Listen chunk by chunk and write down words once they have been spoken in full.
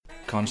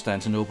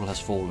Constantinople has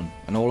fallen,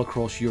 and all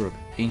across Europe,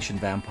 ancient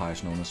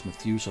vampires known as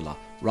Methuselah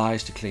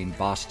rise to claim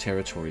vast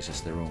territories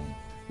as their own.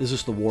 This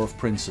is the War of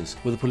Princes,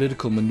 where the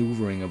political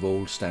maneuvering of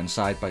old stands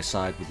side by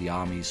side with the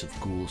armies of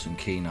ghouls and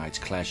Cainites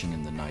clashing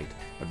in the night.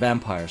 But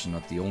vampires are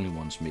not the only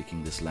ones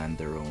making this land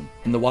their own.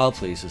 In the wild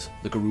places,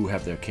 the Garou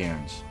have their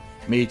cairns.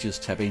 Mages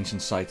tap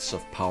ancient sites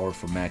of power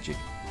for magic.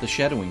 The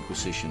Shadow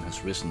Inquisition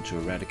has risen to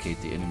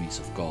eradicate the enemies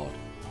of God.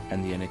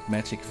 And the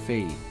enigmatic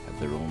Fae have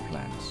their own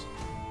plans.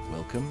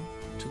 Welcome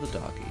to the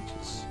Dark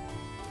Ages.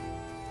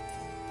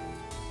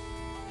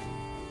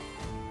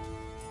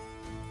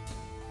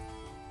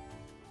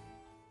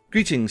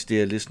 Greetings,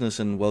 dear listeners,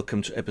 and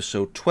welcome to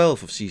episode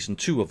 12 of season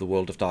 2 of the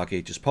World of Dark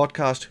Ages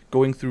podcast,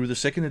 going through the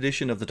second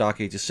edition of the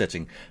Dark Ages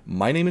setting.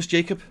 My name is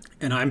Jacob.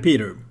 And I'm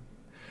Peter.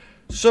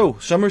 So,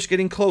 summer's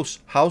getting close.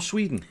 How's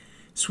Sweden?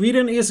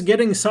 Sweden is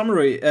getting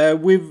summery.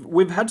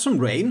 We've had some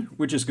rain,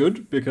 which is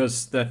good,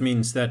 because that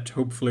means that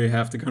hopefully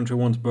half the country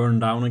won't burn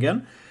down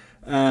again.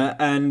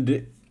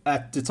 And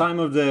at the time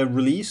of the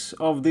release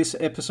of this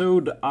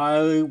episode,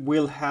 I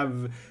will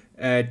have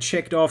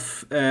checked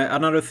off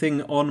another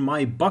thing on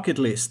my bucket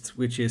list,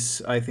 which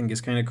I think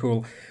is kind of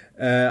cool.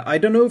 I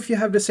don't know if you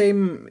have the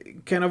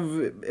same kind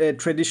of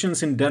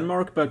traditions in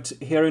Denmark, but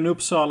here in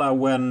Uppsala,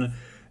 when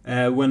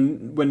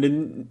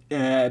the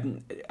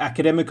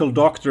academical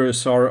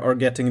doctors are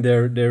getting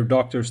their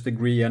doctor's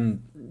degree,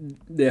 and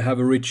they have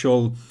a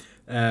ritual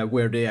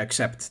where they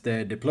accept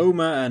the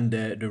diploma and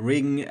the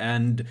ring,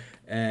 and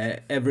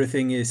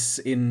everything is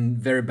in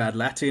very bad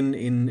Latin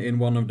in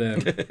one of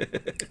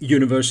the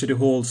university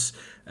halls,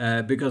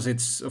 because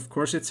it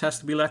has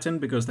to be Latin,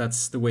 because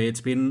that's the way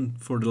it's been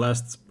for the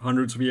last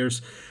hundreds of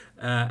years.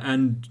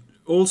 And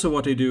also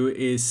what they do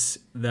is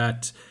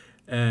that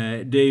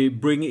they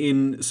bring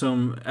in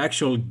some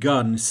actual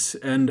guns,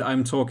 and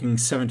I'm talking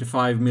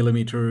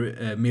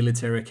 75mm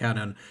military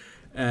cannon,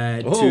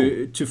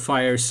 to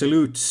fire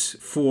salutes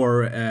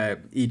for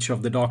each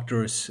of the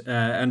doctors,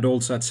 and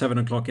also at 7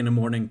 o'clock in the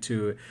morning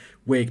to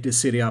wake the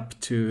city up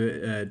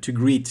to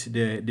greet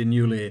the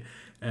newly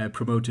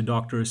promoted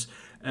doctors.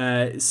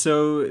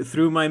 So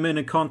through my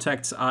many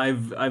contacts,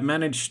 I've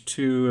managed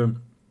to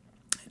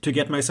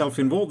get myself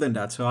involved in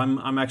that. So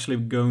I'm actually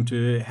going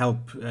to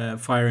help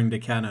firing the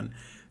cannon,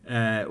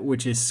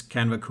 which is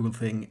kind of a cool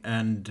thing,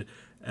 and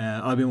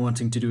I've been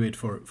wanting to do it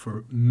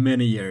for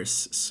many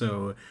years.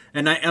 So,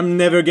 and I'm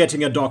never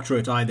getting a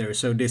doctorate either.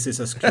 So this is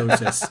as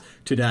close as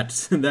to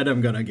that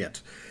I'm gonna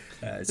get.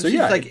 So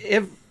yeah, like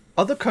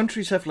other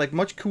countries have like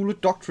much cooler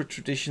doctorate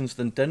traditions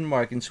than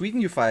Denmark. In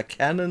Sweden, you fire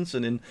cannons,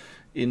 and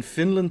in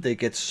Finland they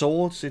get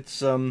swords.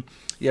 It's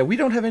we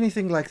don't have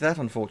anything like that,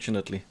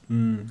 unfortunately.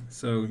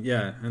 So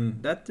yeah,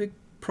 and that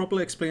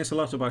probably explains a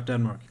lot about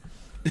Denmark.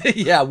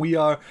 Yeah, we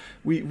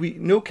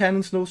no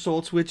cannons, no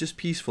swords. We're just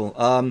peaceful.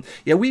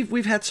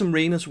 We've had some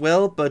rain as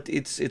well, but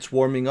it's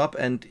warming up.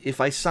 And if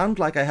I sound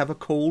like I have a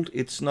cold,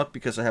 it's not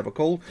because I have a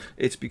cold.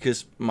 It's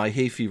because my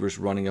hay fever's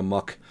running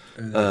amok.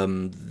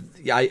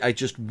 I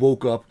just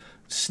woke up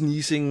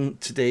sneezing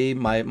today.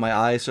 My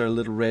eyes are a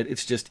little red.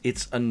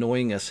 It's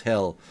annoying as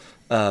hell.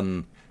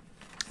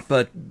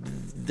 But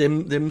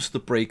them's the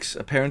breaks.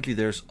 Apparently,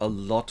 there's a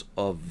lot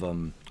of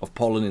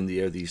pollen in the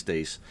air these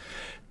days.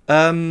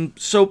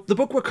 So the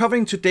book we're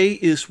covering today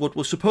is what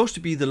was supposed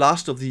to be the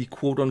last of the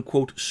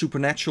quote-unquote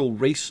supernatural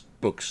race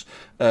books,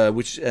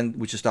 which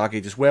is Dark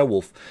Ages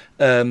Werewolf,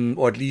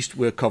 or at least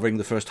we're covering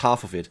the first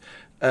half of it.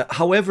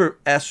 However,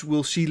 as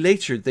we'll see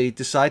later, they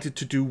decided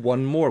to do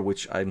one more,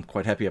 which I'm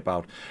quite happy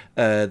about.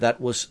 That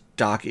was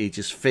Dark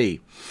Ages Fae.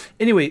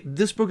 Anyway,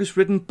 this book is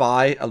written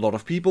by a lot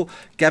of people.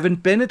 Gavin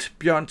Bennett,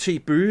 Bjørn T.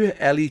 Bøge,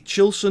 Ali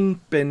Chilson,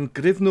 Ben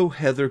Grivno,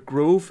 Heather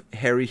Grove,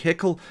 Harry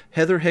Heckel,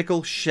 Heather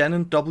Heckel,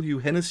 Shannon W.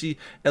 Hennessy,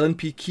 Ellen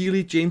P.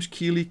 Keeley, James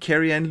Keeley,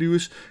 Carrie Ann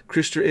Lewis,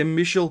 Christer M.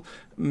 Michel,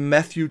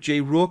 Matthew J.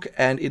 Rook,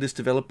 and it is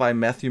developed by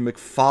Matthew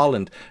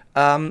McFarland.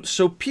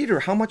 So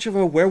Peter, how much of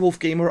a werewolf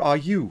gamer are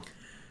you?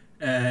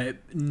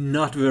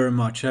 Not very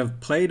much. I've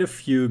played a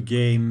few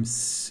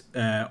games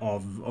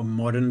of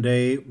modern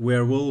day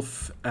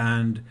werewolf,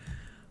 and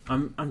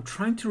I'm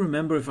trying to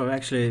remember if I've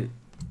actually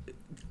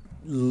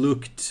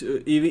looked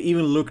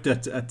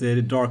at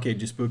the Dark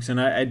Ages books, and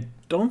I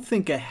don't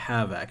think I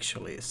have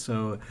actually.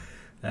 So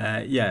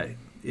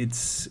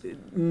it's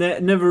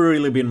never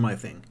really been my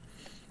thing.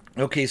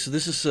 Okay, so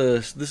this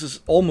is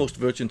almost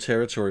virgin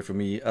territory for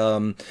me.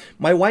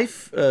 My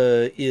wife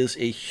is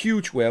a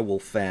huge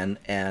werewolf fan,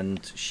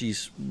 and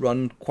she's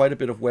run quite a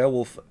bit of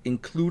werewolf,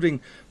 including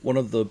one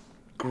of the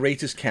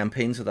greatest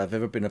campaigns that I've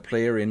ever been a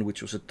player in,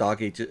 which was a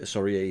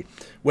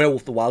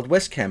Werewolf the Wild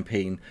West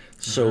campaign.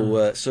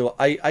 So so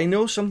I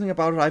know something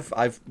about it.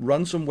 I've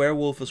run some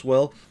werewolf as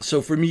well.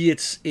 So for me,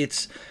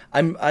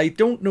 I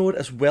don't know it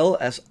as well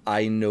as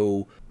I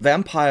know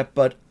vampire,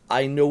 but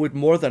I know it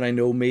more than I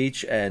know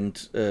mage,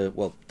 and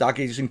Dark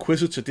Ages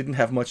Inquisitor didn't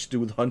have much to do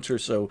with Hunter,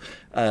 so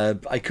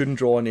I couldn't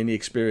draw on any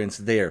experience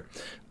there.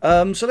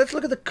 So let's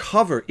look at the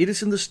cover. It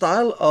is in the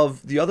style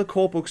of the other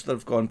core books that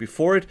have gone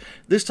before it.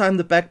 This time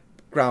the back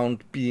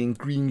background being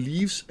green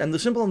leaves, and the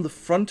symbol on the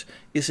front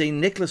is a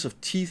necklace of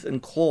teeth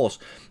and claws.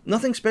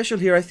 Nothing special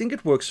here. I think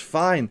it works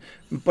fine,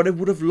 but I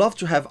would have loved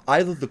to have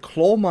either the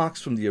claw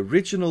marks from the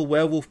original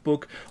Werewolf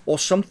book or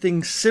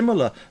something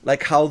similar,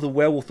 like how the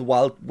Werewolf the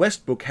Wild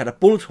West book had a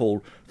bullet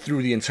hole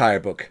through the entire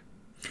book.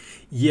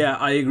 Yeah,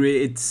 I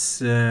agree.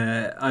 It's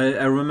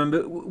I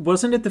remember,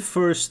 wasn't it the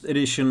first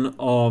edition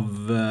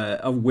of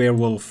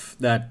Werewolf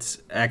that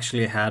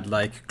actually had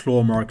like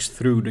claw marks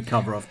through the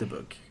cover of the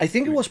book? I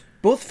think it was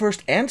both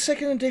first and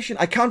second edition.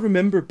 I can't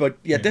remember, but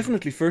yeah,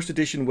 definitely first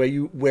edition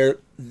where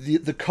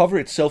the cover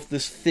itself,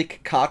 this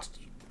thick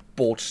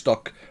cardboard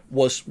stock,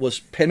 was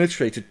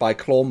penetrated by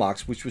claw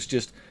marks, which was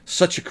just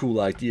such a cool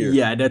idea.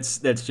 Yeah, that's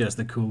just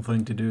a cool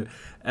thing to do.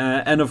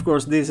 And of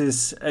course, this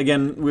is,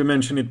 again, we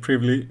mentioned it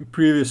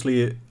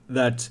previously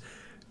that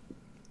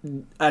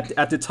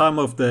at the time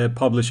of the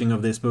publishing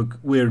of this book,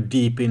 we're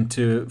deep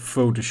into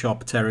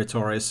Photoshop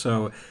territory.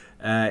 So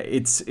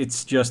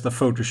it's just a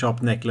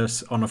Photoshop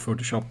necklace on a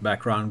Photoshop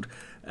background,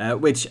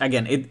 which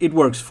again it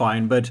works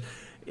fine, but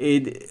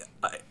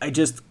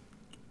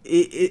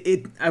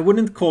I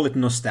wouldn't call it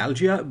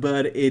nostalgia,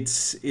 but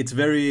it's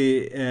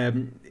very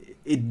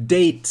it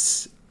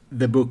dates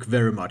the book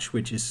very much,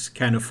 which is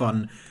kind of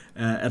fun.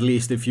 At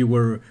least if you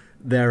were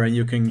there and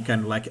you can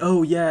kind of like,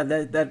 oh yeah,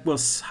 that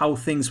was how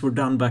things were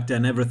done back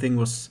then. Everything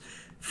was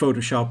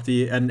photoshopped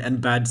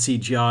and bad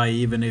CGI,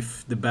 even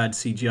if the bad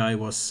CGI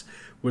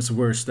was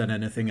worse than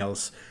anything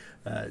else.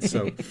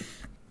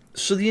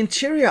 So the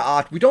interior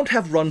art, we don't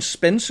have Ron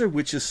Spencer,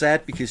 which is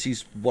sad because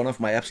he's one of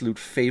my absolute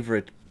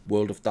favorite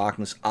World of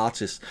Darkness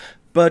artists.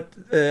 But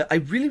I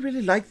really,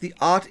 really like the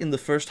art in the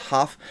first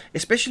half,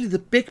 especially the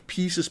big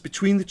pieces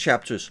between the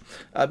chapters.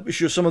 I'm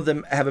sure some of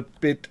them have a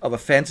bit of a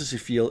fantasy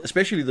feel,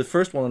 especially the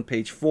first one on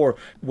page 4,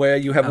 where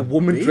you have a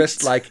woman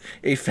dressed like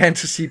a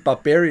fantasy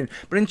barbarian.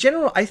 But in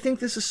general, I think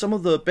this is some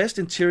of the best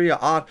interior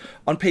art.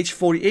 On page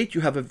 48,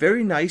 you have a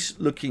very nice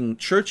looking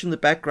church in the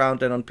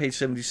background, and on page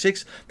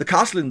 76, the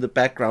castle in the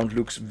background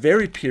looks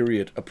very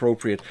period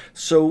appropriate.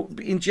 So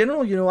in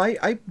general,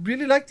 I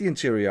really like the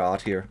interior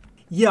art here.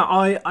 Yeah,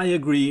 I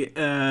agree.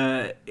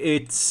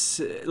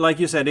 It's like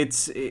you said,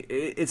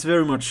 it's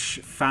very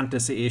much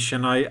fantasy-ish,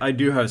 and I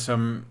do have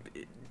some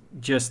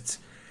just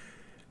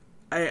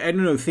I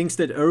don't know, things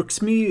that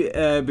irks me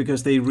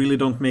because they really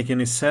don't make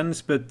any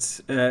sense.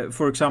 But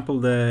for example,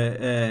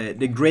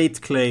 the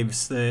great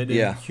claves,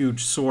 the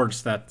huge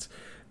swords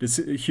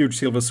huge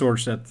silver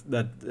swords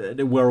that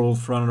the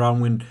werewolf run around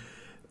with,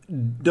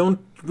 don't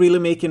really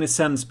make any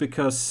sense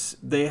because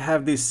they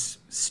have this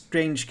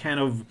strange kind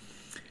of,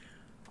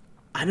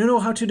 I don't know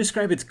how to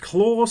describe it,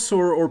 claws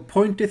or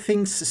pointy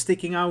things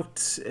sticking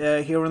out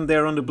here and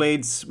there on the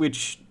blades,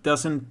 which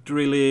doesn't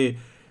really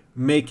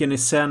make any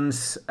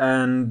sense,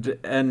 and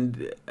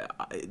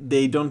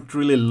they don't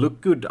really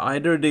look good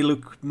either. They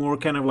look more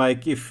kind of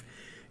like if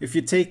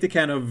you take the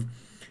kind of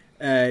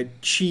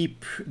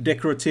cheap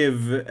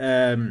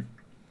decorative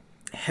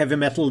heavy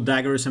metal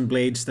daggers and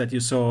blades that you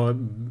saw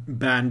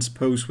bands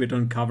pose with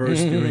on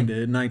covers during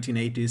the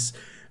 1980s,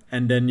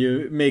 and then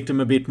you make them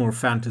a bit more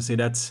fantasy.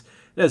 That's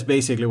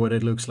basically what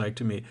it looks like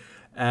to me.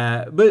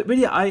 But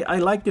yeah, I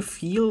like the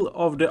feel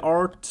of the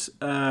art.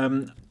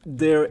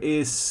 There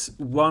is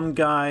one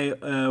guy,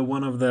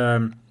 one of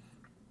the,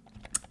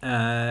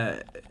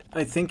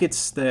 I think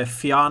it's the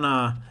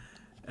Fianna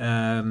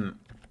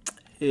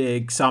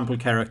example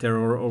character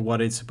or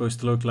what it's supposed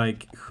to look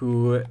like,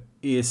 who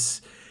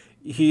is,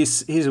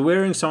 he's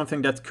wearing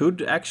something that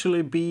could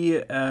actually be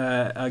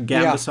a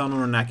gambeson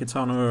or an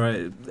akiton or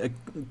a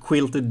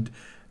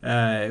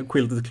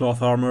quilted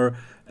cloth armor.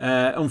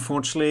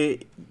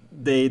 Unfortunately,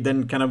 they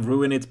then kind of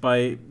ruin it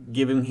by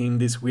giving him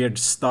these weird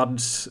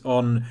studs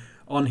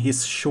on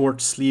his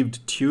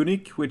short-sleeved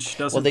tunic, which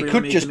doesn't really make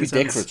any sense. Well, they could just be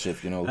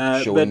decorative,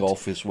 showing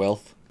off his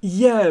wealth.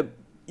 Yeah,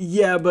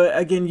 but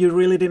again, you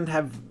really didn't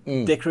have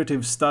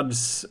decorative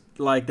studs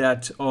like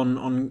that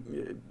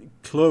on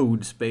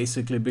clothes,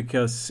 basically,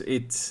 because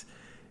it's...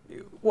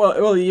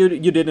 Well,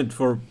 you did it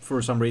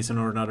for some reason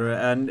or another,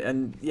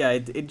 and yeah,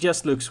 it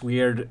just looks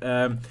weird.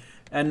 And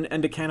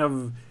the kind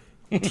of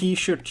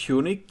t-shirt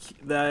tunic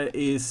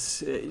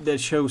that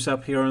shows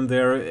up here and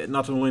there,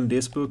 not only in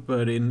this book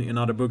but in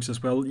other books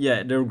as well.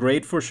 Yeah, they're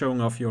great for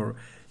showing off your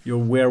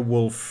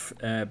werewolf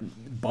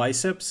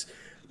biceps,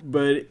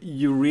 but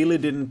you really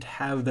didn't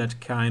have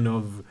that kind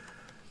of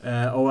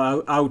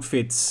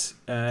outfits,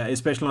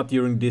 especially not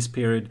during this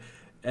period.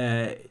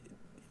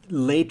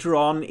 Later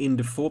on in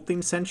the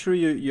 14th century,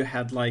 you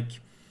had like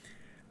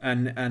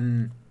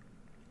an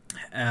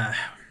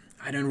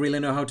I don't really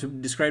know how to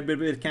describe it,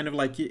 but it's kind of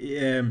like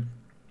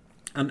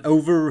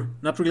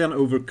not really an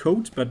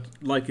overcoat, but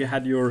like you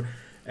had your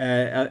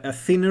a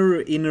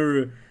thinner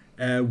inner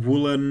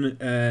woolen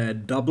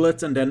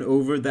doublet, and then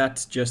over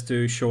that, just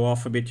to show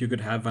off a bit, you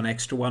could have an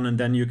extra one, and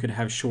then you could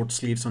have short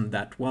sleeves on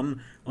that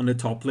one on the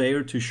top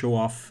layer to show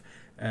off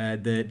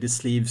the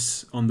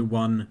sleeves on the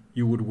one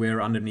you would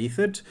wear underneath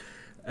it.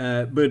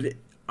 But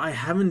I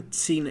haven't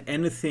seen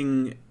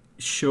anything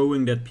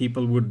showing that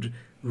people would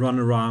run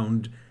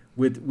around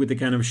with the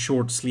kind of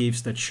short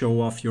sleeves that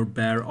show off your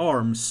bare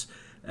arms.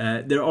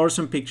 There are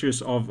some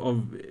pictures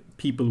of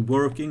people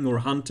working or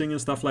hunting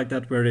and stuff like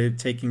that, where they're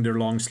taking their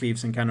long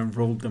sleeves and kind of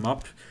rolled them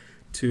up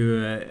to,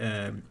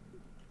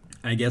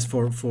 I guess,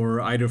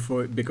 for either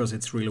because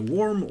it's really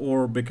warm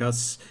or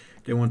because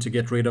they want to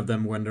get rid of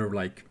them when they're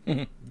like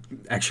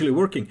actually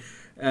working.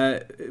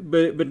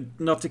 But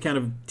not the kind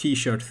of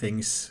t-shirt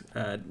things,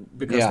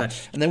 because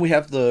that's... And then we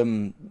have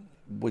the,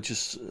 which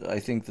is I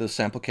think the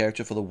sample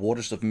character for the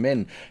Waters of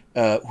Men,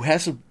 who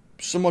has a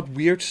somewhat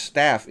weird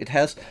staff. It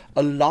has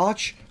a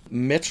large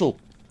metal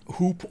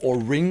hoop or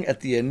ring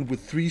at the end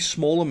with 3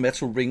 smaller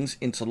metal rings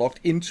interlocked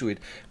into it,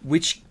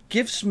 which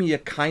gives me a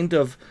kind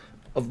of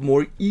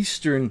more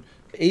Eastern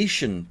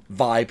Asian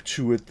vibe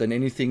to it than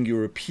anything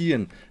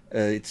European.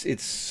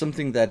 It's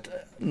something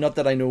that, not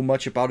that I know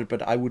much about it,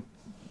 but I would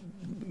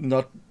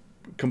not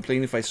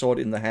complain if I saw it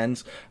in the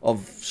hands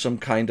of some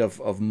kind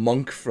of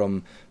monk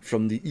from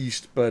the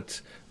East,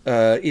 but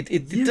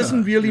it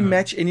doesn't really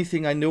match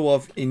anything I know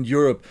of in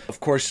Europe. Of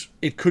course,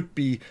 it could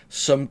be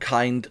some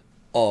kind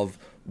of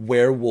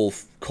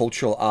werewolf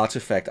cultural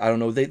artifact. I don't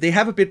know. They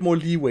have a bit more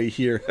leeway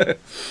here.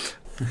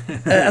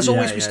 As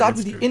always, we start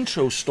with the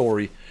intro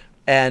story.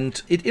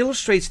 And it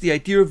illustrates the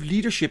idea of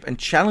leadership and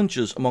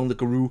challenges among the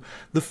Garou.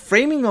 The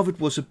framing of it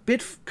was a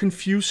bit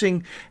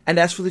confusing, and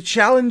as for the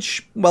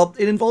challenge, well,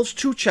 it involves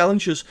 2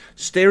 challengers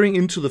staring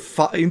into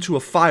a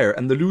fire,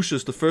 and the loser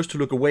is the first to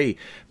look away.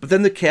 But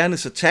then the cairn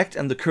is attacked,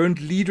 and the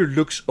current leader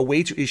looks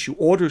away to issue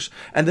orders,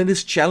 and then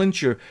his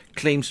challenger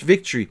claims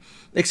victory.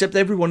 Except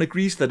everyone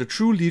agrees that a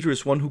true leader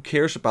is one who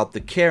cares about the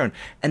cairn.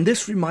 And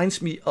this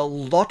reminds me a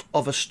lot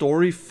of a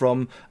story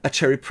from a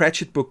Terry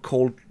Pratchett book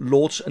called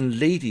Lords and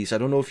Ladies. I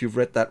don't know if you've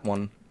read that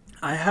one.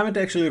 I haven't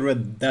actually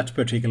read that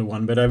particular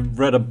one, but I've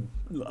read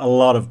a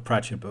lot of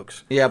Pratchett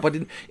books. Yeah, but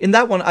in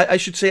that one, I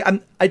should say,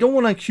 I don't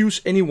want to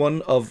accuse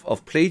anyone of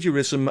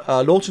plagiarism.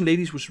 Lords and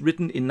Ladies was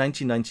written in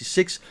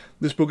 1996.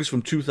 This book is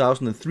from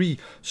 2003.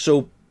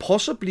 So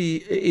possibly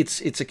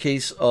it's a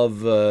case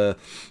of,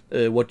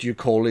 what do you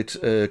call it,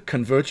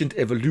 convergent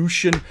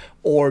evolution,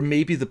 or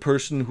maybe the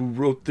person who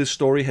wrote this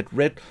story had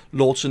read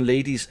Lords and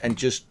Ladies and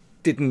just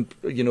didn't,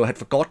 had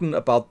forgotten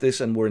about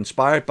this and were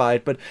inspired by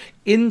it. But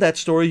in that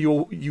story,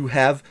 you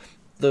have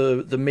one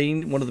of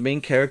the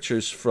main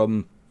characters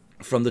from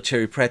the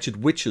Terry Pratchett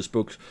Witches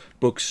books,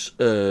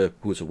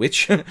 who is a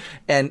witch,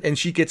 and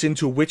she gets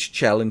into a witch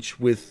challenge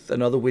with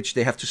another witch.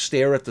 They have to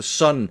stare at the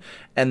sun,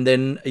 and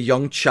then a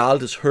young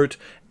child is hurt,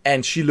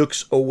 and she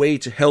looks away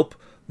to help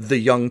the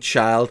young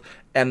child,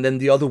 and then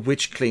the other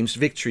witch claims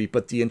victory,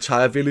 but the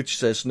entire village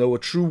says no, a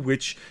true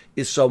witch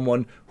is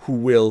someone who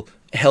will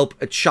help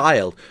a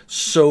child.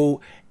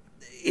 So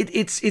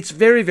it's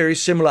very, very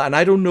similar, and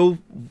I don't know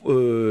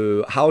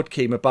how it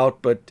came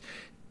about, but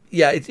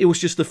yeah, it was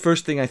just the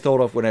first thing I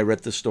thought of when I read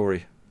the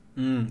story.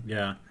 Well,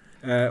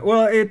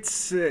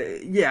 it's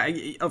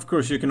of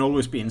course you can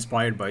always be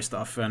inspired by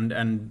stuff,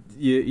 and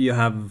you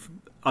have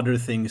other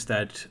things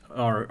that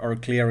are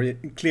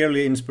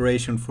clearly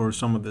inspiration for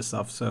some of the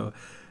stuff. So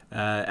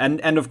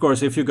and of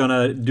course, if you're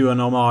gonna do an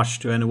homage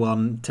to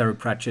anyone, Terry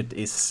Pratchett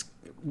is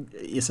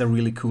a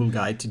really cool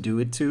guy to do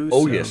it to.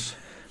 Oh, so. Yes.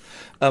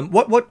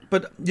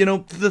 But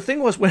the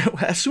thing was,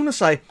 as soon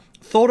as I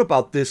thought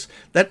about this,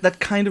 that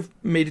kind of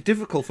made it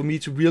difficult for me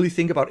to really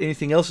think about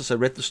anything else as I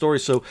read the story.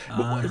 So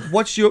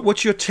what's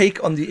your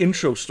take on the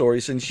intro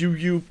story, since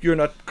you're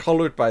not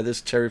colored by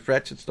this Terry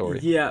Pratchett story?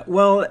 Yeah,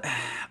 well,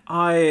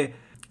 I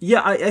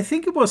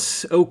think it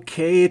was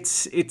okay.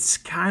 It's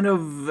kind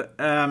of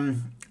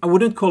I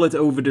wouldn't call it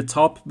over the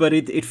top, but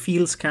it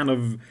feels kind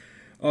of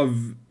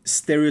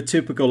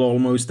stereotypical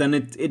almost, and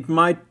it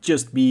might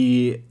just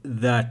be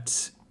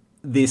that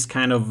this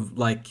kind of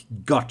like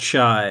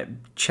gotcha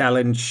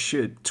challenge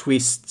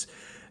twist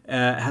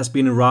has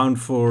been around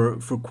for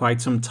quite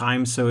some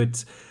time. So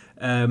it's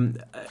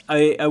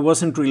I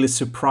wasn't really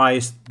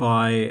surprised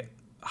by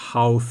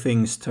how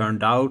things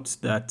turned out.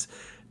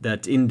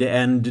 That in the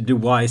end the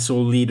wise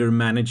old leader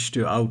managed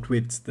to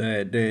outwit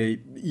the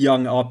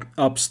young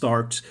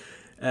upstart.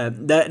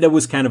 That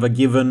was kind of a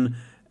given.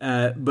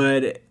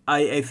 But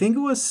I think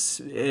it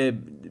was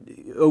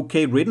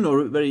okay written,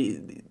 or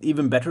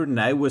even better than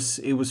that.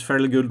 It was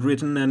fairly good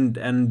written,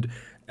 and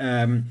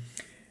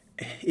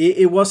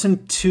it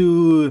wasn't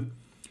too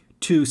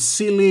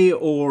silly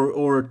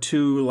or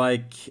too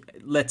like,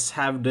 let's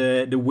have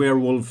the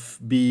werewolf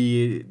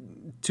be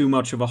too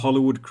much of a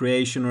Hollywood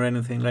creation or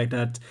anything like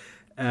that.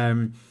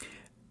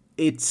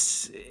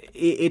 It's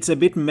a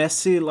bit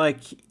messy,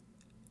 like.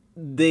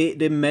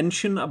 They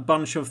mention a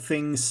bunch of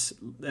things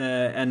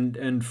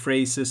and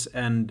phrases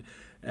and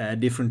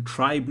different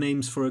tribe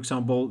names, for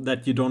example,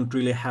 that you don't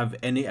really have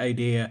any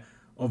idea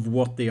of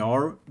what they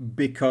are,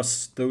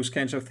 because those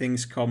kinds of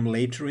things come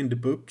later in the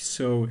book.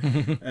 So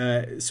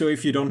so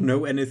if you don't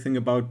know anything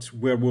about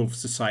werewolf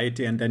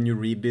society and then you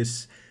read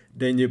this,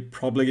 then you're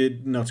probably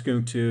not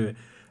going to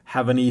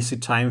have an easy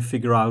time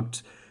figure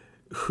out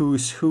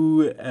who's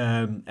who,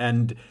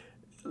 and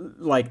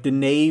like the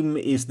name,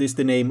 is this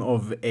the name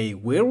of a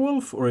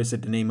werewolf, or is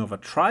it the name of a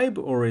tribe,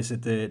 or is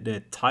it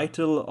the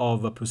title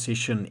of a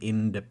position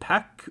in the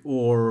pack,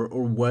 or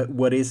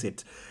what is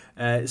it?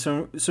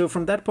 So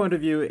from that point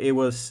of view, it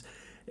was.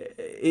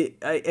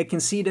 I can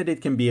see that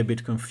it can be a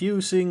bit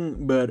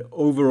confusing, but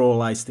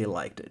overall I still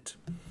liked it.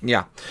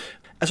 Yeah.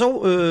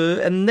 So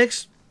and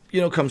next,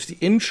 comes the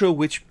intro,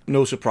 which,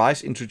 no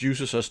surprise,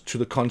 introduces us to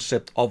the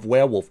concept of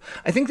werewolf.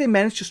 I think they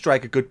managed to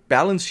strike a good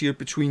balance here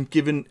between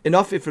giving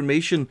enough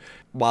information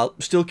while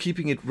still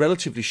keeping it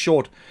relatively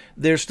short.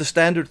 There's the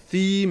standard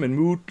theme and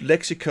mood,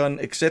 lexicon,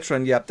 etc.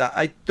 And yeah,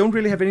 I don't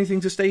really have anything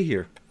to say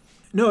here.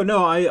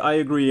 No, I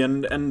agree.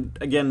 And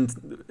again,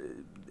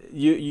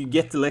 you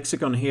get the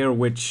lexicon here,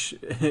 which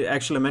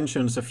actually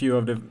mentions a few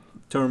of the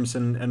terms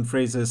and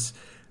phrases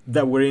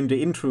that were in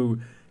the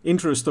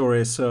intro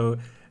story. So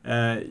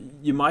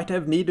you might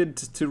have needed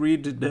to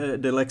read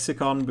the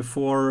lexicon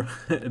before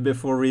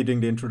reading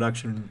the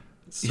introduction.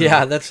 So.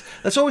 Yeah, that's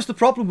always the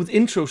problem with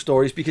intro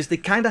stories, because they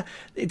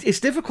it's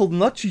difficult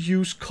not to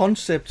use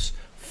concepts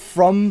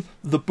from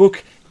the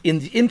book in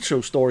the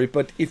intro story,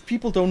 but if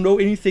people don't know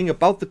anything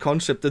about the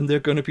concept, then they're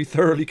going to be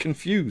thoroughly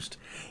confused.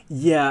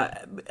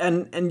 Yeah,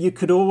 and you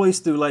could always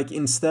do, like,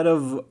 instead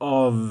of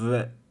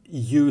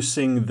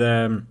using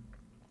the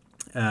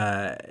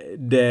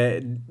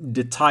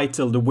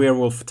title, the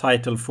werewolf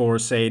title for,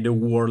 say, the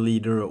war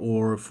leader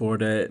or for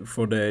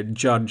the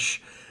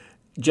judge,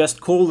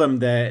 just call them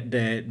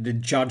the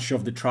judge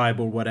of the tribe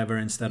or whatever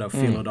instead of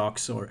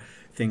Philodox or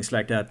things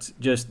like that.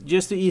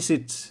 Just to ease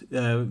it,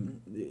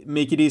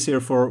 make it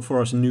easier for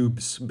us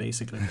noobs,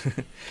 basically.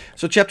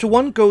 So chapter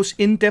 1 goes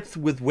in depth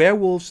with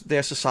werewolves,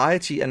 their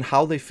society, and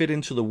how they fit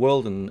into the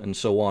world, and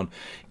so on.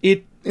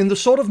 In the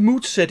sort of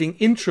mood setting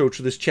intro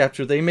to this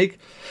chapter, they make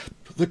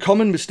the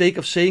common mistake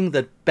of saying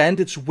that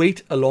bandits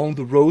wait along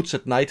the roads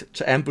at night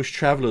to ambush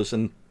travelers,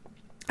 and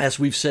as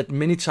we've said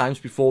many times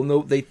before,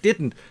 no, they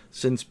didn't,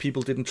 since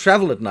people didn't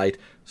travel at night.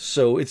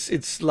 So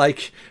it's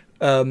like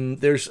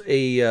there's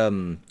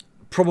a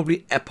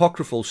probably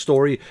apocryphal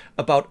story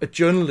about a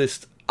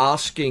journalist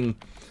asking,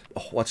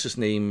 what's his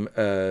name,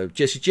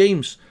 Jesse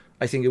James,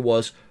 I think it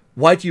was,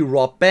 why do you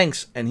rob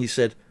banks? And he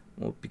said,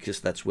 well, because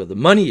that's where the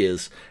money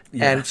is.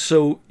 Yeah. And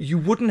so you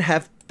wouldn't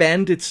have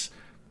bandits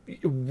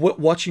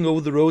watching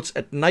over the roads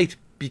at night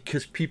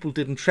because people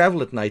didn't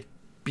travel at night,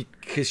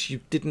 because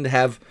you didn't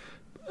have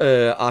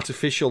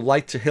artificial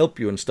light to help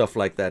you and stuff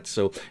like that.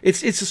 So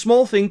it's a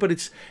small thing, but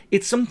it's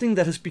something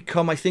that has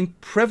become, I think,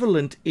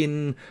 prevalent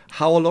in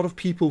how a lot of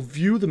people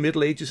view the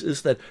Middle Ages,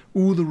 is that,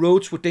 the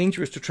roads were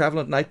dangerous to travel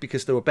at night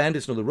because there were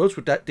bandits. No, the roads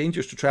were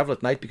dangerous to travel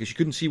at night because you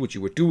couldn't see what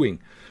you were doing.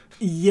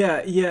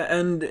 Yeah,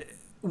 and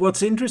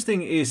what's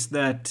interesting is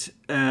that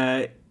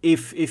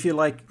if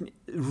you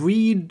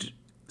read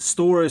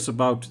stories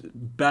about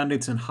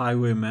bandits and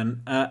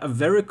highwaymen, a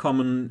very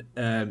common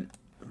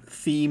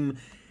theme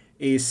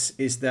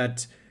is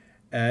that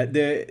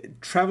the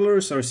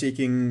travelers are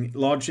seeking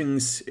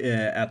lodgings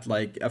at,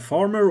 like, a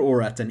farmer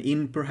or at an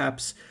inn,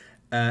 perhaps,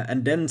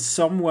 and then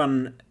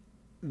someone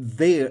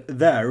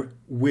there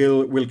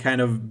will kind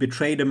of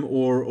betray them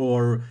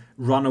or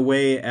run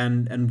away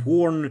and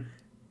warn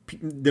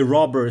the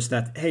robbers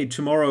that, hey,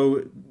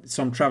 tomorrow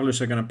some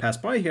travelers are going to pass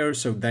by here,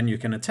 so then you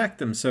can attack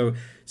them. So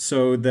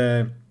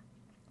the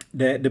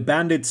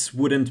bandits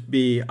wouldn't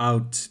be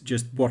out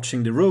just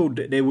watching the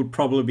road. They would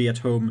probably be at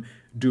home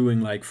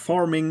doing, like,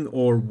 farming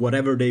or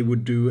whatever they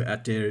would do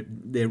at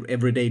their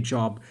everyday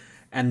job,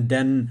 and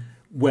then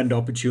when the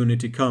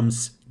opportunity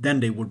comes,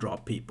 then they would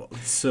rob people.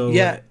 So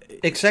yeah,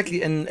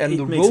 exactly, and it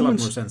the makes Romans, a lot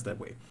more sense that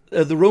way.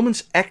 The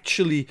Romans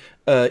actually,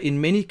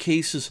 in many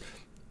cases,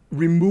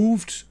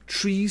 removed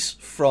trees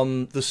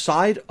from the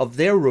side of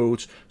their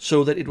roads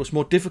so that it was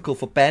more difficult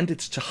for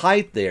bandits to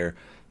hide there.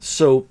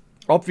 So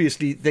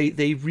obviously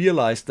they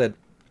realized that,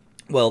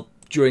 well,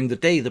 during the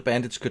day the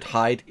bandits could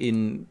hide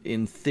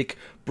in thick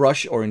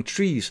brush or in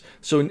trees.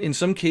 So in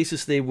some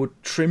cases they would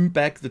trim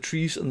back the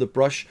trees and the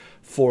brush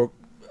for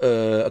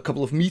a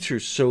couple of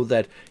meters so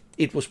that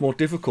it was more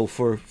difficult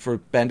for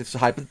bandits to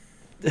hide.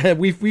 But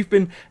we've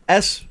been,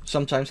 as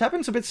sometimes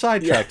happens, a bit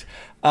sidetracked.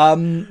 Yeah.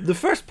 The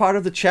first part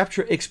of the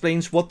chapter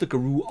explains what the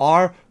Garou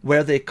are,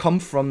 where they come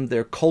from,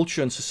 their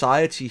culture and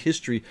society,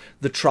 history,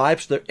 the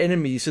tribes, their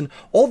enemies, and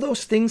all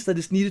those things that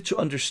is needed to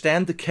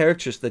understand the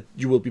characters that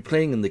you will be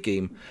playing in the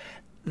game.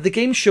 The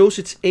game shows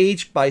its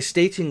age by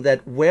stating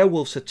that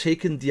werewolves have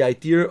taken the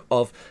idea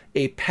of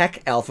a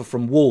pack alpha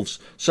from wolves,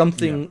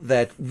 something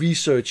that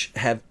research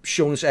have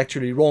shown is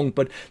actually wrong,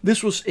 but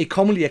this was a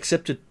commonly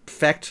accepted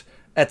fact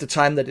at the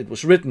time that it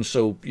was written,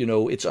 so,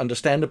 it's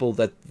understandable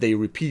that they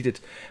repeat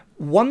it.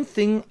 One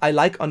thing I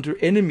like under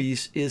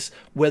enemies is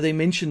where they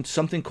mentioned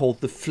something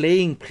called the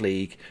flaying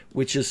plague,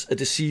 which is a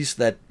disease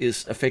that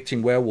is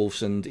affecting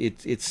werewolves, and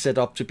it's set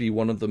up to be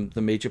one of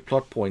the major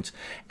plot points.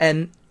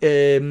 And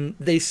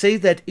they say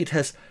that it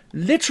has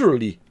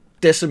literally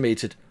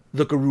decimated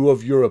the Garou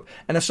of Europe.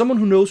 And as someone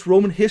who knows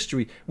Roman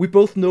history, we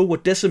both know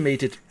what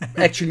decimated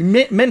actually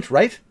meant,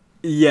 right?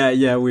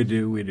 Yeah, we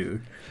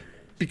do.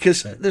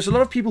 Because there's a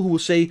lot of people who will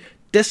say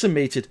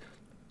decimated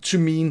to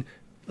mean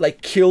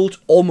like killed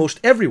almost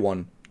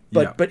everyone,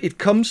 but it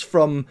comes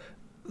from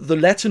the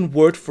Latin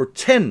word for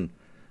 10.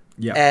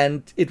 Yeah.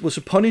 And it was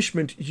a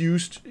punishment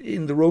used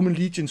in the Roman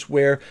legions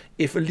where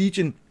if a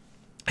legion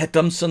had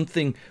done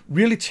something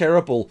really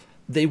terrible,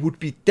 they would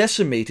be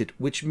decimated,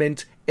 which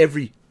meant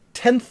every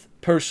 10th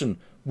person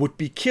would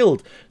be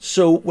killed.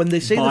 So when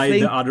they say by the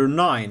flame... the other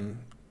 9.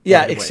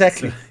 Yeah,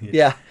 exactly. So,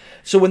 yeah.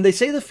 So when they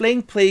say the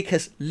Flaying Plague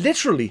has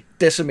literally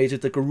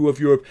decimated the Garou of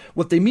Europe,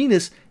 what they mean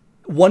is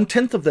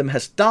 1/10 of them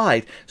has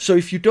died. So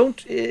if you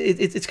don't...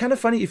 It's kind of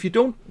funny. If you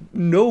don't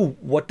know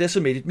what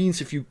decimated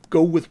means, if you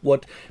go with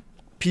what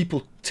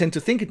people tend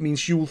to think it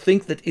means, you will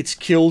think that it's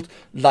killed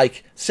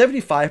like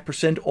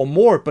 75% or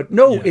more, but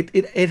no,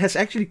 it has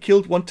actually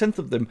killed 1/10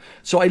 of them.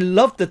 So I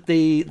love that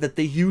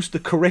they use the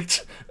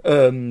correct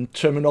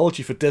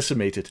terminology for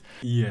decimated.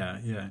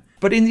 Yeah.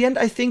 But in the end,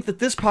 I think that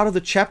this part of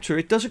the chapter,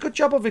 it does a good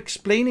job of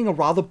explaining a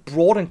rather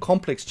broad and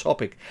complex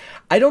topic.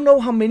 I don't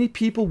know how many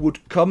people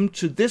would come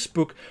to this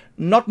book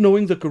not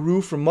knowing the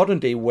Garou from modern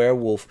day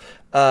werewolf,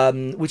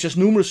 which has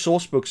numerous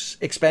source books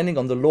expanding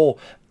on the lore.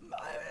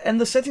 And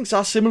the settings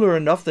are similar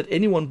enough that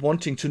anyone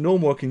wanting to know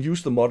more can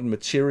use the modern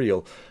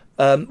material.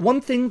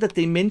 One thing that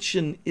they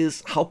mention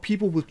is how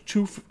people with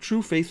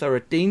true faith are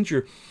a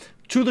danger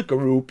to the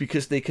Garou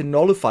because they can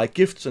nullify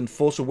gifts and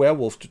force a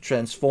werewolf to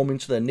transform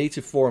into their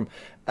native form.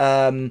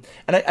 And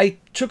I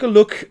took a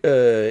look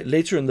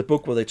later in the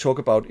book where they talk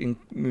about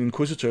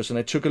Inquisitors, and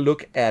I took a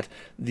look at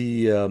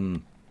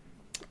the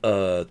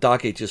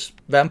Dark Ages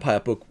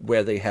vampire book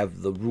where they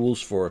have the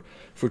rules for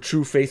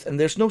true faith, and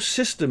there's no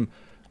system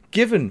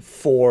given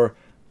for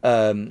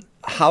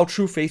how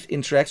true faith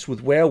interacts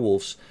with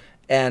werewolves.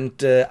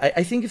 And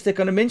I think if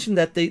they're going to mention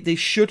that, they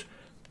should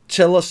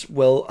tell us,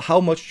 well,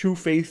 how much true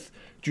faith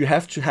do you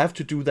have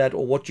to do that,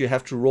 or what do you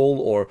have to roll,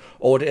 or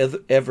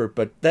whatever.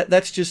 But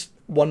that's just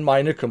one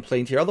minor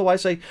complaint here.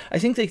 Otherwise, I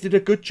think they did a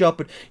good job.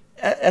 But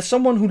as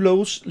someone who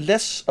knows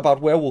less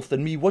about werewolf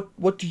than me,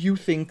 what do you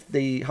think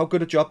how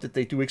good a job did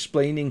they do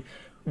explaining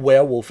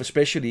werewolf,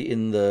 especially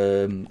in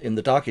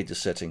the Dark Ages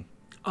setting?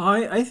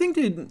 I think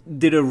they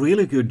did a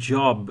really good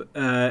job,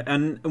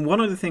 and one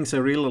of the things I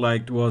really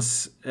liked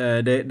was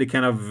the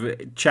kind of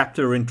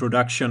chapter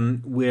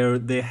introduction where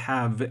they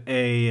have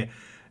a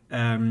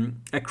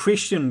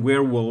Christian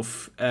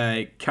werewolf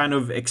kind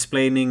of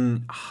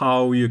explaining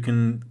how you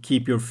can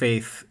keep your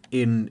faith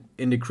in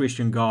the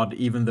Christian God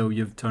even though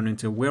you've turned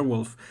into a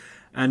werewolf,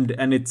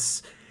 and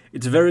it's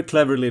very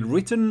cleverly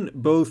written,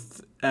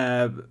 both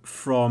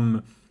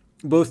from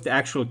both the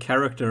actual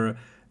character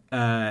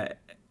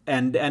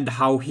and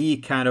how he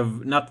kind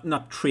of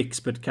not tricks,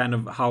 but kind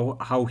of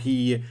how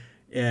he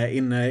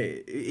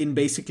in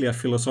basically a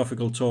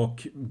philosophical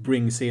talk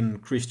brings in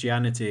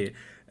Christianity,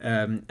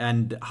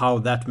 and how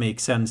that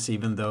makes sense,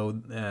 even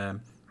though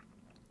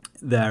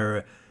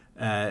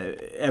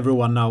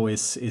everyone now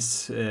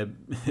is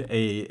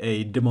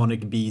a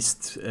demonic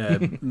beast,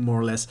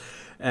 more or less,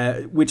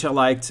 which I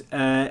liked,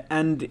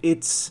 and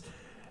it's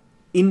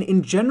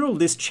in general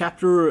this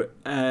chapter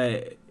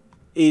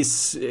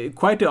is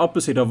quite the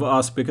opposite of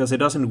us because it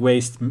doesn't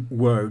waste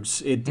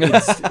words.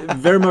 It's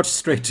very much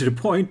straight to the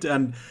point,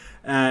 and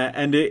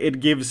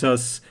it gives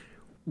us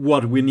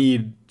what we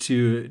need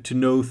to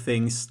know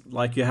things.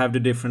 Like you have the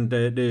different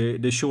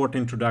the short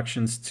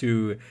introductions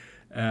to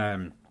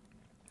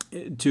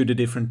the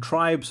different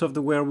tribes of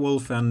the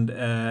werewolf and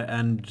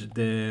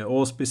the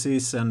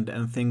auspices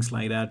and things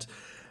like that.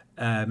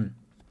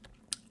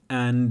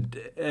 And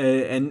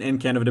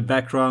kind of the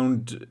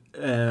background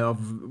of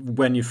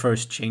when you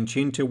first change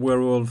into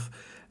werewolf.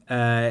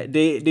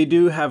 They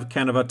do have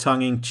kind of a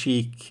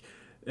tongue-in-cheek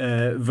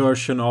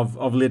version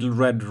of Little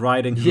Red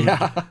Riding Hood,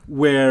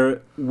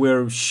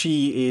 where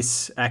she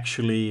is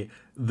actually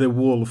the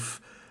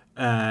wolf,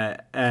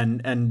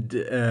 and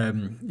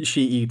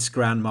she eats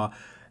grandma.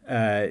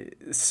 I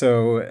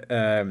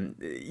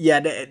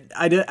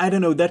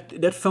don't know,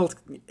 that felt.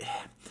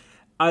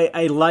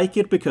 I like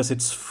it because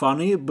it's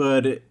funny,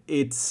 but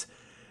it's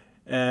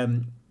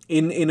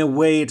in a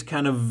way it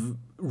kind of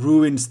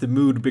ruins the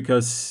mood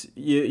because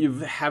you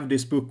have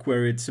this book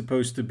where it's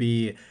supposed to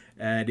be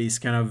these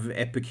kind of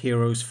epic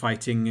heroes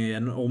fighting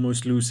an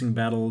almost losing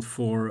battle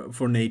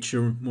for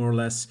nature, more or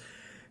less,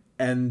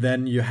 and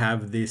then you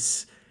have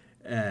this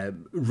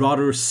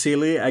rather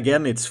silly.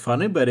 Again, it's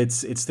funny, but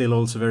it's still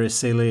also very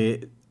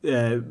silly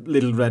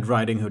Little Red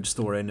Riding Hood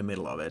story in the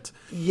middle of it.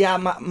 Yeah,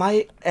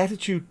 my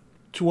attitude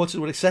towards it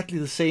was exactly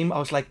the same. I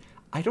was like,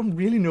 I don't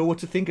really know what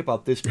to think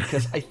about this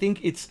because I think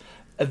it's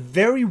a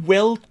very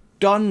well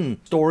done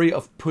story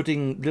of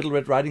putting Little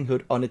Red Riding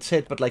Hood on its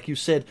head, but like you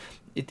said,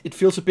 it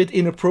feels a bit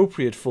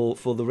inappropriate for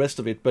the rest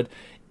of it. But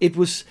it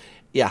was,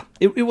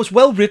 it was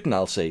well written,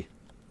 I'll say.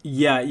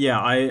 Yeah,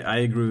 I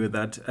agree with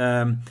that.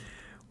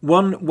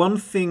 One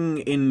thing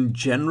in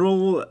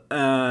general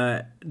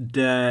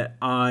that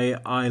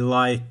I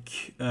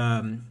like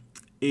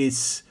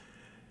is.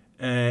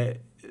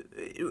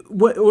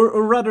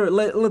 Or rather,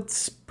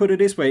 let's put it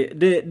this way: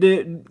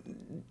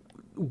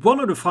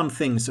 one of the fun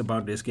things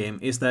about this game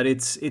is that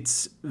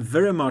it's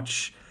very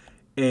much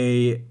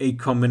a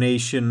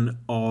combination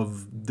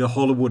of the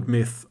Hollywood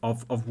myth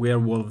of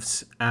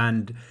werewolves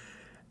and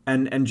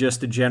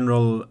just the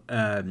general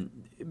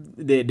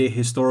the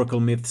historical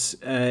myths,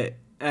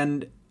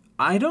 and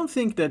I don't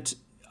think that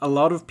a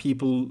lot of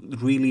people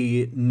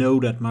really know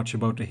that much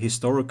about the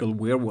historical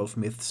werewolf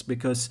myths,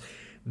 because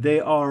they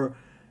are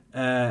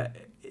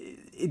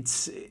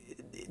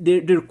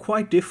they're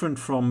quite different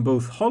from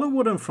both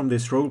Hollywood and from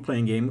this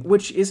role-playing game,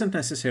 which isn't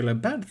necessarily a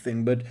bad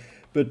thing, but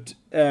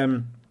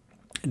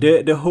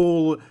the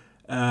whole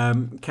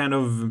kind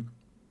of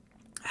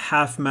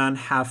half man,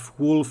 half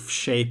wolf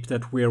shape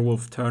that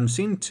werewolf turns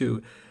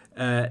into,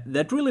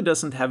 that really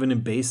doesn't have any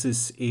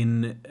basis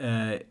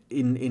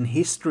in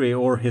history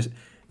or his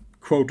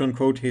quote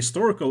unquote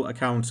historical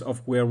accounts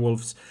of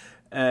werewolves.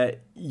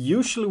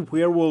 Usually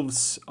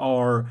werewolves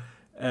are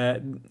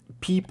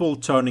people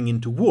turning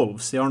into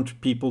wolves. They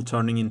aren't people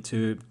turning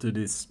into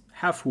this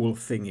half wolf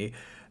thingy,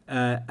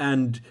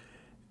 and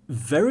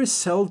very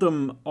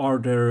seldom are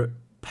there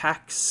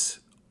packs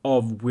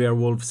of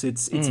werewolves.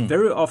 It's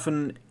very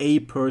often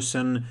a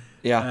person.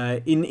 Yeah.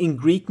 In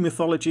Greek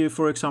mythology,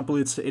 for example,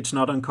 it's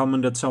not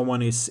uncommon that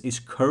someone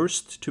is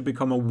cursed to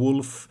become a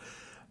wolf,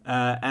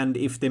 and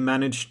if they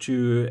manage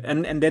to,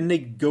 and then they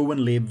go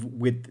and live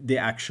with the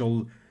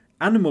actual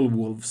animal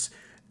wolves,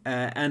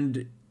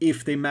 and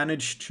if they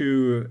manage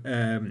to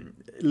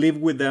live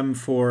with them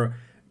for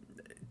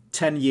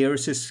 10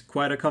 years is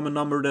quite a common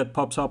number that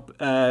pops up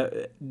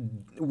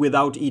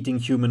without eating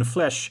human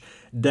flesh,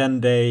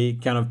 then they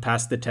kind of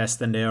pass the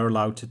test and they are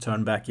allowed to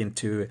turn back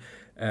into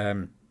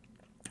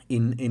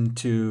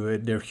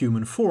their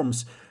human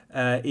forms.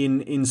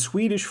 In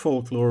Swedish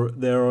folklore,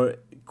 there are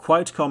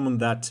quite common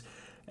that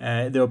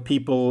there are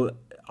people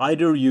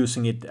either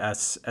using it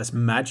as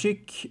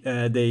magic.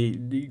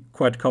 They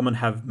quite common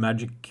have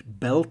magic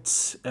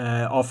belts,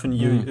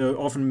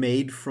 often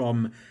made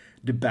from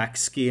the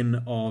backskin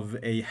of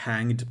a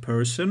hanged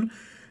person,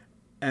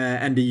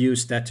 and they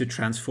use that to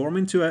transform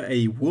into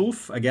a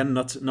wolf. Again,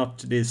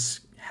 not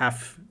this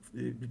half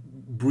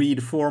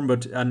breed form,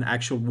 but an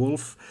actual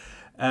wolf.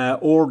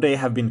 Or they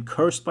have been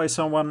cursed by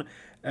someone.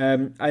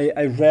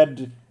 I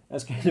read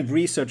as kind of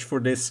research for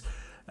this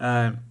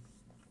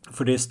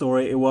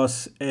story. It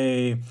was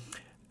the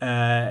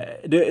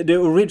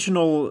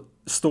original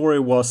story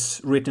was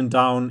written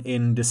down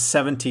in the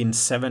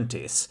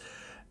 1770s,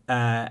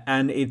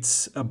 and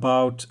it's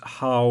about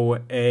how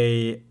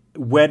a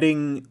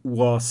wedding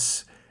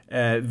was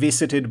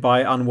visited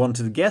by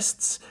unwanted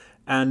guests,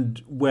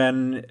 and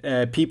when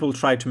people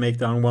tried to make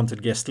the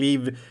unwanted guest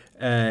leave,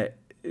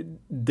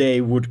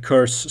 they would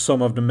curse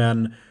some of the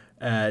men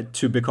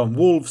to become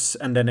wolves,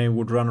 and then they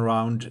would run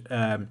around.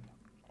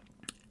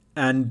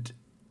 And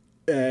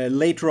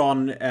later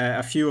on,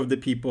 a few of the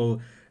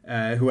people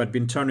who had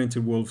been turned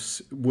into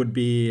wolves would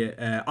be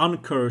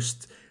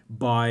uncursed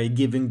by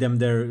giving them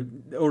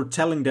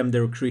telling them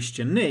their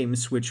Christian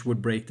names, which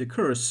would break the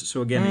curse.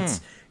 So again,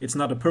 it's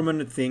not a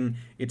permanent thing;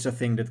 it's a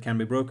thing that can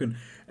be broken.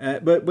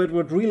 But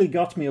what really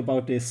got me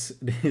about this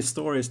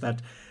story is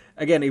that,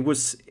 again, it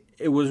was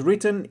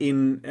written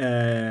in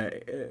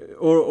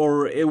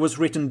or it was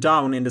written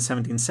down in the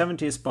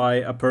 1770s by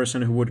a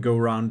person who would go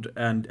around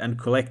and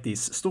collect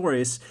these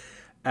stories,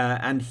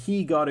 and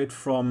he got it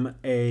from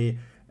an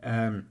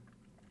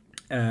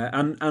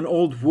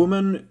old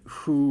woman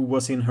who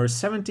was in her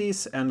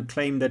 70s and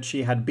claimed that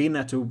she had been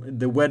at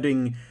the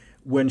wedding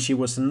when she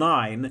was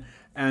 9,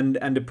 and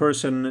the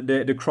person,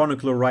 the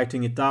chronicler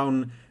writing it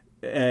down,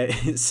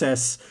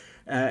 says.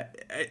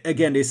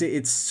 Again,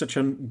 it's such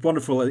a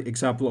wonderful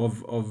example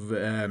of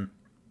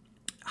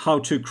how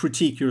to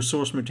critique your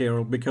source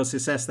material, because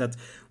it says that,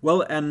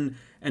 well, and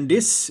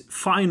this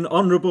fine,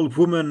 honorable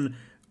woman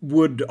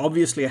would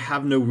obviously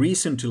have no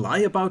reason to lie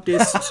about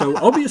this, so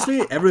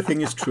obviously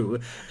everything is true,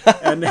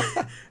 and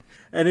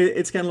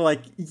it's kind of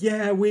like,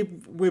 yeah, we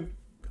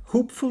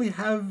hopefully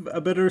have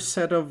a better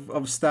set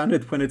of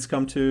standard when it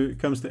comes to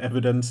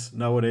evidence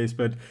nowadays,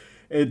 but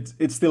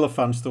it's still a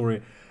fun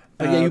story.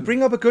 Yeah, you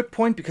bring up a good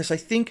point, because I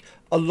think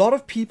a lot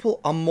of people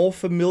are more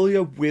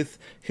familiar with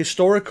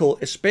historical,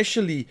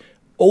 especially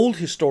old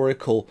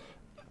historical,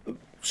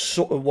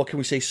 what can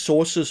we say,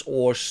 sources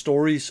or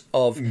stories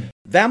of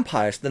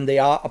vampires than they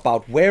are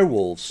about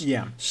werewolves.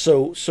 Yeah.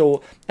 So,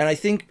 and I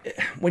think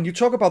when you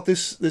talk about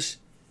this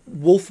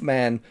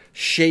wolfman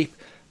shape,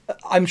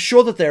 I'm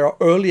sure that there are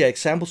earlier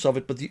examples of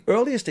it, but the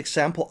earliest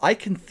example I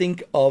can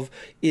think of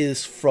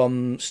is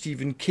from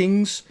Stephen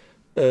King's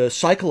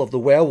Cycle of the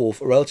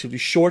Werewolf, a relatively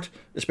short,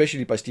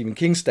 especially by Stephen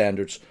King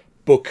standards,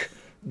 book,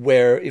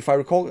 where, if I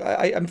recall,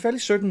 I'm fairly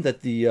certain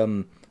that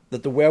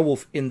the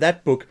werewolf in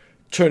that book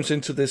turns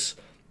into this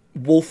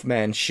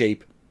wolfman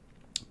shape.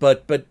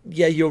 But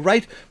yeah, you're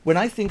right. When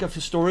I think of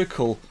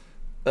historical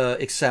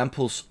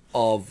examples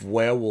of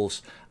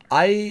werewolves,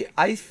 I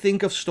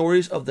think of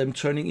stories of them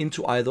turning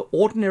into either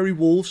ordinary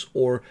wolves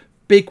or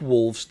big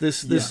wolves.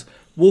 This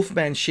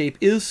wolfman shape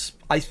is,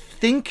 I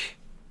think,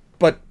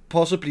 but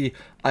possibly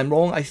I'm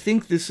wrong, I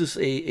think this is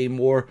a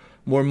more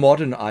more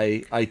modern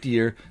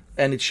idea,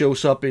 and it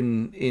shows up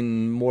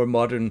in more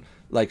modern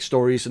like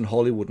stories in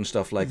Hollywood and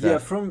stuff like that. Yeah,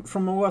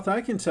 from what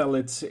I can tell,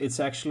 it's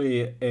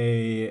actually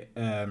a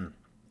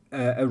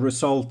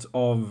result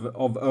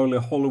of early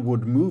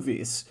Hollywood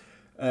movies.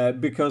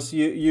 Because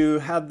you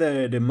had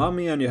the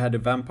Mummy, and you had the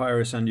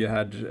vampires, and you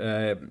had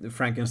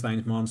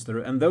Frankenstein's monster,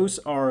 and those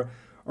are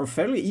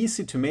fairly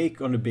easy to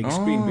make on a big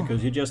screen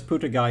because you just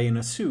put a guy in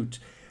a suit.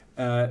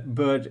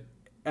 And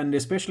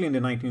especially in the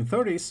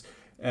 1930s,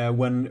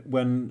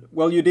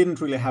 when you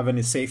didn't really have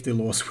any safety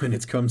laws when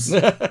it comes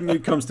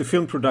to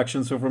film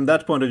production. So from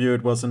that point of view,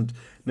 it wasn't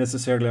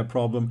necessarily a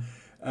problem.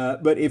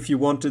 But if you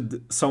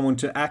wanted someone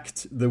to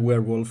act the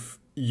werewolf,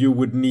 you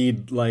would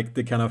need like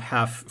the kind of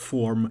half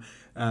form.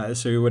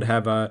 So you would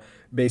have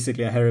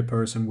basically a hairy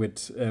person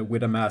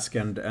with a mask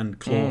and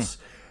claws,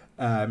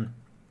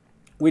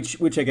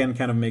 which again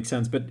kind of makes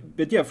sense.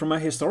 But yeah, from a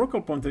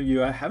historical point of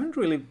view, I haven't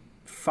really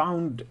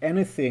found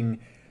anything.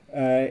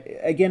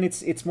 Again,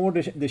 it's more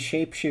the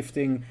shape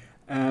shifting,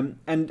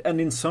 and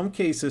in some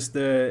cases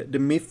the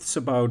myths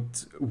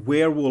about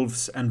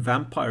werewolves and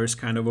vampires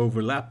kind of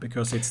overlap,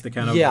 because it's the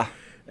kind of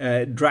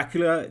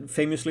Dracula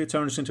famously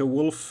turns into a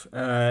wolf,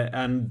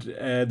 and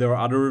there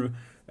are other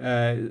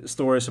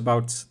stories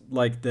about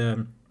like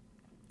the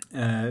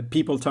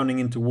people turning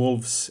into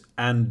wolves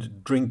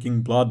and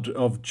drinking blood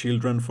of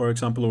children, for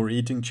example, or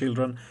eating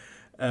children,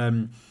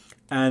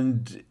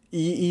 and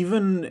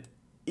even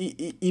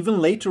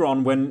later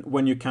on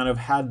when you kind of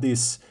had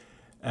this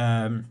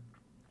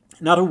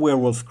not a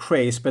werewolf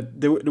craze,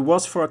 but there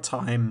was for a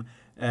time,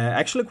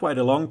 actually quite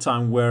a long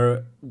time,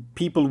 where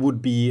people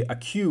would be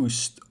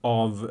accused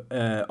of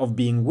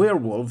being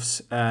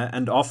werewolves,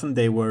 and often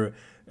they were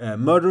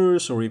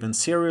murderers or even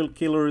serial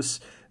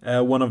killers.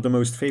 One of the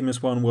most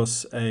famous one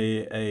was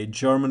a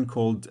German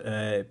called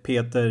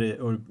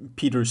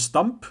Peter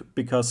Stump,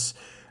 because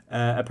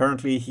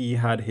apparently he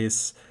had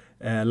his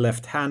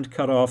left hand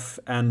cut off,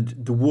 and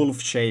the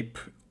wolf shape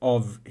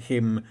of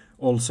him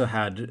also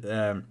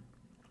had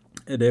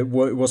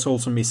was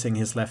also missing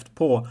his left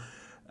paw,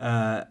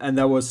 and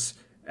that was,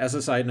 as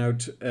a side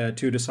note,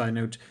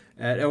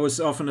 it was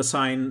often a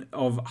sign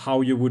of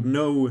how you would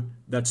know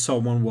that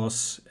someone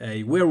was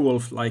a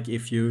werewolf. Like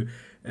if you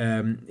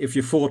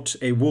fought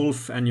a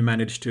wolf and you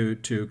managed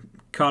to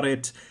cut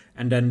it,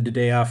 and then the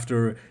day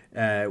after,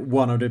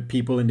 one of the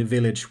people in the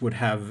village would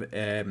have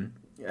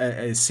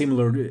a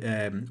similar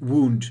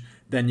wound,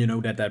 then you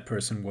know that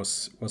person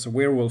was a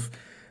werewolf.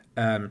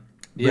 But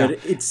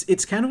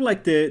it's kind of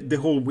like the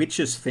whole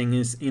witches thing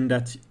is in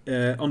that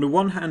on the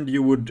one hand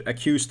you would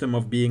accuse them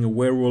of being a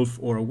werewolf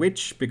or a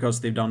witch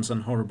because they've done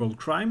some horrible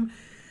crime,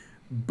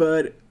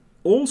 but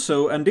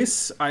also, and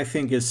this I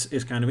think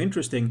is kind of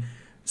interesting,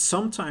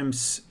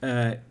 sometimes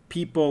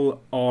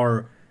people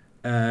are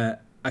or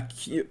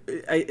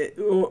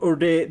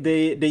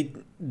they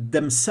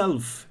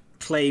themselves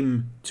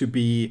claim to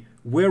be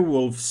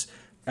werewolves.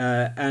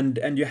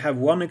 And you have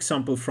one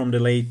example from the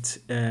late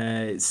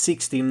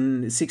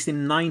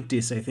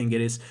 1690s, I think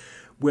it is,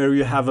 where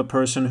you have a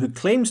person who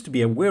claims to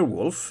be a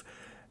werewolf,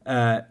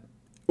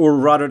 or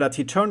rather that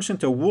he turns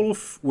into a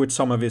wolf with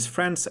some of his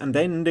friends, and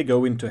then they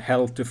go into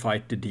hell to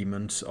fight the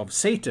demons of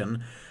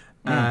Satan.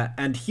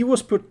 And he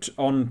was put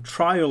on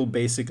trial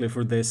basically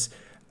for this,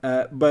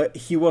 but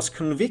he was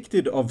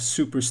convicted of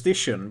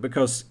superstition,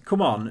 because,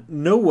 come on,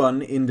 no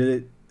one in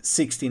the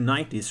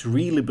 1690s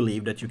really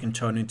believed that you can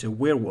turn into a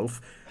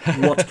werewolf.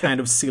 What kind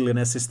of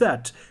silliness is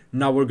that?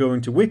 Now we're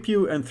going to whip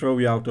you and throw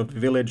you out of the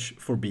village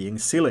for being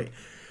silly.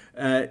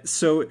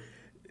 So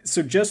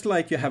just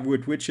like you have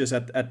with witches,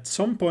 at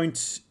some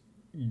points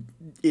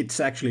it's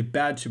actually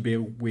bad to be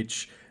a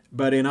witch,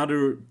 but in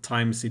other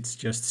times it's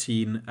just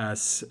seen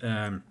as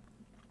a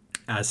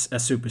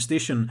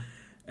superstition.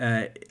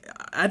 I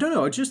don't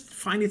know. I just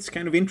find it's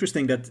kind of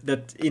interesting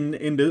that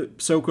in the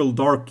so-called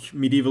dark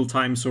medieval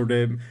times, or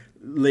the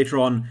later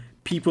on,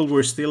 people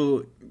were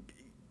still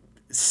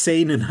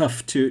sane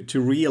enough to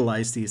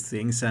realize these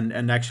things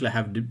and actually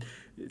have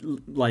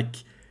like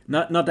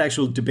not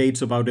actual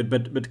debates about it,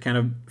 but kind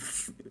of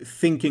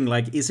thinking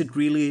like, does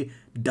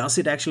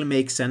it actually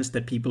make sense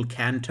that people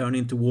can turn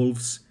into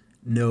wolves?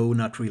 No,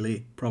 not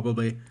really,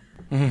 probably.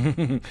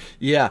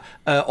 Yeah.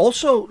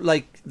 Also,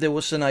 like, there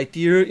was an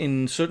idea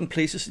in certain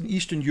places in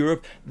Eastern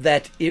Europe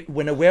that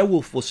when a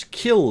werewolf was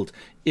killed,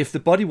 if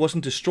the body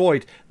wasn't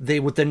destroyed, they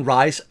would then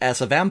rise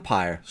as a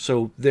vampire.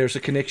 So there's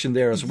a connection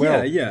there as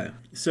well. Yeah.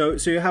 So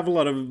you have a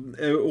lot of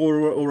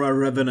or a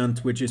revenant,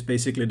 which is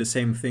basically the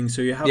same thing.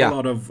 So you have a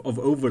lot of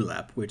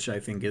overlap, which I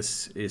think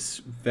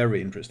is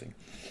very interesting.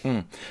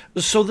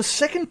 So the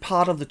second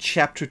part of the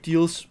chapter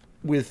deals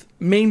with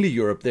mainly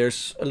Europe.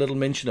 There's a little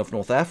mention of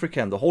North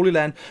Africa and the Holy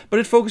Land, but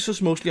it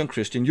focuses mostly on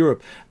Christian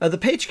Europe. The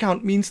page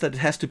count means that it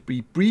has to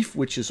be brief,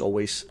 which is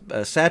always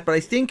sad, but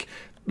I think,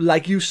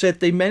 like you said,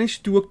 they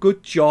managed to do a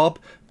good job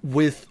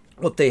with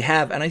what they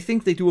have, and I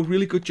think they do a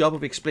really good job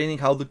of explaining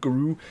how the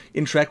Garou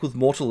interact with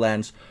mortal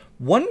lands.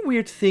 One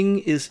weird thing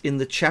is in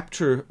the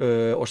chapter,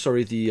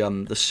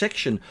 the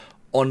section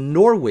on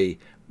Norway,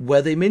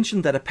 where they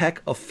mention that a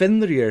pack of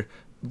Fenrir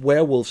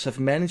werewolves have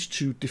managed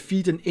to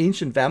defeat an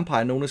ancient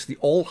vampire known as the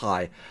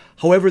All-High.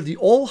 However, the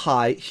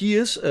All-High, he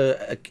is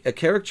a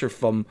character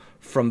from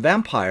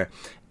Vampire,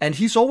 and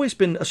he's always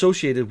been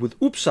associated with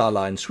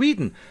Uppsala in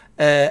Sweden.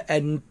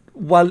 And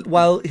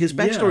while his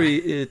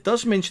backstory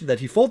does mention that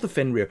he fought the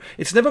Fenrir,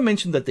 it's never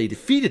mentioned that they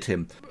defeated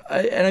him.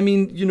 And I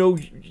mean,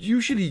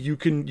 usually you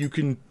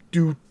can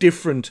do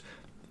different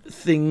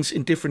things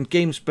in different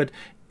games, but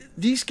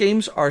these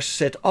games are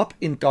set up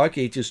in Dark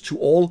Ages to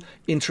all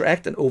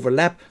interact and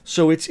overlap,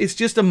 so it's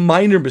just a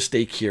minor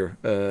mistake here,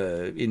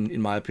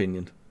 in my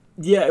opinion.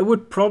 Yeah, it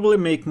would probably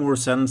make more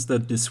sense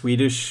that the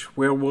Swedish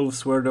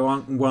werewolves were the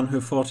one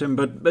who fought him,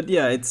 but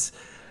yeah, it's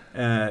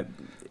a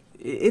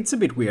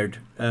bit weird.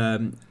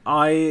 In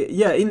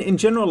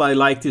general, I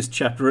like this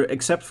chapter,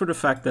 except for the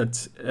fact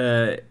that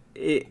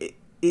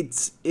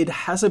it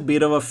has a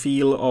bit of a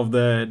feel of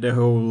the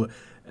whole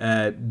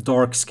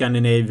dark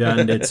Scandinavia,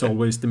 and it's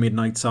always the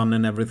midnight sun,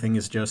 and everything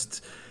is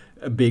just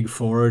a big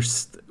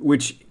forest,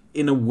 which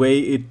in a way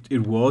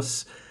it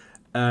was,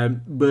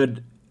 but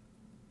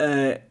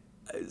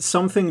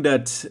something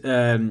that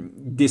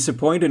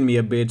disappointed me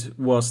a bit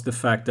was the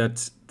fact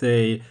that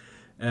they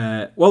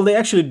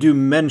actually do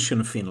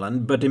mention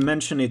Finland, but they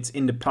mention it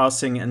in the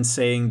passing and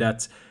saying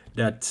that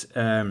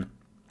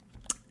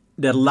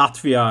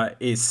Latvia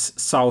is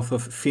south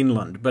of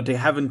Finland, but they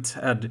haven't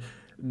had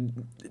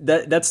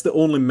that's the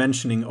only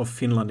mentioning of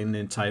Finland in the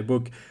entire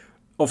book.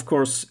 Of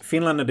course,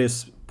 Finland at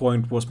this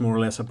point was more or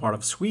less a part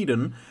of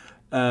Sweden,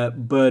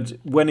 but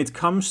when it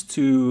comes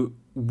to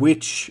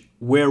which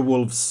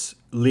werewolves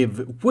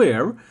live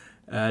where,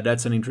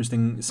 that's an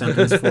interesting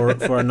sentence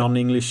for a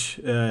non-English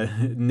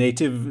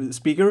native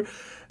speaker.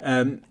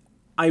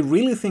 I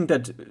really think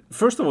that,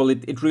 first of all,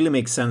 it really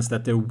makes sense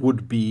that there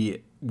would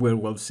be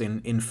werewolves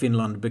in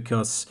Finland,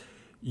 because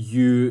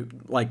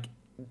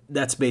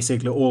that's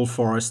basically all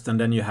forest, and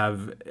then you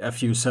have a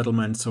few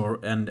settlements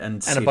and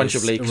cities a bunch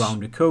of lakes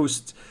around the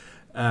coast.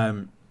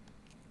 And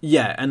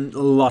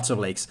lots of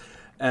lakes.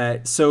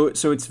 So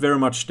it's very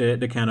much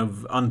the kind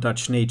of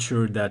untouched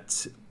nature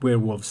that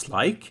werewolves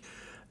like.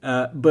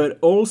 But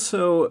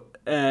also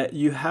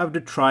you have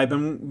the tribe,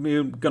 and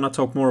we're gonna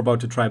talk more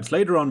about the tribes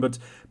later on. But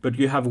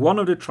you have one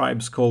of the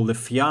tribes called the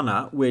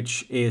Fianna,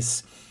 which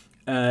is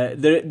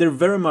they're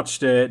very much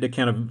the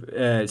kind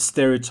of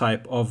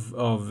stereotype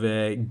of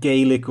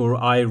Gaelic or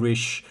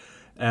Irish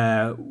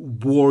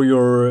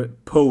warrior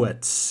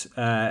poets,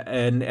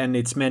 and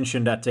it's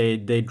mentioned that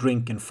they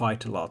drink and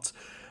fight a lot,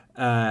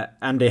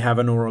 and they have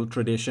an oral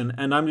tradition.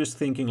 And I'm just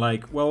thinking,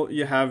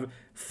 you have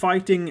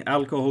fighting,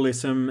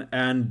 alcoholism,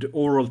 and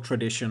oral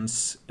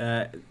traditions.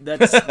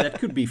 That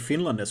could be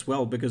Finland as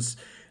well, because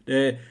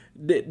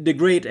the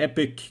great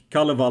epic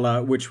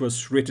Kalevala, which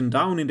was written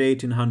down in the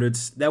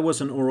 1800s, that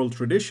was an oral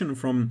tradition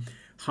from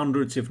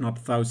hundreds, if not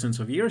thousands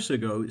of years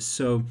ago.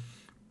 So,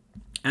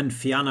 and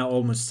Fianna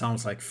almost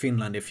sounds like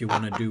Finland if you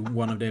want to do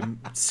one of them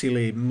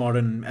silly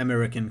modern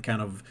American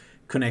kind of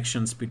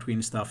connections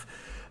between stuff.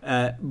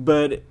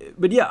 But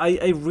yeah,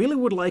 I really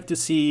would like to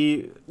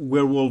see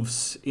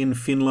werewolves in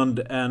Finland,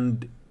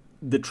 and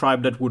the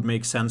tribe that would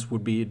make sense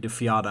would be the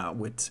Fianna,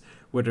 with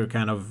their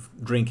kind of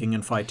drinking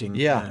and fighting.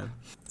 Yeah.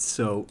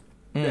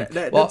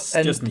 That's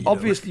just me.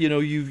 Obviously,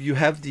 you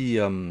have the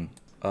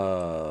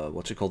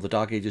the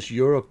Dark Ages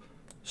Europe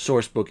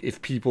source book.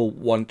 If people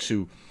want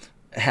to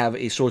have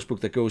a source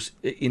book that goes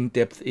in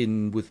depth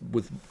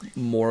with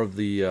more of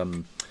the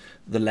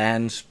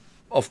lands,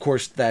 of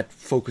course, that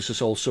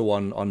focuses also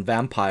on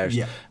vampires.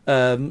 Yeah.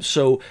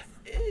 So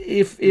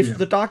if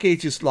the Dark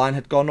Ages line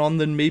had gone on,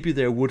 then maybe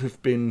there would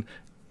have been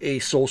a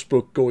source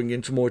book going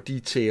into more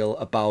detail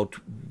about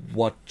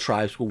what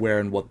tribes were where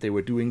and what they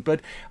were doing,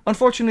 but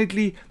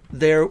unfortunately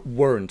there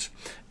weren't.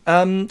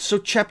 So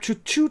chapter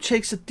 2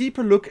 takes a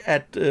deeper look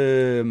at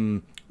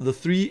the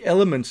three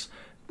elements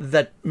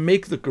that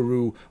make the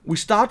Garou. We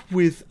start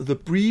with the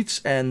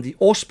breeds and the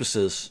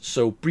auspices.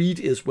 So breed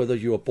is whether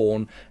you are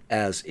born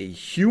as a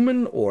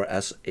human or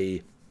as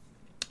a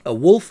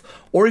wolf,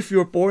 or if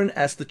you're born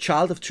as the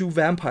child of two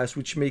vampires,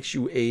 which makes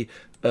you a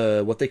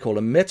what they call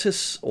a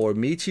metis or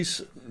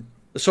metis.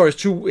 Sorry,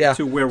 two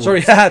werewolves.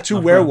 Sorry,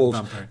 two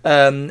werewolves.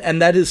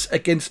 And that is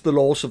against the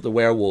laws of the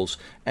werewolves,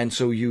 and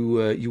so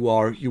you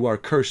are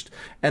cursed.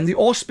 And the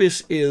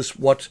auspice is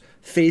what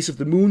phase of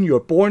the moon you're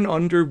born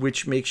under,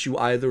 which makes you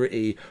either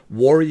a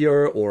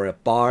warrior or a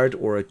bard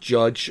or a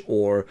judge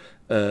or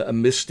a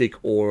mystic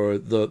or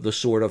the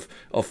sort of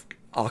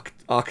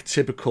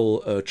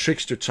archetypical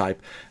trickster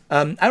type.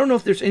 I don't know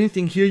if there's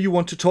anything here you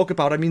want to talk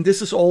about. I mean,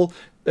 this is all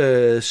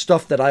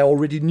stuff that I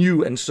already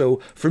knew, and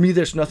so for me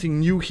there's nothing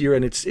new here,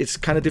 and it's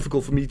kind of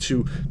difficult for me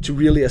to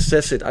really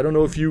assess it. I don't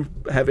know if you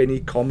have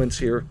any comments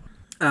here.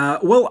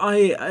 Well,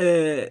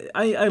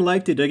 I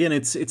liked it. Again,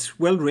 it's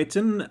well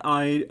written.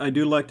 I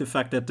do like the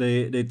fact that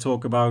they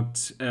talk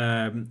about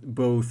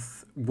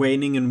both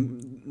waning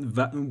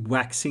and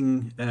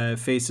waxing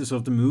phases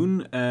of the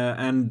moon,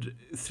 and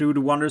through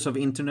the wonders of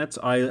internet,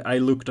 I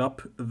looked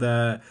up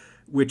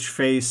which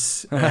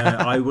phase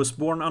I was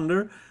born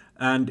under,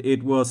 and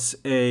it was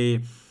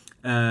a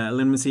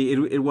let me see.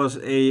 It was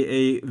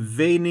a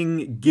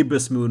waning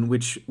gibbous moon,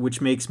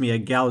 which makes me a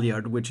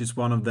Galliard, which is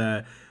one of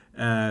the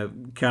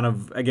kind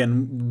of,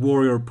 again,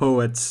 warrior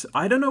poets.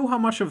 I don't know how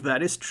much of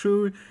that is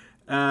true.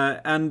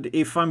 And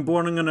if I'm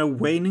born on a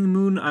waning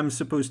moon, I'm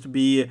supposed to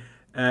be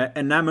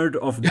enamored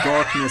of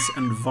darkness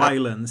and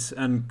violence.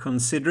 And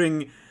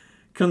considering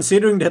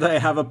that I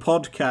have a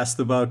podcast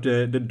about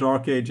the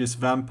Dark Ages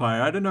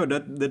vampire, I don't know,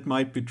 that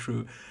might be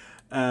true.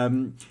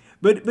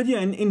 But yeah,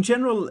 in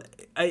general,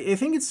 I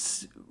think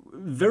it's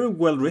very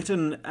well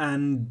written,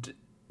 and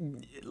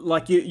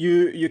like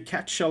you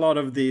catch a lot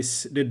of the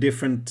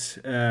different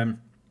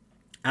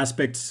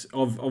aspects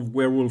of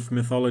werewolf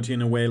mythology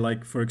in a way.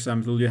 Like, for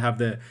example, you have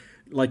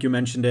like you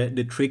mentioned,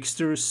 the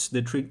tricksters,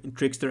 the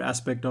trickster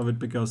aspect of it,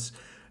 because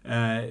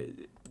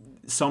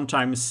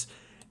sometimes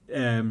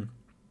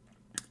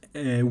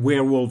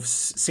werewolves,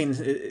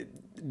 since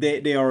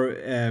they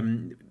are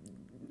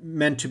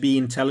meant to be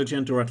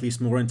intelligent, or at least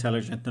more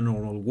intelligent than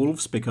normal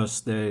wolves,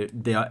 because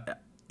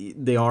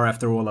they are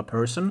after all a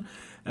person,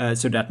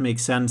 so that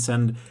makes sense,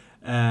 and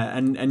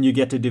you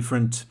get a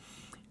different,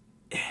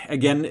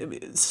 again,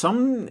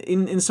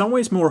 in some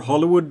ways more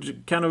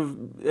Hollywood kind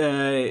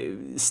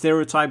of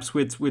stereotypes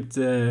with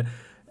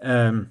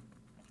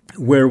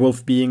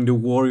werewolf being the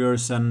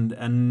warriors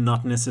and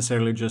not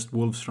necessarily just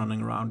wolves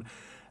running around.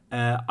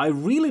 I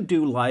really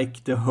do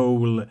like the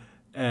whole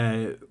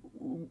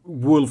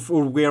wolf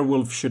or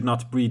werewolf should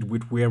not breed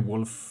with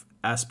werewolf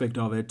aspect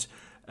of it.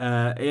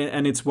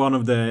 And it's one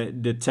of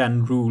the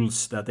 10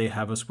 rules that they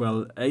have as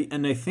well.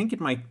 And I think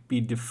it might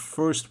be the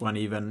first one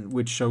even,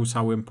 which shows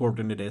how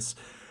important it is.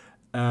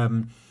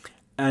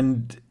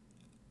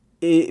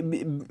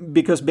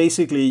 Because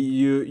basically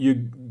you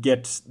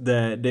get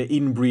the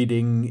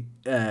inbreeding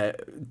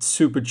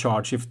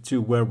supercharge if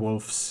two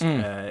werewolves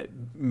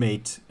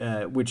mate,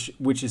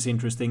 which is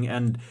interesting,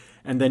 and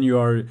then you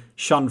are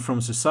shunned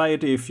from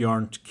society if you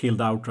aren't killed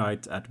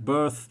outright at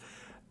birth,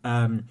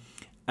 but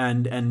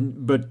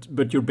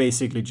you're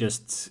basically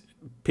just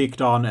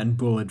picked on and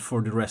bullied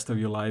for the rest of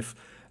your life,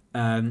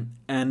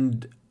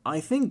 and I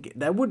think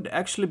that would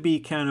actually be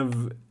kind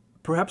of,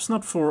 perhaps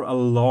not for a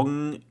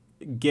long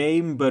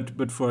game,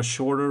 but for a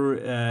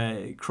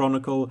shorter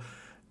chronicle,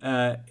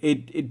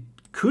 it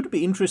could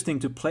be interesting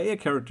to play a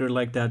character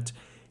like that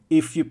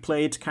if you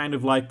play it kind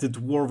of like the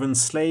Dwarven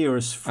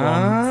Slayers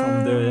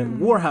from the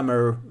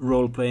Warhammer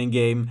role-playing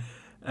game,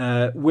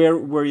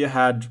 where you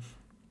had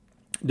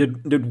the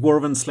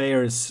Dwarven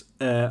Slayers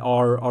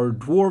are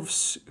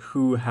dwarves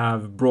who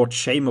have brought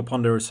shame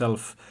upon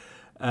themselves,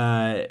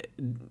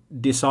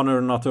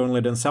 dishonor not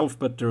only themselves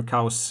but their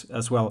cows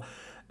as well.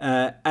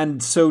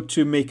 And so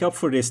to make up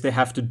for this, they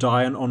have to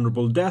die an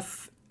honorable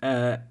death.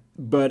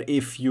 But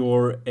if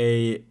you're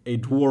a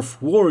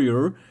dwarf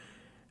warrior,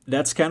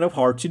 that's kind of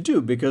hard to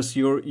do, because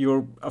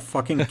you're a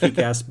fucking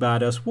kick-ass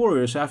badass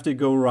warrior. So you have to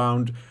go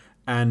around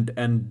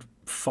and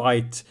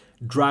fight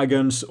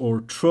dragons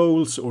or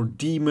trolls or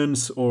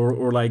demons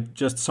or like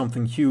just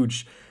something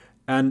huge.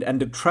 And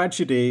the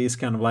tragedy is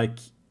kind of like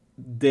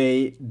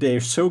they're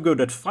so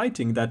good at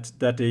fighting that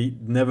they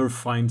never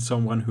find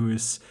someone who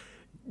is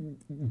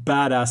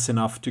badass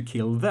enough to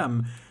kill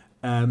them,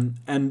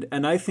 and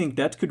I think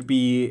that could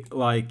be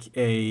like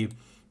an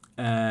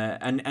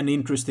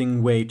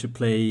interesting way to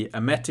play a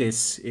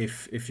Metis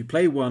if you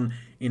play one,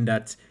 in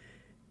that,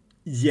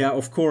 yeah,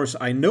 of course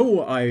I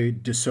know I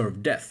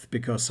deserve death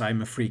because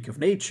I'm a freak of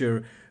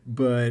nature,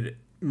 but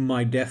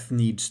my death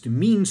needs to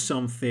mean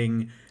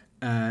something,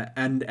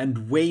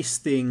 and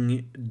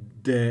wasting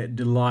the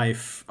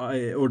life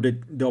or the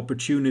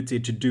opportunity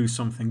to do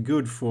something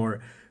good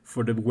for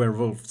the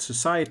werewolf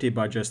society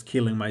by just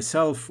killing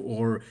myself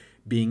or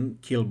being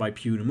killed by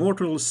puny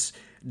mortals,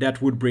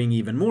 that would bring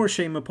even more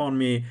shame upon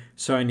me.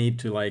 So I need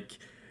to like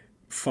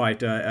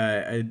fight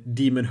a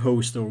demon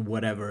host or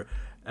whatever,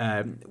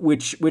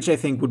 which I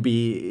think would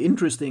be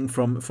interesting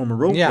from a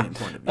role-playing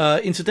point of view.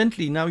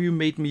 Incidentally, now you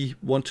made me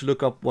want to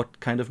look up what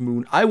kind of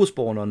moon I was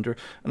born under,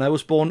 and I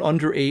was born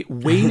under a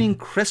waning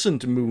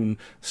crescent moon.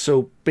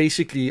 So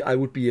basically, I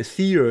would be a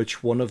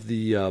Theurge, one of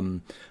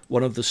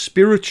the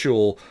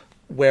spiritual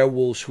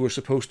werewolves who are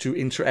supposed to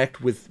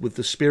interact with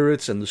the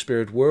spirits and the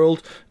spirit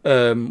world,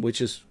 which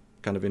is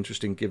kind of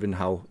interesting given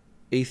how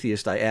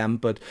atheist I am.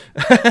 But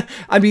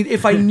I mean,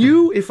 if I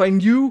knew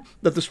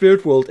that the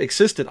spirit world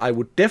existed, I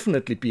would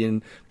definitely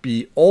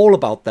be all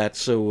about that.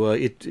 So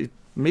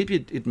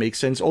maybe it makes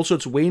sense. Also,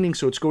 it's waning,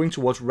 so it's going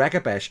towards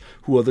Ragabash,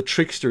 who are the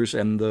tricksters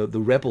and the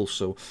rebels.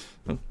 So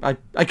I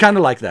kind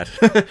of like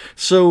that.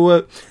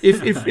 So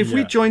if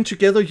we join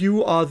together,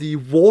 you are the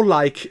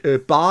warlike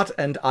bard,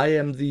 and I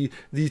am the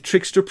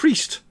trickster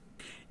priest.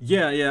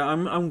 Yeah,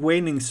 I'm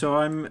waning, so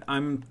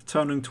I'm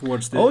turning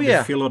towards the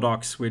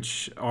Philodox,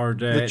 which are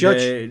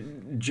the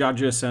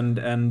judges and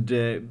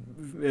the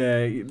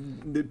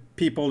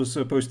people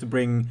supposed to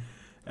bring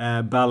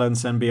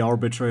balance and be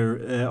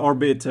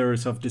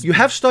arbiters of this. You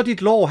have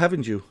studied law,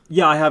 haven't you?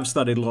 Yeah, I have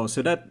studied law,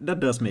 so that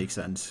does make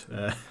sense.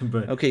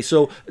 But okay,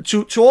 so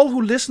to all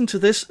who listen to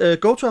this,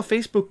 go to our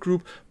Facebook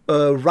group.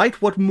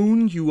 Write what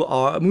moon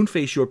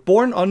phase you're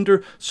born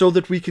under, so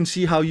that we can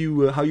see how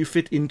you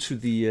fit into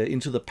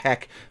the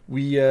pack.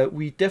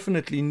 We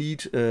definitely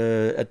need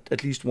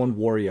at least one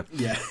warrior.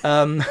 Yeah.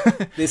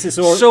 This is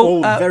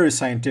all very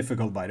scientific,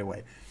 by the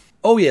way.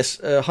 Oh yes,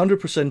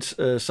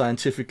 100%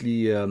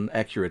 scientifically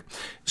accurate.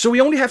 So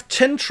we only have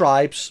 10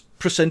 tribes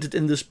presented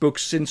in this book,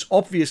 since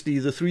obviously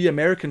the 3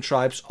 American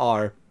tribes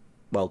are,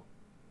 well,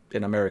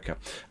 in America.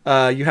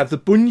 You have the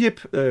Bunyip,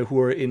 who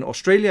are in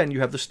Australia, and you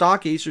have the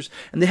Stargazers,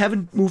 and they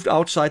haven't moved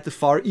outside the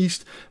Far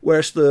East,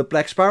 whereas the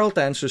Black Spiral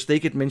Dancers, they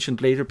get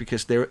mentioned later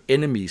because they're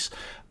enemies.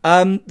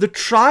 The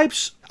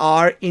tribes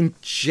are in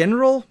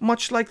general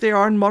much like they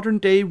are in modern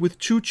day, with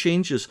 2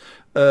 changes.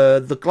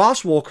 The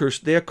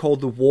Glasswalkers, they're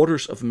called the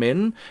Warders of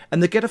Men,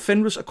 and the Geta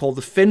Fenris are called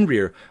the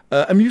Fenrir.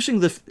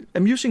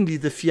 Amusingly,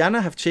 the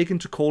Fianna have taken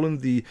to calling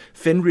the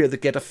Fenrir the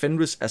Geta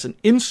Fenris as an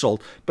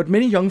insult, but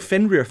many young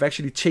Fenrir have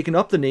actually taken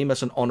up the name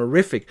as an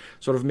honorific,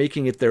 sort of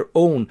making it their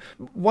own.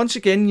 Once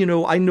again,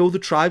 I know the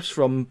tribes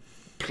from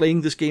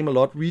playing this game a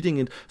lot, reading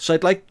it, so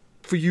I'd like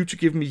for you to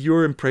give me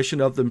your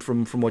impression of them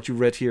from what you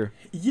read here.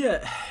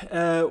 Yeah,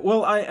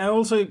 well, I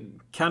also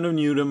kind of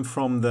knew them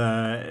from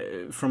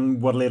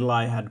what little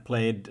I had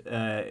played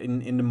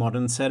in the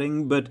modern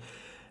setting, but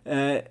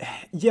I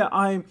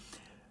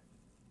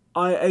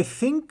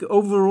think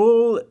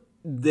overall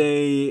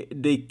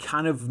they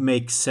kind of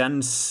make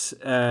sense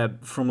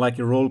from like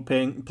a role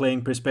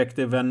playing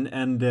perspective,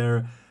 and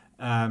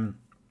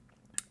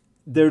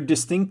they're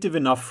distinctive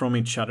enough from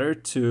each other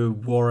to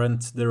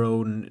warrant their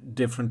own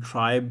different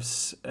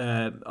tribes.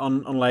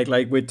 Unlike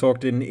like we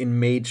talked in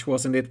Mage,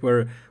 wasn't it,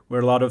 where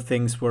a lot of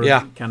things were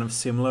kind of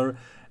similar.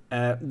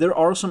 There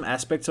are some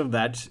aspects of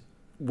that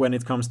when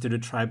it comes to the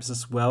tribes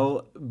as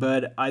well,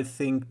 but I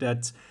think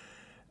that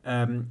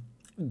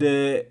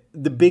the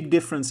big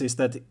difference is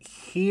that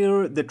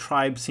here the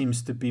tribe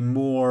seems to be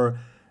more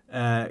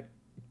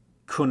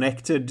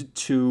connected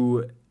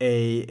to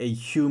a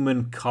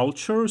human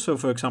culture. So,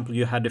 for example,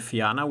 you had the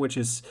Fianna, which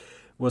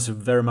was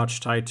very much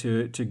tied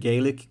to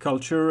Gaelic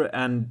culture,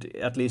 and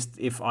at least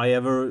if I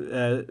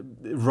ever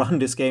run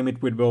this game,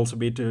 it would also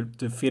be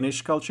to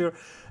Finnish culture.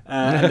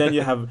 And then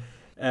you have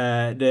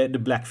the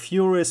Black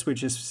Furies,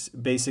 which is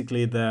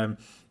basically the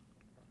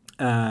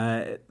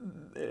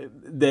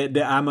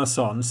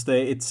Amazons.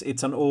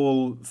 It's an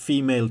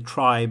all-female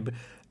tribe,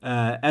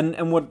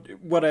 and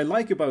what I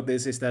like about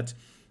this is that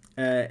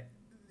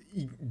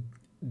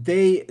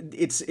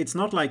it's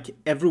not like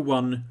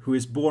everyone who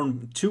is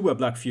born to a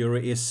Black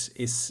Fury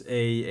is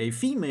a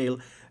female,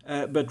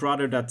 but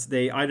rather that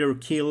they either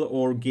kill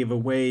or give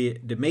away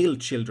the male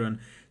children.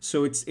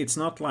 So it's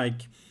not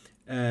like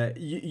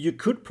you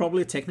could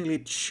probably technically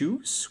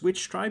choose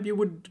which tribe you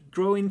would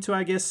grow into,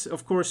 I guess.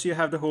 Of course, you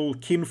have the whole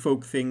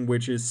kinfolk thing,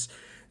 which is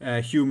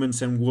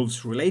humans and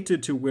wolves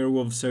related to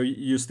werewolves, so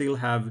you still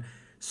have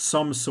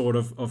some sort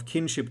of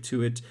kinship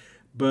to it.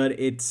 But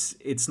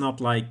it's not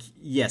like,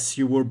 yes,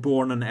 you were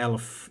born an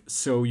elf,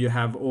 so you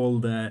have all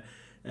the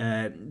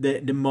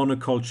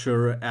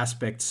monoculture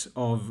aspects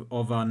of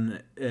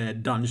an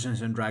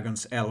Dungeons and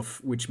Dragons elf,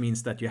 which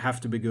means that you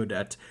have to be good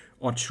at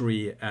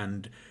archery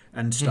and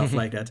stuff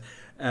like that.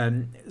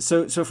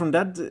 So from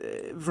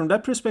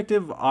that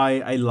perspective,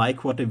 I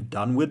like what they've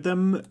done with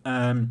them.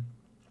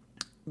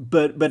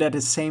 But at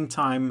the same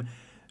time,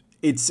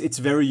 it's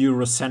very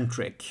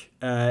Eurocentric.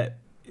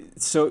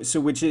 So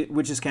which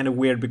is kind of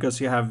weird, because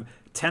you have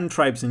 10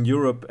 tribes in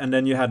Europe, and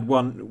then you had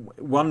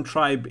one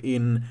tribe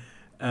in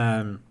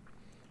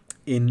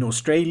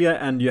Australia,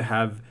 and you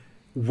have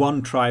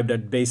one tribe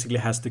that basically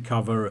has to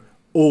cover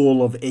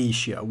all of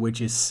Asia,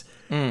 which is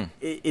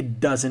it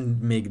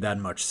doesn't make that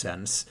much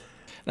sense.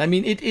 I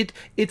mean, it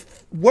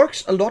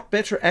works a lot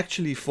better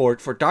actually for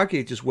Dark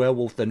Ages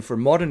Werewolf than for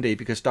modern day,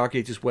 because Dark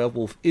Ages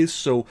Werewolf is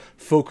so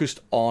focused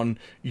on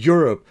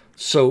Europe.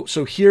 So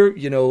here,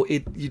 you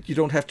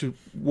don't have to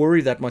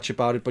worry that much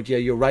about it. But yeah,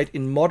 you're right.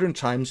 In modern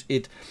times,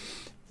 it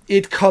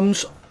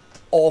comes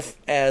off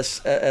as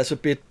a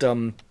bit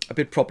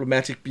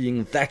problematic,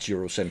 being that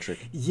Eurocentric.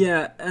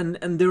 Yeah, and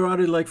there are,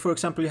 like, for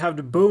example, you have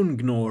the Bone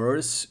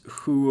Gnawers,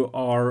 who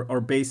are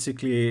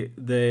basically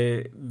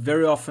they're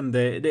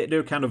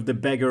kind of the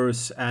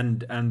beggars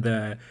and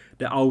the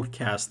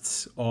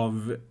outcasts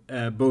of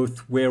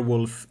both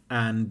werewolf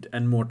and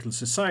mortal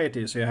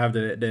society. So you have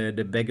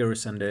the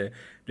beggars and the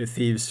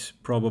thieves,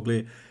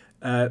 probably,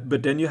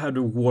 but then you have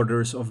the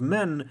Warders of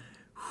Men,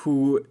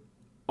 who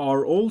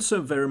are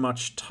also very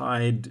much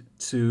tied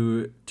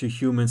to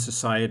human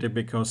society,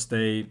 because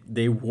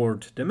they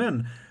ward the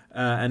men,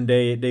 and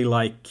they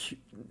like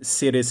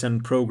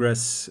citizen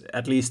progress,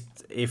 at least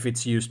if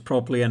it's used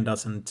properly and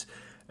doesn't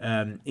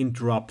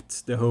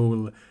interrupt the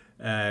whole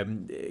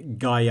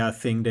Gaia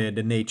thing,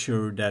 the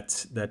nature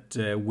that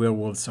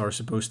werewolves are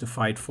supposed to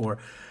fight for.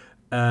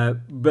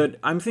 But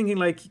I'm thinking,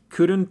 like,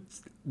 couldn't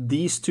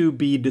these two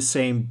be the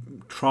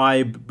same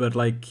tribe, but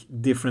like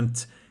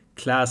different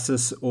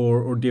classes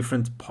or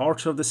different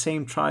parts of the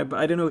same tribe.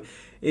 I don't know.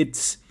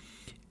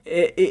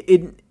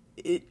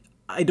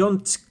 I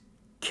don't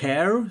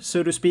care,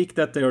 so to speak,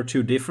 that there are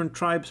two different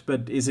tribes,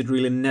 but is it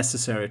really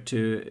necessary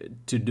to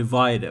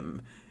divide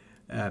them?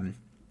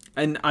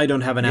 And I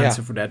don't have an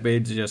answer for that, but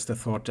it's just a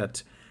thought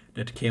that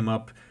came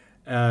up.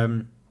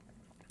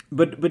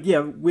 But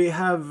yeah, we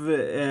have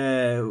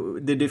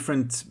the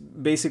different.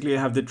 Basically, you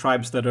have the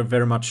tribes that are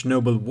very much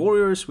noble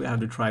warriors. We have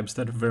the tribes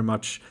that are very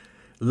much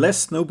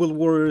less noble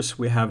warriors.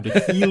 We have the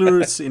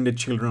healers in the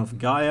Children of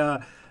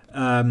Gaia.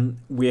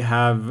 We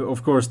have,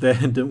 of course, the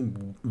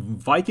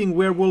Viking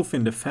werewolf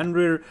in the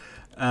Fenrir.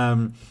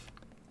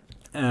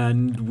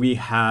 And we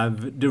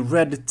have the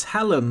Red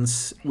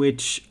Talons,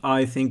 which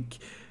I think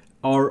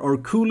are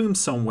cool in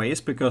some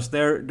ways because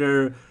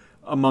they're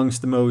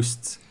amongst the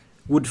most.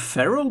 Would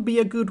feral be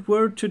a good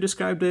word to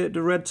describe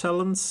the Red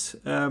Talons?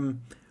 Or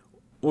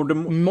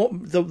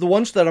the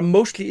ones that are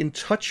mostly in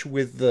touch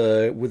with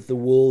the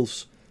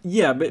wolves.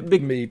 Yeah,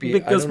 maybe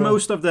because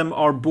most of them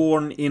are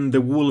born in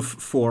the wolf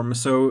form,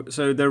 so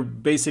they're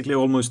basically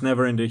almost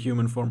never in the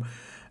human form.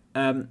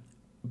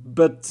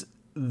 But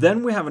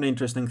then we have an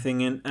interesting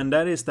thing, and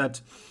that is that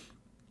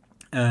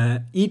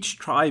each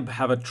tribe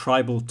have a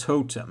tribal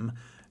totem,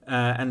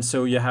 and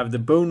so you have the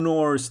Bone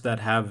Norse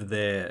that have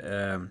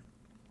the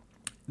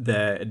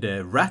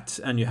rat,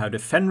 and you have the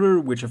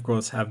Fenrir, which of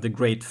course have the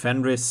Great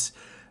Fenris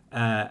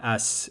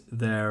as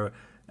their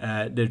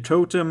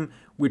totem.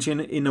 Which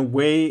in a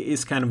way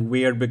is kind of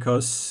weird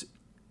because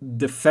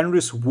the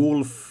Fenris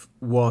wolf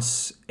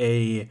was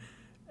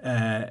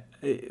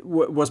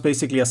was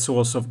basically a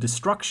source of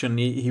destruction.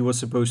 He was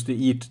supposed to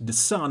eat the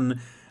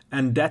sun,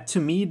 and that to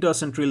me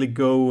doesn't really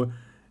go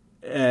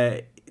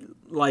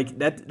like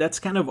that. That's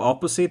kind of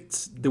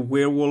opposite the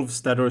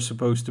werewolves that are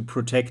supposed to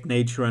protect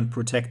nature and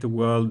protect the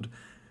world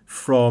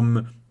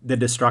from the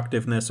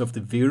destructiveness of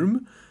the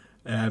Virm,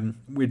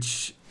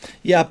 which.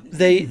 Yeah,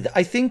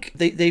 I think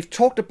they've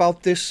talked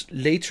about this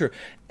later.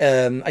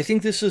 I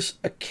think this is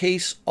a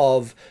case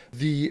of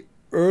the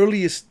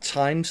earliest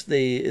times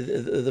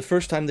the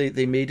first time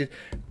they made it,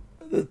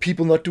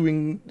 people not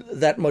doing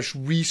that much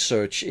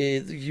research.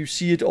 You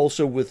see it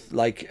also with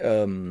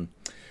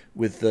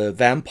with the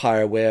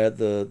vampire, where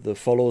the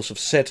followers of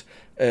Set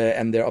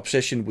and their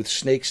obsession with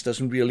snakes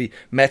doesn't really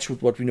match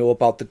with what we know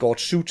about the god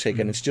Sutek,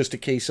 and it's just a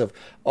case of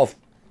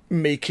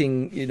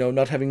making,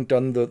 not having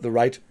done the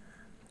right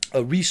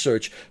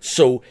research.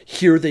 So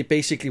here they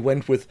basically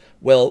went with,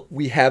 well,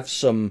 we have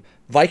some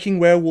Viking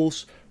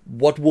werewolves.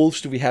 What wolves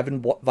do we have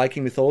in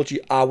Viking mythology?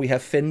 We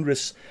have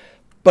Fenris.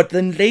 But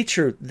then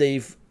later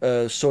they've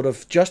sort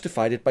of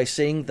justified it by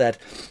saying that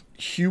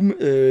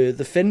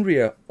the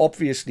Fenrir,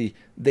 obviously,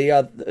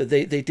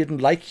 they didn't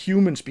like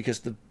humans because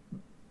the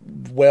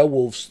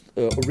werewolves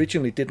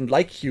originally didn't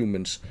like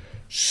humans.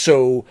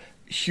 So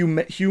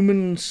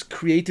humans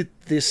created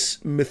this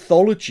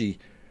mythology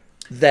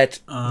that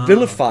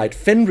vilified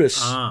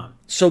Fenris.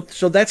 So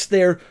that's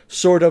their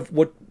sort of,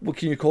 what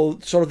can you call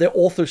it, sort of their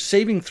author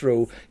saving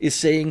throw, is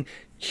saying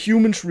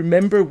humans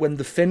remember when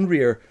the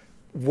Fenrir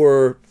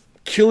were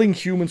killing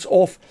humans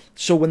off.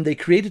 So when they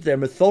created their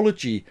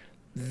mythology,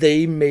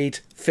 they made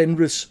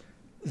Fenris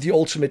the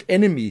ultimate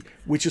enemy,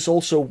 which is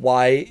also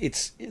why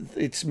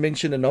it's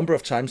mentioned a number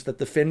of times that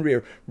the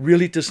Fenrir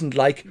really doesn't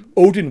like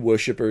Odin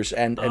worshippers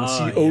and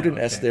see Odin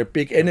as their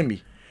big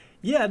enemy.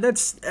 Yeah,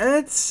 that's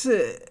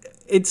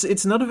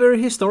it's not a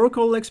very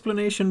historical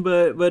explanation,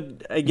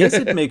 but I guess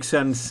it makes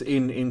sense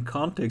in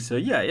context. So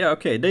yeah,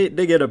 okay,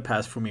 they get a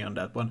pass for me on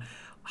that one.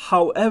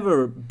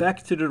 However,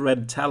 back to the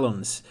Red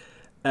Talons,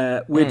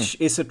 which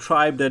is a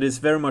tribe that is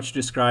very much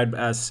described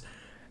as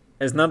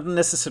not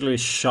necessarily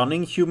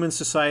shunning human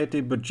society,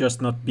 but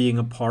just not being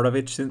a part of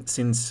it,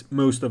 since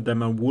most of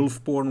them are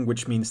wolf-born,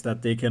 which means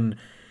that they can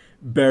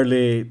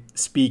barely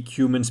speak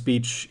human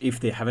speech if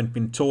they haven't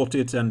been taught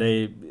it, and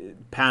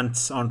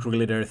pants aren't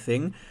really their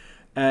thing.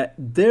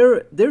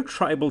 Their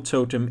tribal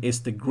totem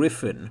is the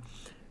griffin,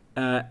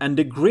 and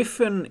the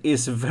griffin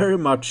is very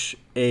much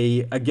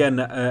a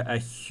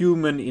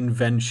human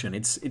invention.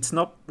 It's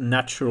not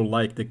natural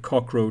like the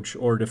cockroach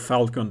or the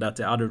falcon that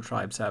the other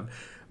tribes have,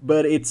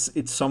 but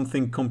it's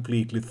something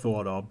completely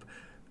thought of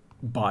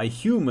by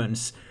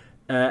humans.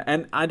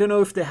 And I don't know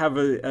if they have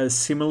a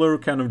similar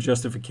kind of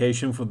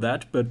justification for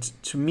that, but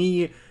to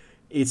me,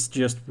 it's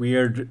just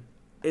weird,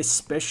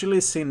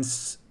 especially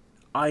since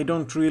I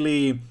don't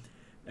really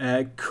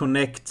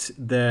connect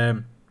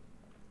the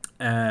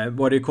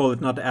what do you call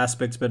it? Not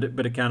aspects, but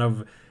a kind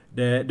of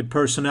the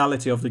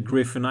personality of the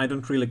griffin. I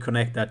don't really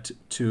connect that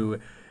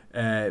to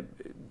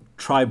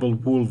tribal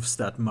wolves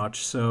that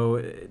much,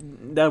 so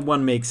that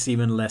one makes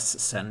even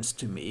less sense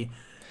to me.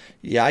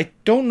 Yeah, I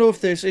don't know if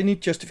there's any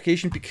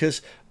justification,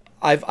 because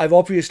I've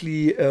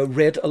obviously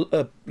read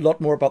a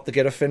lot more about the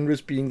Get of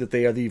Fenris, being that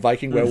they are the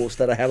Viking werewolves,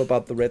 that I have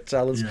about the Red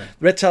Talons. Yeah.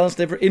 Red Talons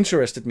never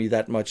interested me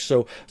that much,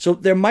 so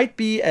there might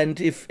be, and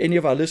if any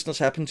of our listeners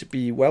happen to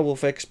be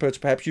werewolf experts,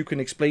 perhaps you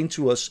can explain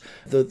to us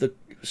the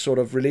sort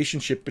of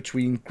relationship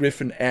between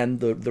Griffin and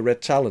the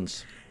Red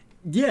Talons?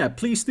 Yeah,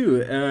 please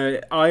do.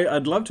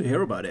 I'd love to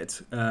hear about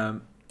it.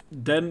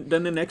 Then the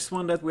next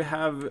one that we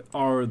have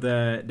are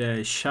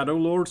the Shadow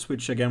Lords,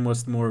 which again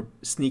was more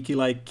sneaky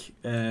like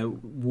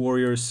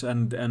warriors,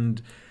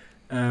 and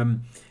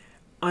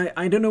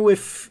I don't know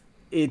if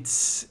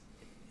it's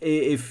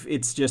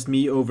just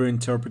me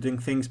overinterpreting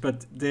things,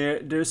 but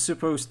they're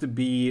supposed to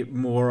be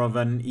more of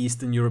an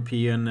Eastern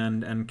European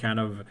and kind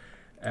of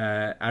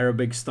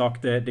Arabic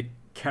stock. The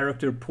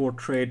character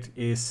portrait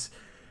is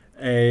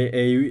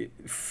a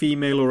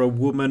female or a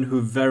woman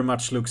who very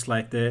much looks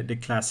like the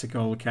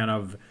classical kind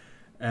of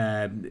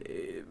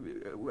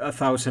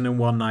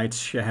 1001 Nights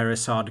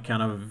Scheherazade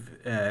kind of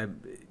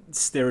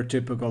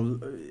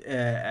stereotypical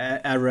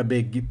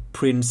Arabic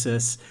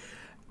princess,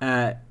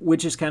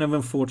 which is kind of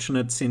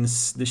unfortunate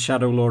since the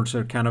Shadow Lords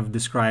are kind of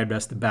described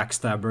as the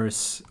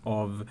backstabbers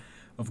of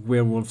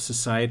werewolf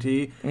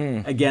society.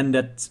 Again,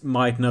 that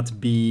might not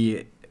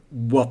be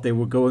what they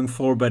were going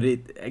for, but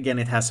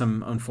it has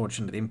some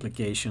unfortunate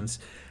implications.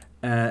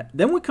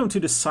 Then we come to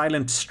the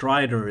Silent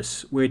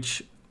Striders,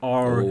 which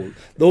are...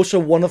 those are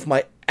one of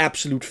my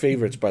absolute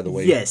favorites, by the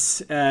way.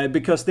 Yes,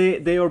 because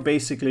they are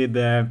basically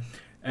the...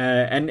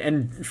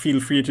 and feel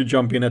free to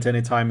jump in at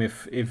any time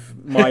if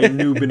my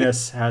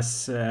noobiness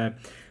has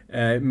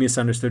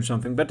misunderstood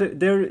something. But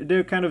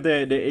they're kind of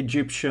the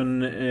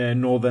Egyptian,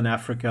 Northern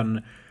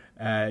African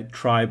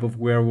tribe of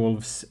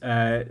werewolves.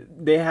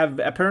 They have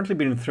apparently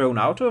been thrown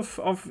out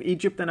of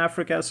Egypt and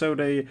Africa, so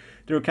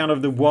they're kind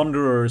of the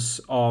wanderers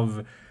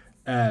of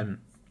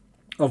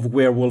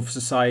werewolf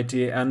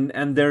society, and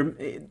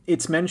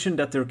it's mentioned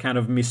that they're kind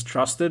of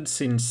mistrusted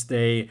since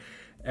they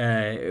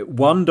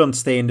don't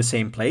stay in the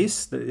same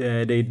place.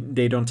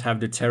 They don't have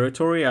the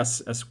territory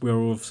as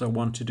werewolves are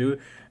wont to do,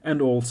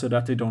 and also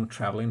that they don't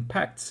travel in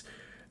packs.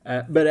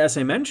 But as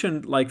I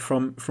mentioned, like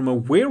from a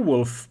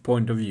werewolf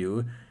point of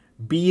view,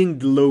 being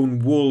the lone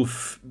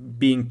wolf,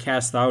 being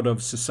cast out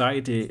of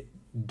society,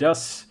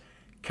 does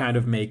kind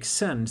of make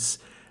sense.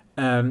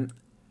 And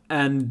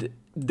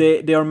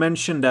they are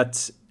mentioned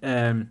that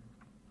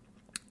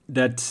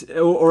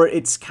or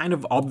it's kind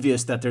of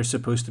obvious that they're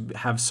supposed to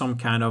have some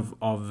kind of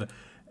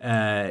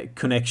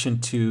connection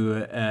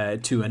to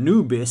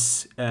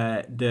Anubis,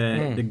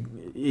 the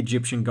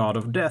Egyptian god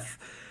of death,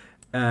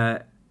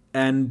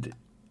 and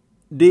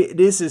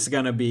this is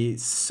gonna be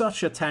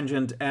such a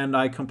tangent, and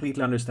I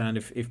completely understand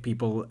if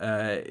people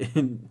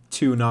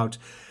tune out.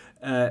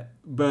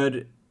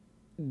 But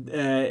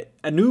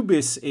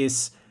Anubis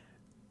is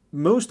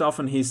most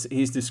often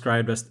he's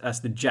described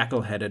as the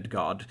jackal-headed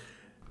god,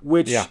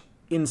 which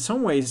in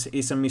some ways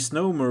is a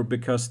misnomer,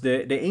 because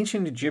the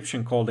ancient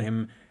Egyptian called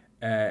him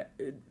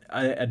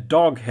a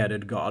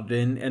dog-headed god,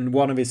 and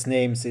one of his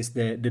names is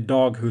the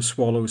dog who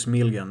swallows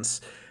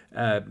millions.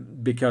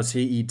 Because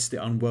he eats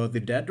the unworthy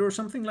dead or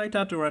something like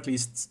that, or at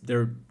least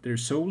their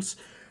souls.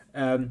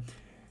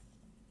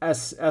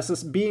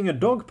 As being a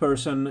dog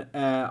person,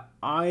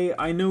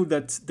 I know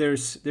that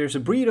there's a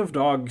breed of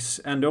dogs,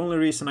 and the only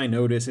reason I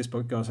know this is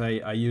because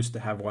I used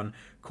to have one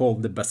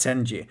called the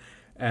Basenji,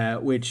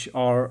 which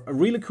are a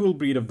really cool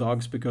breed of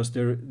dogs because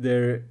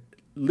they're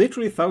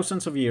literally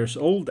thousands of years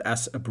old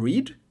as a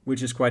breed,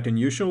 which is quite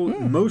unusual.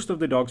 Most of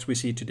the dogs we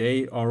see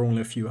today are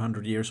only a few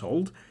hundred years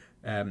old.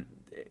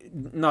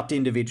 Not the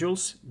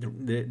individuals,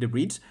 the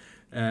breeds,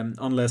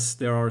 unless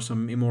there are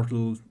some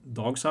immortal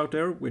dogs out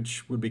there,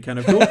 which would be kind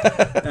of cool.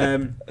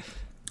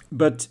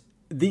 But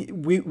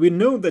we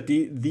know that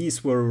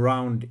these were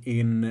around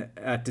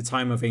at the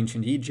time of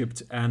ancient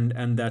Egypt,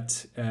 and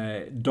that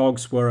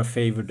dogs were a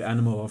favored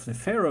animal of the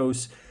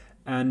pharaohs,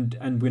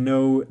 and we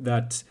know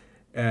that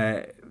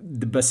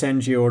the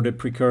Basenji, or the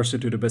precursor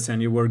to the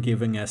Basenji, were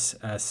given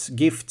as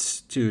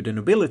gifts to the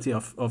nobility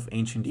of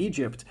ancient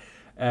Egypt.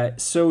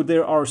 So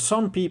there are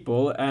some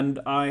people,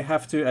 and I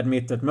have to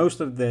admit that most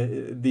of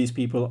these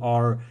people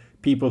are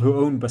people who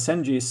own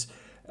Basenjis,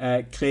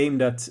 claim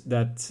that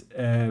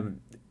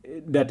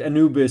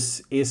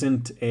Anubis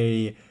isn't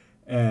a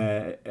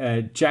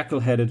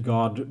jackal-headed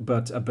god,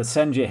 but a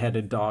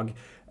Basenji-headed dog.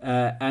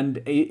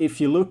 And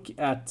if you look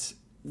at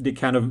the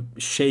kind of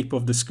shape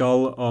of the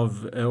skull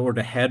or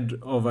the head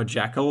of a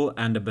jackal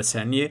and a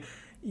Basenji,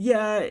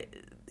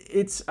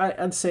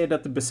 I'd say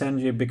that the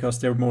Basenji, because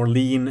they're more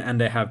lean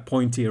and they have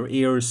pointier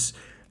ears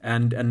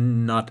and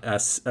not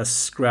as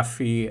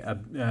scruffy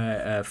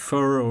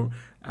fur or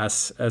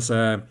as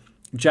a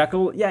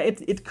jackal,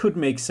 it could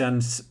make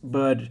sense.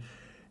 But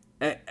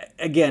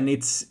again,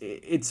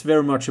 it's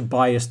very much a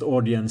biased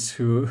audience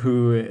who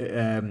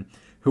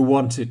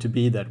wants it to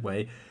be that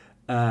way.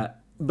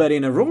 But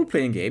in a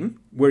role-playing game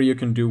where you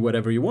can do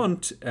whatever you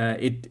want,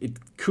 it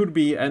could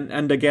be,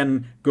 and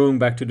again, going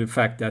back to the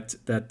fact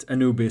that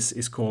Anubis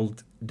is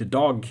called the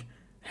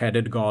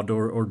dog-headed god,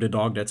 or the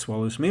dog that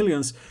swallows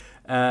millions,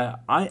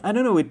 I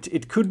don't know,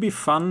 it could be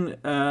fun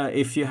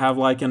if you have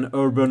like an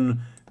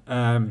urban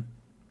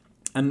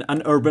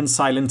urban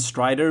silent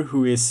strider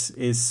who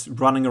is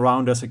running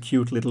around as a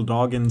cute little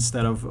dog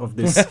instead of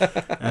this,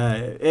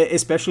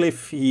 especially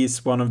if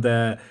he's one of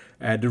the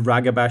the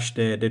Ragabash,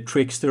 the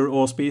Trickster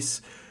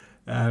auspice,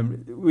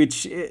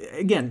 which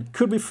again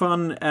could be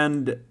fun.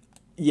 And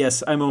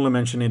yes, I'm only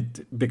mentioning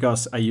it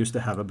because I used to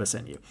have a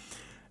Basenyu.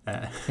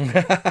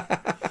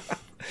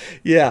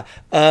 Yeah,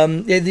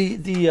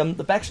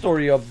 the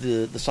backstory of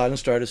the Silent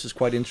Stratus is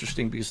quite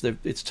interesting because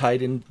it's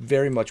tied in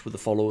very much with the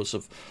followers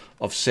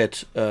of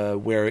Set,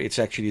 where it's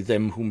actually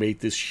them who made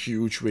this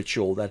huge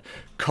ritual that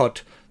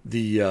cut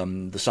the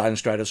Silent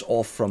Stratus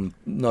off from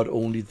not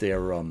only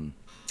their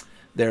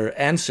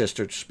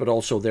ancestors but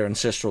also their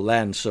ancestral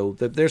land. So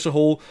there's a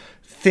whole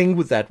thing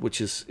with that which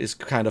is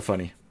kind of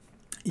funny.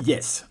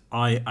 Yes,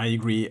 I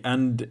agree,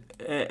 and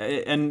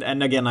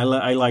again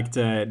I like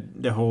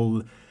the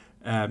whole.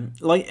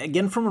 Like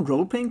again, from a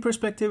role-playing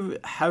perspective,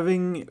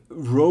 having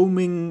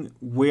roaming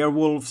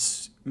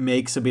werewolves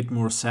makes a bit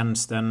more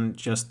sense than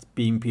just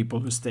being people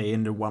who stay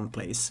in the one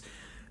place.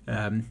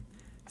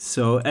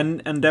 So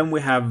and then we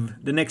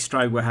have the next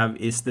tribe we have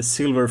is the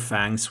Silver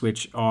Fangs,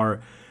 which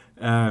are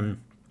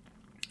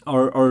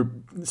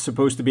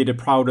supposed to be the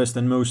proudest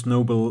and most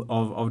noble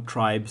of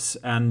tribes,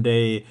 and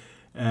they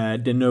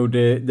know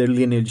their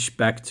lineage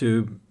back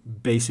to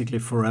basically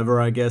forever,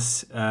 I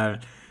guess.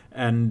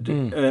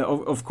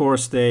 Of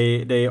course,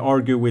 they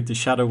argue with the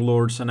Shadow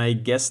Lords, and I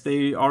guess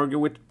they argue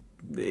with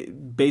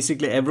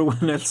basically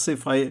everyone else,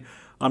 if I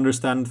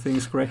understand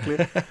things correctly.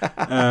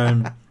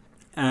 But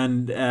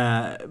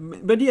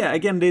yeah,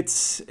 again,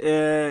 it's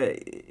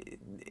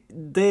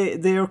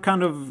they are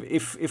kind of,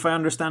 if I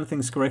understand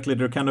things correctly,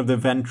 they're kind of the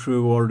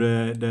Ventrue or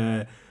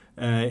the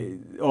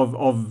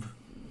of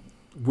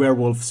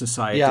werewolf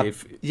society.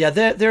 Yeah,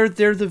 they're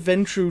the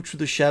Ventrue to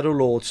the Shadow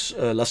Lords,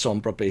 La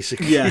Sombra,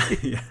 basically. Yeah,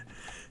 yeah.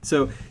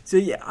 So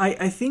yeah,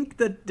 I think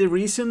that the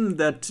reason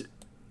that,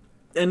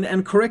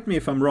 and correct me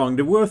if I'm wrong,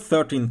 there were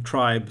 13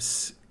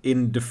 tribes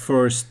in the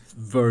first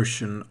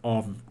version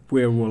of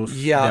Werewolf.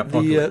 Yeah,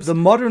 the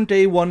modern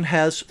day one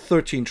has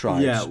 13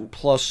 tribes,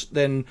 plus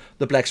then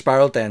the Black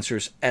Spiral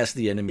Dancers as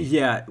the enemy.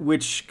 Yeah,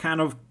 which kind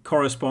of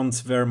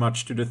corresponds very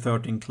much to the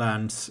 13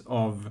 clans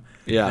of...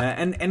 Yeah.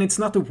 And it's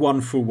not a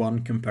one-for-one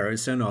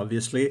comparison,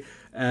 obviously.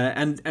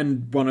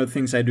 And one of the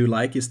things I do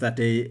like is that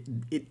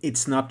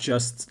it's not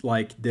just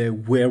like the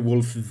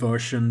werewolf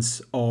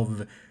versions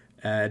of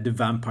the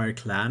vampire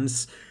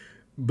clans,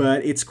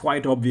 but it's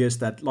quite obvious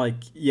that,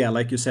 like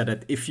you said,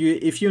 that if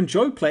you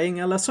enjoy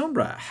playing a La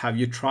Sombra, have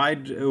you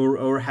tried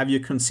or have you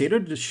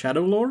considered the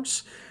Shadow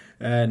Lords?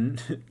 And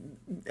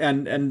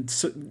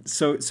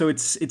so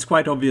it's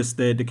quite obvious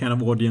the kind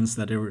of audience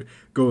that they're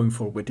going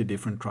for with the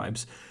different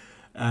tribes.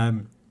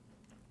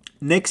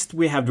 Next,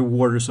 we have the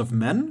Warders of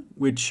Men,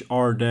 which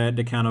are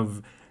the kind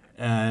of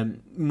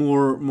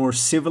more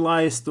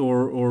civilized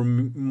or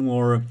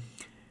more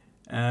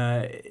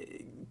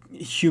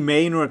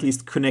humane, or at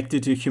least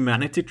connected to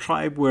humanity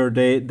tribe, where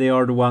they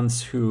are the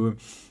ones who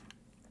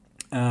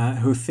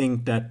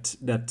think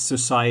that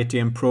society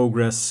and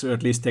progress, or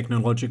at least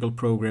technological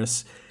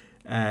progress,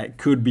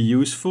 could be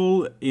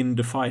useful in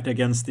the fight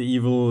against the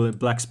evil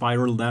Black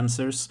Spiral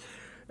Dancers.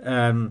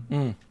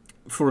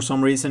 For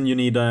some reason, you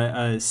need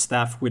a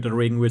staff with a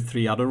ring with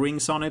 3 other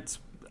rings on it.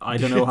 I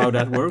don't know how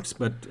that works,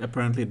 but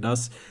apparently it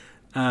does.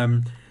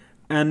 And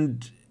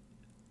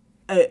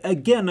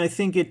again, I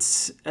think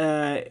it's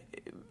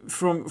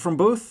from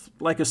both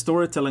like a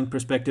storytelling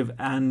perspective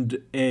and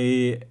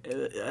a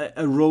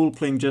role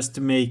playing just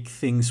to make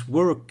things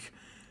work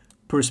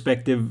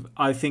perspective.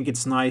 I think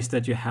it's nice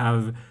that you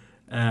have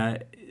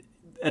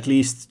at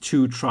least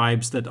 2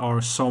 tribes that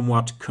are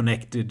somewhat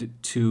connected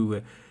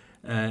to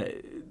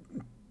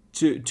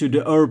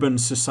the urban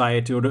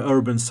society or the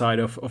urban side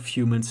of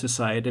human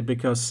society,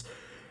 because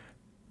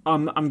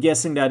I'm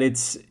guessing that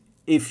it's,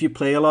 if you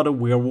play a lot of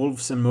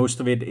werewolves and most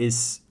of it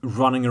is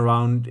running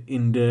around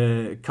in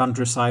the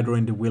countryside or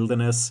in the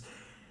wilderness,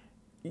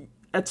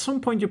 at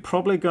some point you're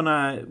probably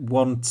gonna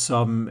want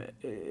some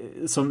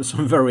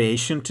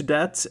variation to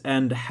that,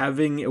 and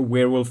having a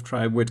werewolf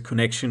tribe with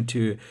connection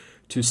to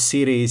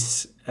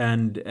cities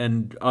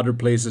and other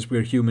places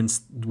where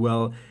humans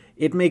dwell,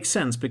 it makes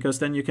sense, because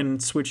then you can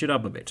switch it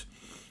up a bit.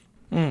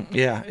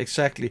 Yeah,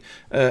 exactly.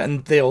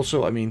 And they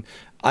also, I mean,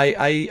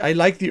 I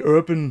like the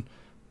urban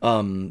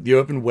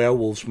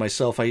werewolves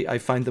myself. I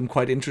find them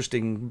quite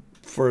interesting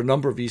for a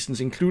number of reasons,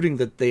 including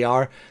that they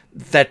are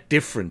that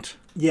different.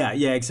 Yeah,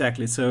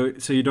 exactly. So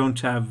you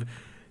don't have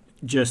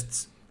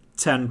just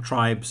 10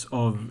 tribes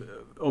of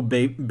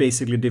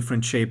basically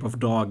different shape of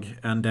dog,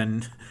 and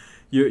then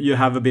you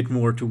have a bit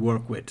more to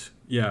work with.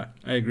 Yeah,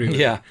 I agree with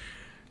yeah.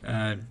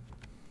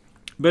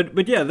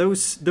 But yeah,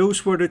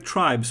 those were the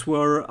tribes.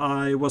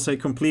 Was I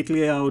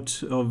completely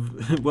out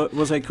of?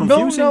 Was I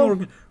confusing,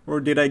 No. or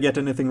did I get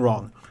anything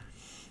wrong?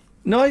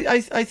 No,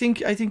 I think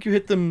you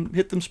hit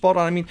them spot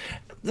on. I mean,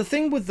 the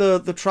thing with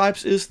the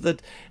tribes is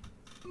that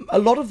a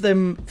lot of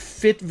them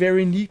fit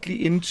very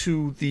neatly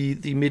into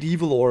the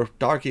medieval or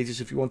Dark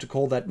Ages, if you want to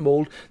call that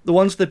mold. The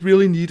ones that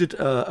really needed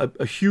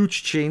a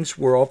huge change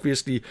were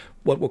obviously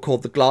what were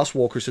called the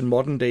Glasswalkers in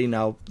modern day,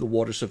 now the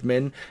Warders of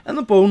Men, and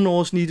the Bone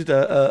Gnawers needed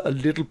a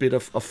little bit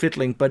of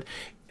fiddling. But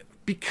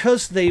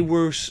because the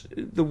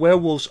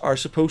werewolves are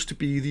supposed to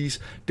be these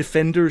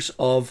defenders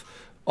of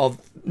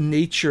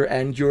nature,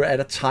 and you're at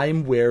a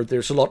time where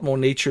there's a lot more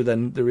nature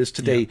than there is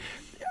today. Yeah.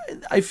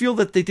 I feel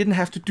that they didn't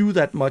have to do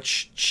that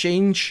much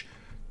change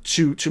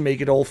to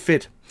make it all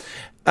fit.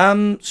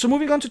 So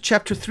moving on to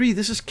chapter 3,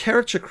 this is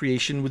character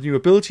creation with new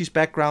abilities,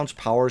 backgrounds,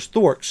 powers,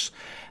 dorks.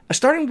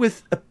 Starting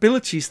with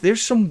abilities,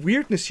 there's some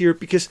weirdness here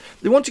because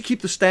they want to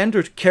keep the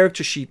standard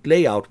character sheet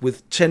layout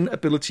with 10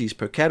 abilities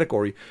per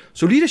category.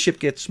 So leadership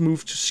gets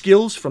moved to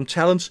skills from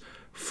talents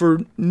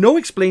for no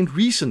explained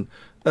reason,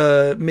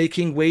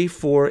 making way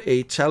for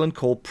a talent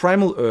called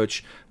Primal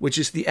Urge, which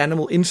is the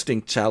animal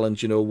instinct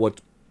talent, what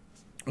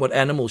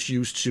animals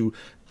use to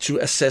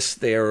assess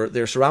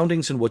their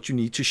surroundings and what you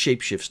need to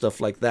shapeshift,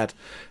 stuff like that.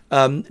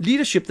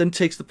 Leadership then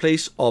takes the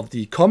place of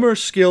the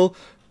commerce skill,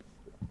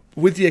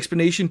 with the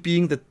explanation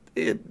being that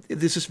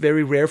this is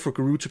very rare for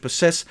Garou to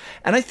possess.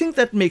 And I think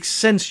that makes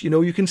sense.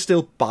 You can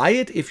still buy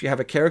it if you have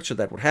a character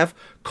that would have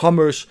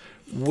commerce,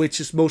 which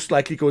is most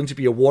likely going to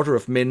be a Warder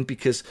of Men,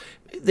 because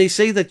they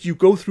say that you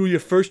go through your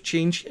first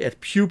change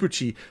at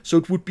puberty, so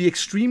it would be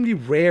extremely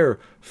rare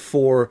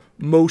for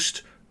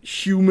most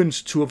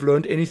humans to have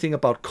learned anything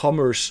about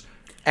commerce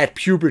at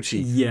puberty.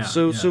 Yeah.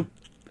 So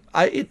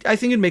I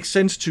think it makes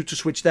sense to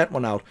switch that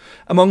one out.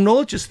 Among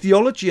knowledges,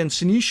 theology and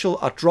seneschal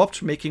are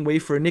dropped, making way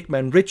for enigma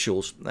and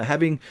rituals.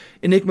 Having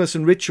enigmas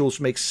and rituals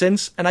makes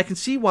sense, and I can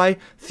see why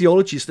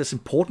theology is less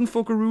important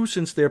for Garou,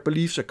 since their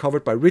beliefs are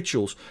covered by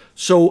rituals.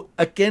 So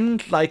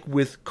again, like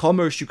with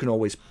commerce, you can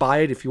always buy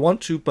it if you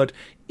want to, but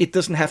it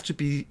doesn't have to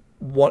be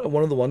one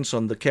of the ones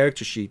on the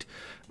character sheet.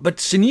 But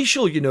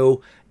seneschal,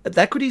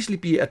 that could easily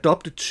be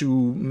adopted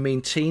to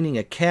maintaining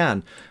a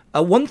cairn.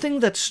 One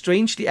thing that's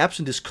strangely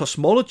absent is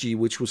cosmology,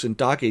 which was in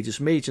Dark Ages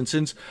Mage, and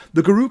since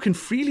the Garou can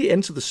freely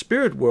enter the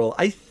spirit world,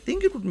 I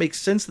think it would make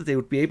sense that they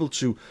would be able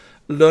to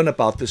learn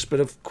about this. But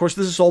of course,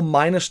 this is all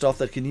minor stuff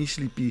that can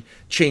easily be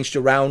changed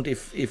around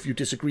if you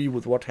disagree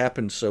with what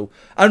happened. So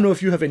I don't know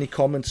if you have any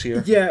comments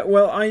here. Yeah,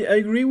 well, I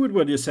agree with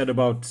what you said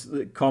about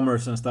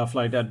commerce and stuff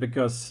like that,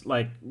 because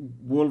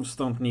wolves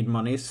don't need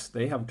monies,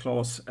 they have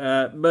claws.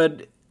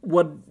 But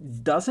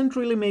what doesn't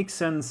really make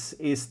sense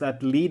is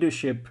that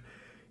leadership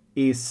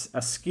is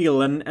a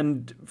skill,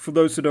 and for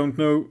those who don't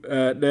know,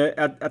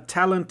 a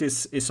talent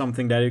is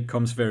something that it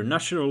comes very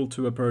natural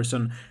to a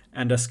person,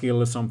 and a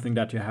skill is something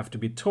that you have to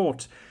be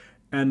taught.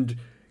 And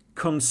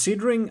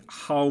considering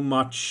how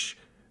much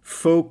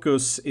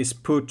focus is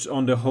put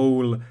on the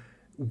whole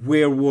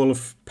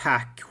werewolf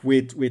pack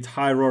with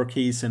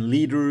hierarchies and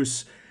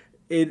leaders,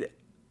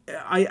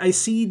 I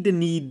see the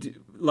need,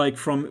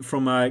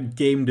 from a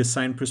game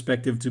design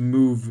perspective, to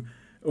move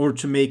or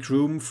to make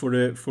room for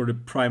the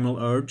primal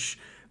urge.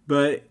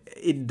 But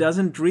it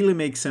doesn't really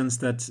make sense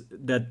that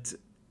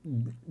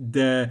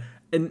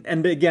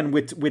and again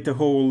with the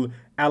whole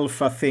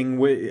alpha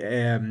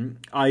thing,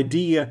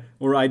 idea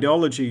or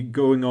ideology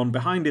going on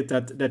behind it,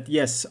 that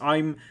yes,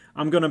 I'm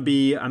gonna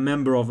be a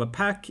member of a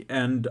pack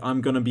and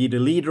I'm gonna be the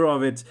leader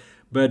of it,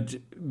 but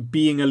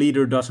being a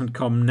leader doesn't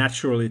come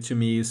naturally to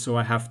me, so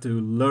I have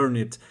to learn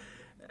it.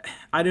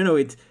 I don't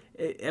know.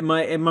 Am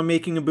I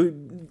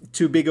making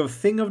too big of a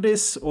thing of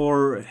this,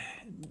 or?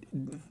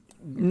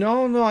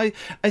 No.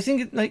 I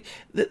think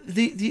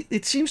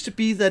it seems to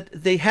be that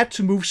they had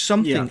to move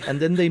something,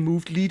 and then they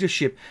moved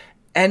leadership,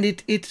 and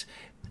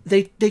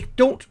they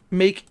don't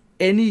make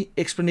any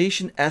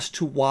explanation as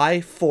to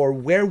why for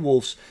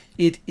werewolves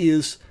it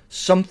is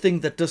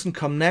something that doesn't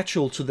come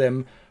natural to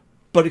them,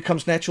 but it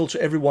comes natural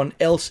to everyone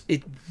else.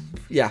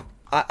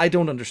 I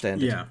don't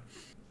understand it. Yeah.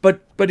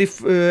 But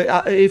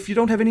if you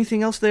don't have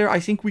anything else there, I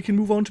think we can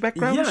move on to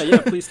backgrounds. Yeah,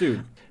 please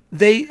do.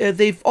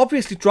 They've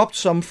obviously dropped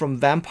some from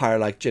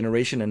vampire-like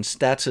generation and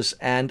status,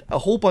 and a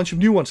whole bunch of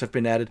new ones have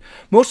been added.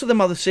 Most of them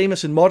are the same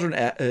as in modern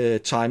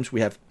times.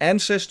 We have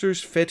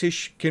ancestors,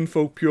 fetish,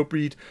 kinfolk,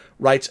 purebreed,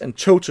 rights, and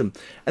totem.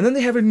 And then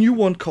they have a new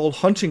one called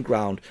hunting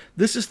ground.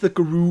 This is the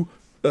Garou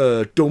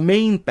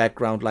domain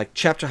background, like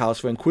chapter house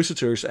for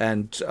inquisitors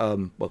and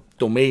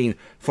domain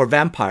for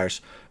vampires.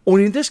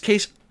 Only in this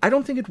case, I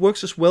don't think it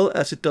works as well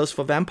as it does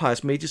for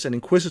vampires, mages, and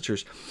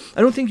inquisitors.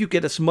 I don't think you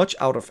get as much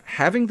out of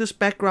having this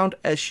background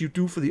as you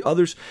do for the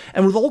others.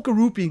 And with all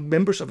Garou being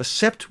members of a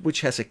sept, which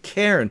has a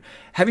cairn,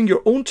 having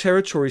your own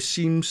territory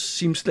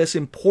seems less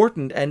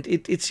important, and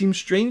it seems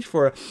strange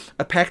for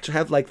a pack to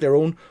have their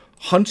own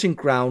hunting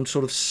ground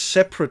sort of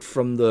separate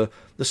from the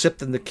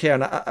sept and the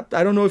cairn.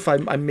 I don't know if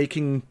I'm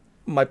making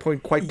my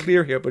point quite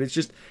clear here, but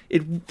it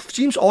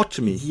seems odd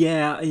to me.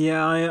 Yeah,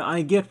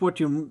 I get what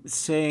you're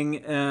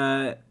saying.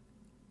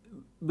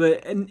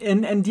 But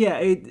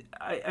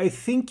I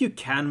think you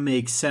can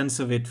make sense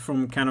of it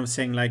from kind of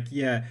saying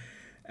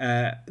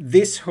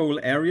this whole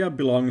area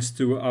belongs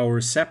to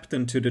our sept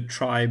and to the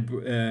tribe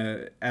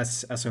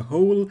as a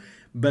whole,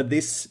 but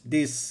this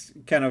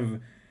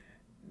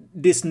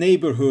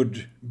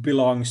neighborhood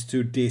belongs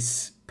to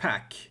this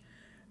pack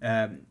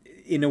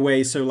in a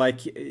way. So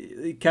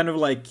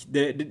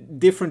the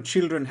different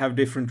children have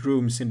different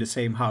rooms in the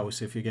same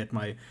house, if you get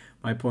my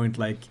point.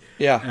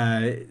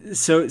 Yeah.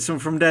 So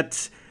from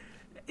that.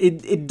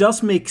 it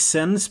does make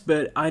sense,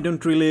 but I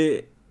don't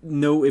really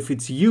know if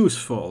it's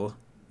useful.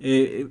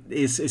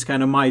 Is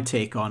kind of my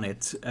take on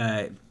it,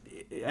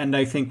 and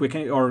I think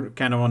we are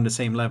kind of on the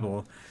same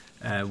level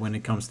when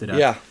it comes to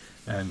that.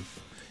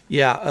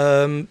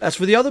 Yeah. As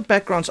for the other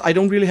backgrounds, I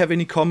don't really have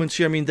any comments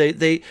here. I mean,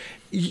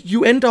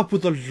 you end up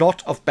with a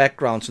lot of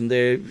backgrounds, and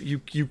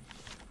you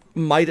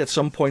might at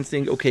some point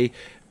think, okay,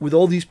 with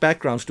all these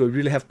backgrounds, do I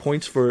really have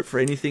points for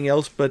anything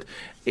else? But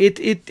it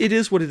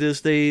is what it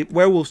is.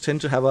 Werewolves tend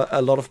to have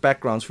a lot of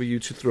backgrounds for you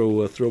to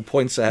throw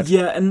points at.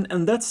 Yeah,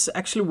 and that's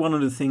actually one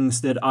of the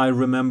things that I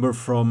remember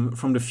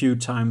from the few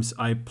times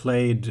I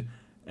played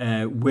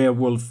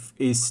Werewolf,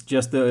 is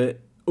just the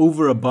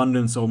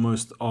overabundance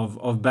almost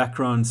of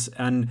backgrounds,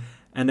 and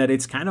that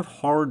it's kind of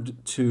hard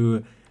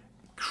to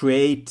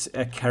create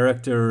a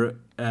character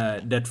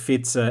that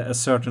fits a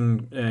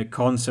certain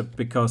concept,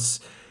 because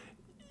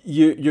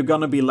you're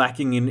gonna be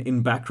lacking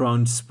in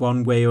backgrounds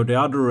one way or the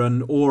other,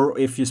 or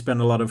if you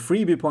spend a lot of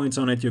freebie points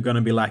on it, you're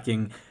gonna be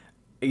lacking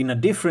in a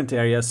different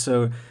area.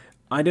 So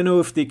I don't know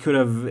if they could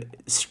have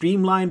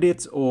streamlined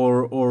it,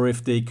 or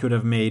if they could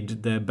have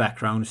made the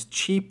backgrounds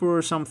cheaper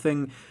or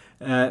something.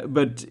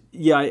 But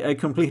yeah, I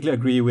completely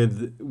agree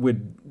with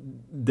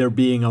there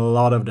being a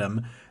lot of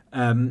them.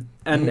 And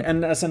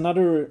as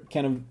another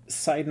kind of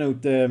side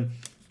note,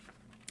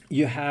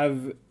 you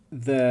have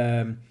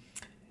the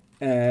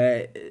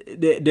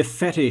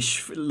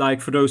fetish.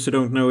 Like, for those who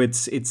don't know,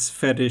 it's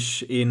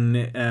fetish in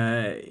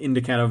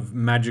the kind of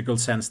magical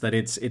sense that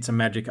it's a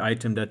magic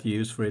item that you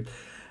use for it.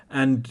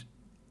 And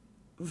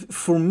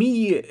for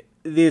me,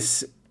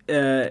 this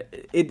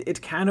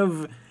it kind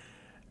of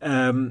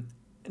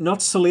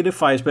not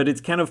solidifies, but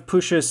it kind of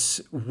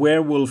pushes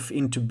Werewolf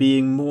into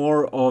being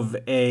more of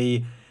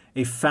a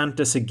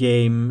fantasy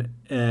game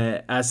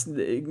as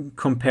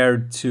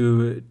compared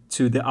to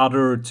the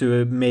other,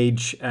 to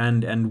Mage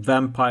and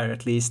Vampire,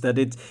 at least. That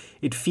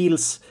it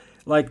feels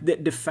like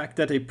the fact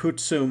that they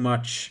put so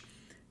much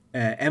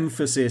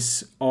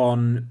emphasis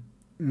on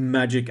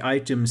magic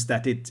items,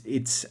 that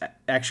it's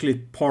actually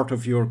part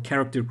of your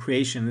character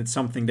creation. It's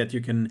something that you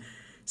can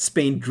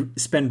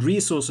spend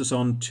resources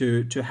on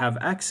to have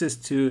access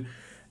to.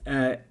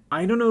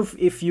 I don't know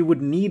if you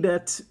would need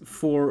that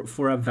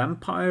for a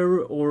vampire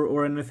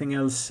or anything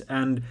else,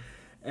 and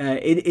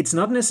it's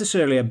not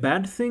necessarily a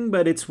bad thing,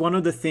 but it's one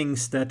of the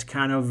things that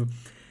kind of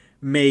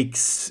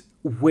makes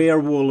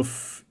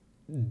Werewolf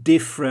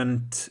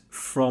different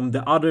from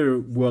the other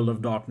World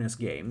of Darkness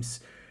games.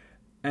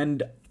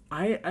 And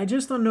I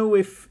just don't know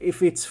if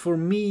it's for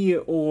me,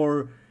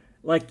 or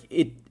like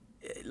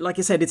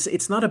I said,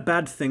 it's not a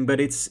bad thing, but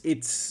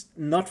it's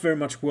not very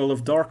much World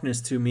of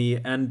Darkness to me,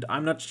 and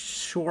I'm not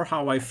sure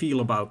how I feel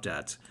about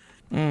that.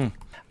 I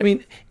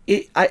mean,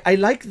 I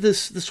like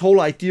this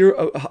whole idea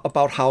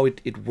about how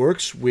it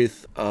works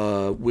with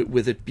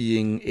it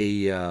being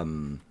a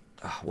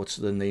what's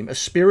the name? A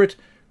spirit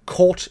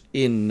caught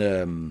in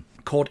a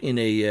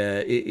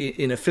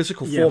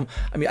physical form.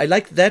 I mean, I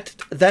like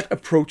that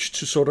approach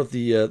to sort of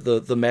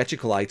the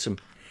magical item.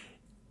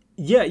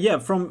 Yeah.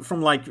 From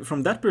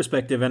that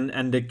perspective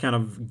and the kind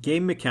of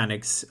game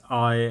mechanics,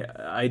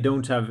 I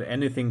don't have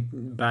anything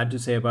bad to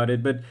say about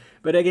it.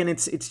 But again,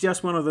 it's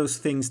just one of those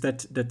things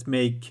that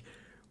make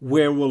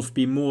Werewolf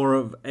be more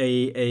of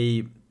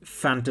a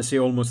fantasy,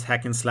 almost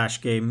hack and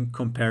slash game,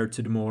 compared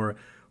to the more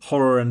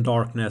horror and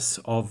darkness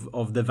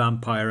of the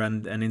Vampire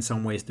and in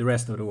some ways the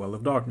rest of the World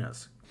of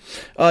Darkness.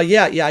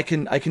 Yeah, I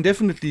can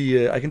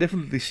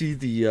definitely see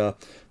the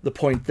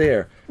point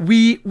there.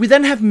 We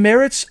then have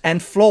merits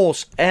and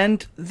flaws,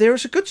 and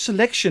there's a good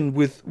selection,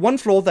 with one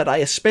flaw that I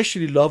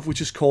especially love,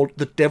 which is called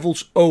the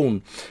Devil's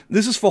Own.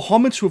 This is for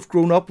hominins who have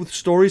grown up with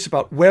stories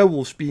about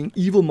werewolves being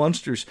evil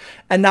monsters,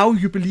 and now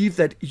you believe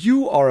that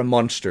you are a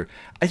monster.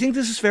 I think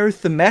this is very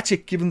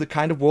thematic, given the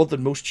kind of world that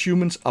most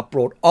humans are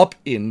brought up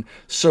in.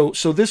 So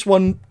this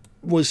one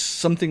was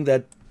something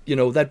that,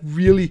 that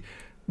really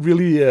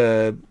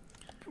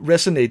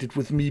resonated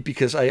with me,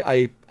 because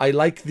I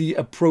like the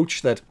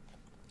approach that,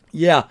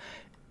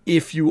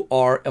 if you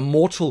are a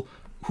mortal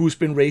who's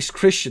been raised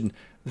Christian,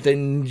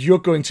 then you're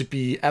going to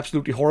be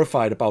absolutely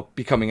horrified about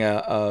becoming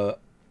a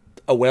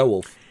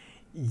werewolf.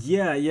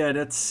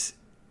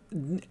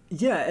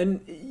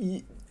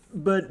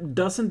 But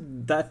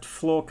doesn't that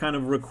flaw kind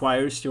of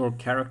requires your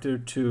character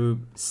to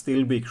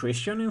still be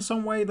Christian in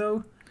some way,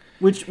 though?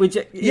 Which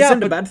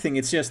isn't a bad thing.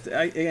 It's just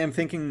I am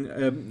thinking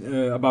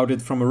about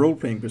it from a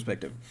role-playing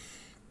perspective.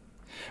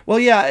 Well,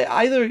 yeah,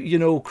 either,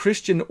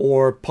 Christian,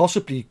 or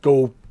possibly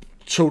go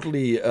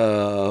totally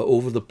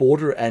over the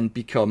border and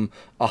become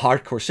a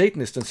hardcore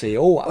Satanist and say,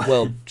 oh,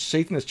 well,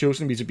 Satan has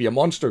chosen me to be a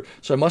monster,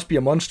 so I must be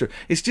a monster.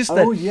 It's just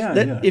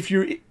that,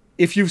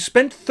 if you've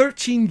spent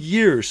 13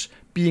 years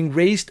being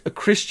raised a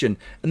Christian,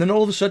 and then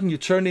all of a sudden you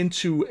turn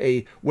into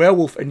a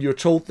werewolf and you're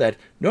told that,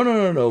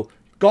 no,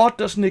 God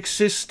doesn't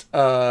exist,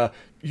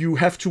 you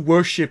have to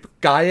worship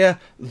Gaia,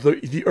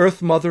 the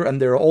Earth Mother,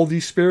 and there are all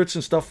these spirits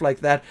and stuff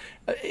like that.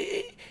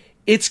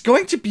 it's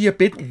going to be a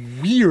bit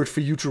weird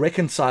for you to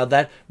reconcile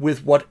that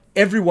with what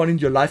everyone in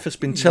your life has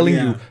been telling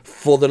you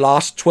for the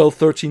last 12,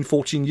 13,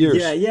 14 years.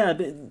 Yeah.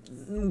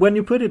 When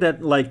you put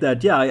it like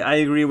that, I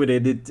agree with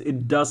it.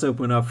 It does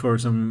open up for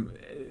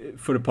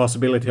the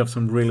possibility of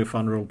some really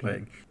fun role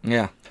playing.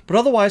 Yeah, but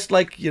otherwise,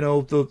 like, you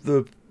know,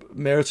 the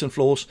merits and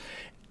flaws.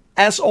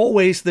 As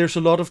always, there's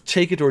a lot of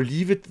take it or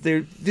leave it.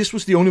 This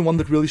was the only one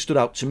that really stood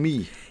out to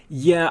me.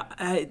 Yeah,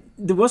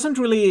 there wasn't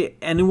really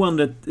anyone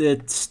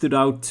that stood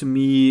out to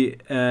me.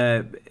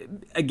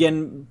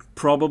 Again,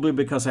 probably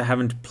because I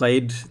haven't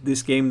played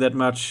this game that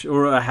much,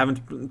 or I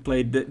haven't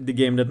played the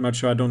game that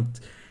much, so I don't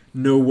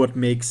know what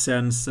makes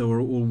sense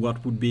or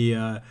what would be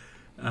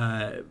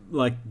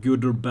like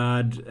good or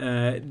bad.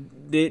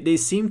 They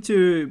seem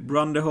to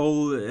run the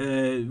whole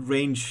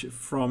range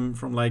from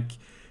like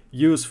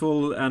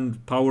useful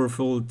and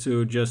powerful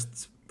to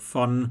just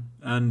fun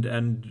and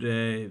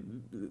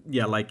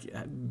like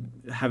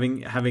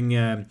having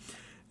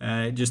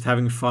just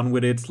having fun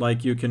with it.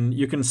 Like you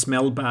can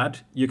smell bad,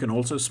 you can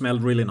also smell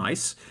really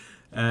nice.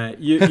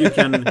 You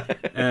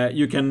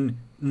can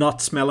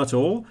not smell at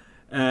all,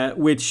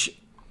 which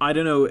I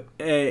don't know.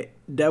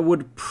 That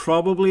would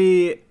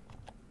probably.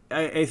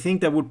 I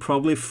think that would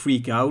probably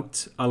freak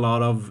out a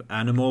lot of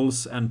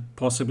animals and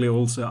possibly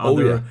also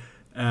other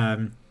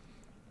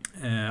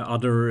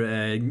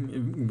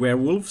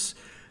werewolves.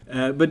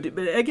 But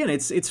again,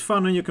 it's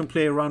fun and you can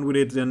play around with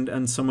it,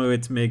 and some of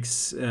it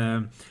makes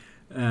a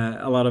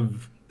lot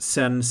of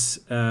sense.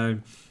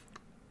 I'd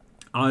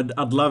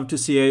love to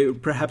see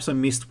perhaps I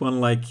missed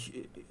one, like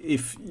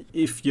if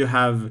you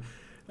have.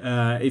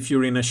 If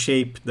you're in a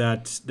shape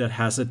that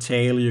has a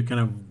tail, you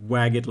kind of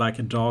wag it like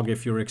a dog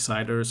if you're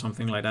excited or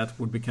something like that.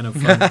 Would be kind of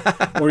fun.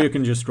 Or you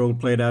can just role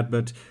play that.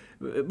 But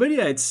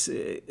yeah, it's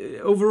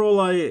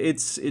overall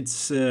it's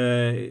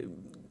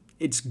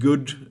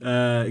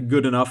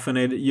good enough,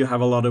 and you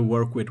have a lot of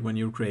work with when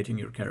you're creating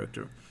your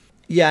character.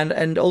 Yeah,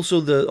 and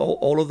also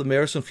all of the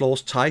merits and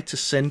flaws tied to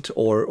scent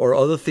or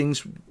other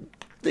things.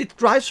 It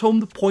drives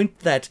home the point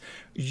that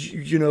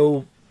you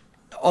know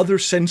other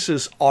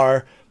senses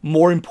are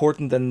more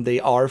important than they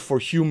are for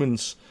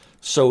humans.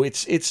 So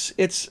it's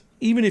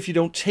even if you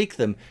don't take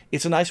them,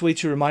 it's a nice way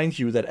to remind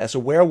you that as a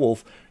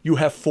werewolf, you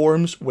have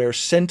forms where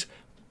scent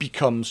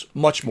becomes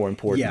much more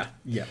important.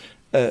 Yeah.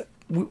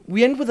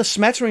 We end with a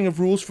smattering of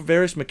rules for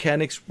various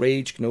mechanics: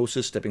 rage,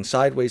 gnosis, stepping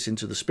sideways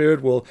into the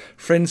spirit world,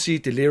 frenzy,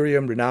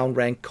 delirium, renown,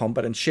 rank,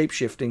 combat, and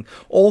shapeshifting.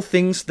 All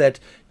things that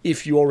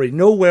if you already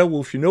know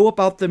werewolf, you know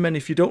about them, and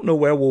if you don't know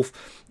werewolf,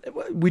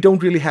 we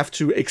don't really have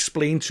to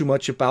explain too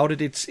much about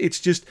it. It's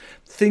just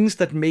things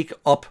that make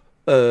up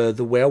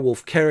the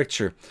werewolf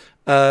character.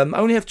 I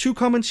only have 2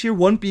 comments here.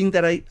 One being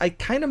that I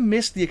kind of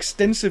missed the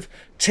extensive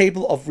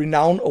table of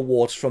renown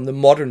awards from the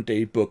modern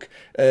day book.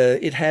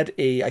 It had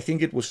I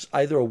think it was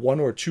either a 1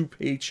 or a 2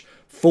 page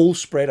full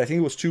spread. I think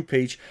it was 2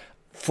 page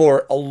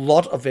for a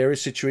lot of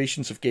various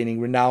situations of gaining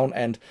renown.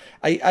 And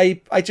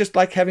I just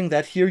like having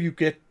that. Here you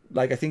get,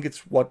 like, I think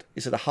it's, what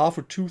is it, a half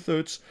or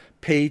 2/3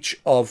 page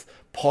of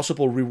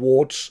possible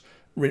rewards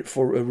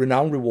for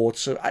renown rewards.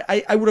 So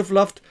I would have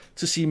loved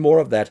to see more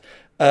of that.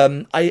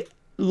 I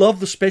love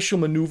the special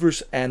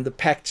maneuvers and the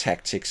pack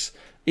tactics.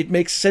 It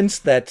makes sense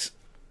that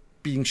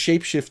being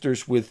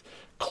shapeshifters with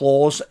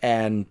claws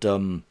and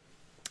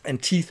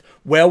teeth,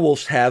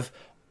 werewolves have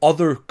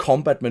other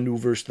combat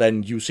maneuvers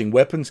than using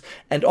weapons.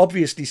 And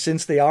obviously,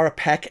 since they are a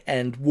pack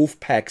and wolf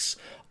packs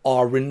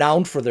are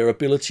renowned for their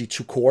ability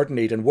to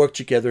coordinate and work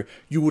together,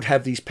 you would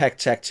have these pack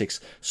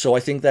tactics. So I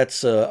think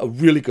that's a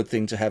really good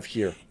thing to have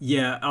here.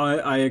 Yeah,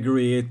 I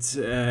agree. It's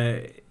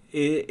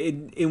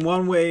in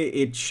one way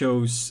it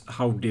shows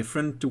how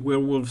different the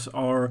werewolves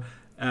are,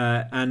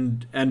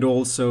 and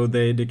also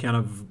they kind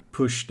of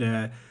push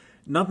the,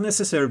 not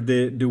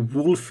necessarily the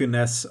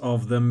wolfiness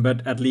of them,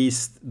 but at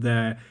least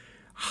the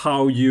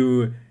how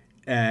you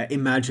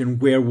imagine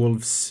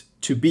werewolves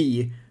to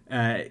be.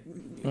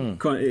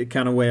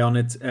 Kind of way on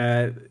it,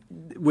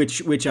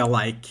 which I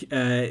like.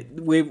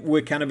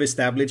 We kind of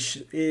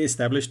established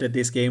that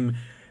this game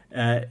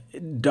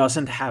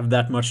doesn't have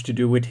that much to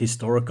do with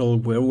historical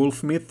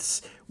werewolf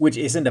myths, which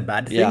isn't a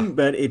bad thing,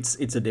 but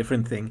it's a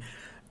different thing.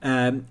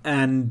 The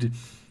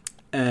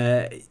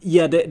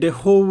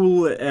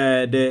whole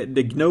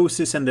the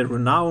gnosis and the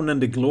renown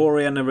and the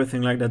glory and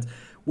everything like that.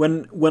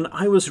 When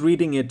I was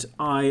reading it,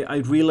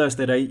 I realized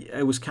that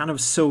I was kind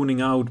of zoning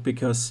out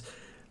because.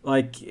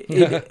 Like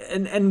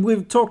and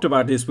we've talked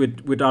about this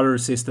with other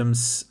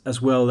systems as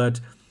well,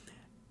 that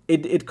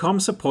it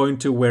comes a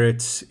point to where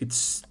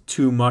it's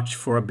too much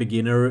for a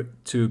beginner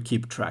to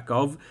keep track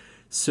of.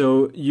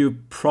 So you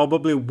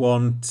probably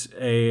want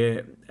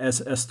a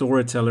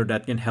storyteller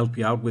that can help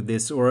you out with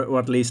this, or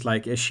at least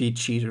like a cheat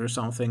sheet or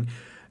something,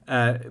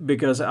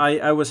 because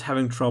I was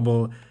having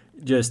trouble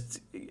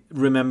just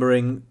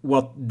remembering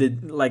what's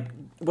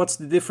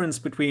the difference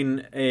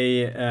between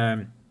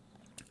a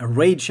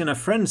rage and a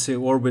frenzy,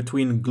 or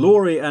between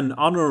glory and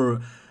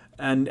honor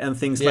and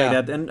things like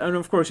that. And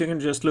of course you can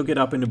just look it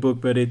up in the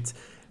book, but it's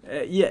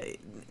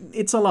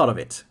a lot of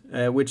it,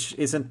 which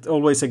isn't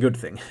always a good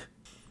thing.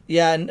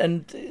 Yeah,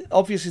 and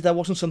obviously that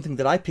wasn't something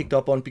that I picked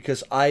up on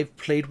because I've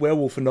played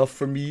Werewolf enough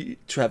for me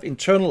to have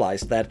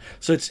internalized that.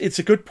 So it's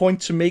a good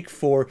point to make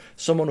for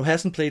someone who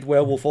hasn't played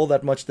Werewolf all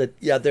that much, that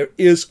yeah, there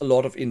is a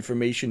lot of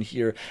information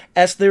here,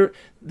 as there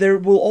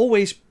will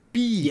always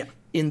be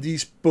in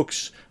these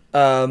books.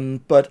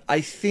 But I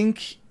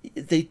think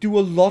they do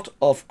a lot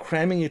of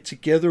cramming it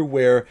together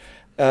where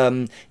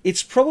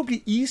it's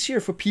probably easier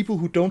for people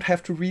who don't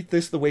have to read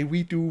this the way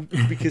we do,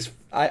 because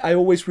I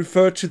always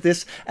refer to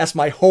this as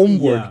my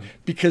homework,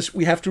 because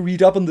we have to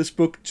read up on this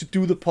book to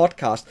do the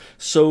podcast.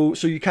 So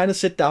you kind of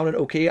sit down and,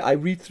 okay, I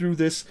read through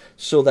this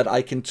so that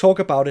I can talk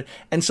about it.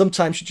 And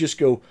sometimes you just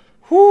go,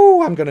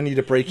 whoo, I'm going to need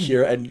a break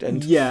here.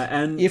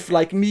 And if,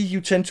 like me,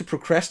 you tend to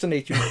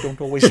procrastinate, you don't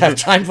always have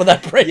time for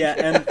that break.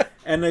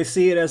 And I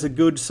see it as a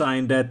good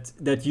sign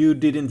that you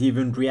didn't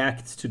even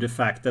react to the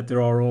fact that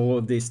there are all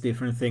of these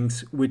different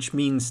things, which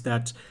means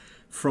that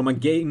from a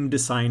game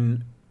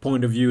design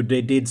point of view,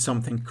 they did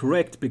something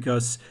correct,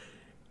 because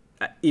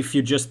if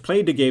you just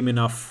play the game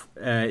enough,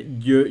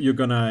 you're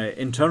gonna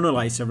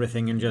internalize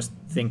everything and just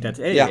think that,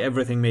 hey,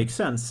 everything makes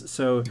sense.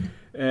 So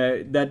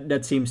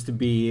that seems to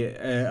be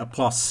a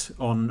plus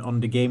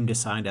on the game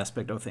design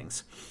aspect of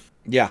things.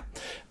 Yeah.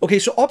 Okay,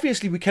 so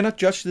obviously we cannot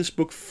judge this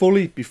book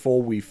fully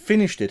before we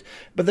finished it,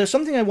 but there's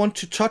something I want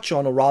to touch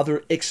on, or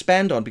rather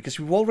expand on, because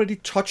we've already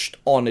touched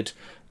on it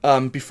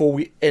before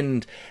we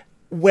end,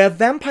 where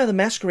Vampire the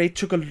Masquerade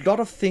took a lot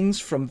of things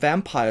from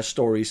vampire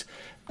stories.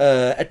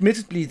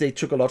 Admittedly, they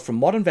took a lot from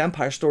modern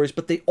vampire stories,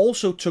 but they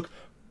also took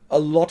a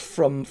lot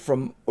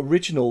from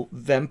original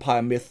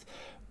vampire myth.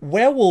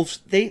 Werewolves,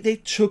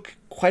 they took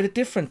quite a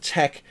different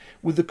tack,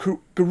 with the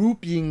Garou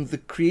being the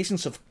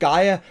creations of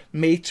Gaia,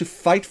 made to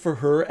fight for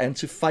her and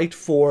to fight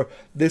for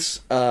this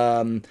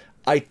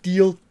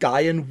ideal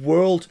Gaian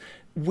world,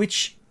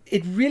 which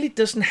it really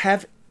doesn't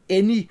have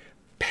any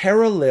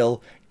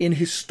parallel in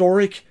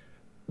historic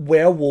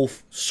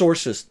werewolf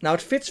sources. Now,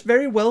 it fits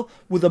very well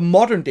with a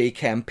modern day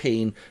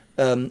campaign,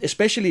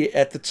 especially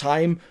at the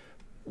time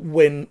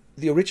when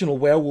the original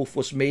Werewolf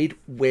was made,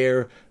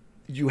 where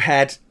you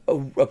had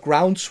a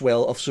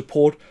groundswell of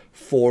support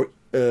for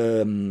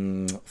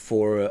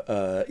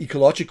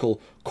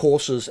ecological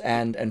causes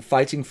and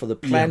fighting for the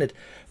planet.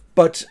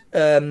 But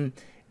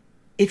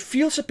it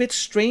feels a bit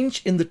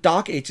strange in the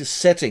Dark Ages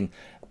setting.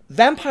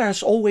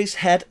 Vampires always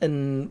had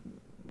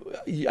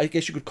I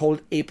guess you could call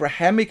it,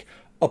 Abrahamic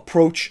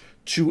approach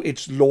to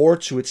its lore,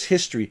 to its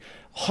history.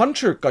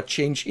 Hunter got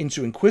changed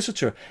into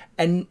Inquisitor,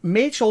 and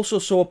Mage also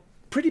saw a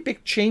pretty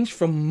big change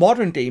from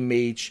modern day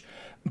Mage,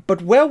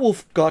 but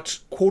Werewolf got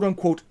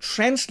quote-unquote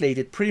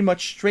translated pretty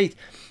much straight,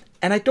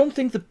 and I don't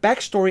think the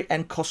backstory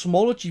and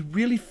cosmology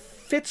really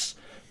fits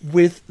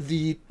with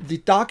the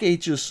Dark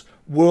Ages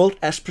world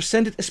as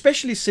presented,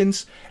 especially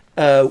since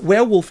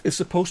Werewolf is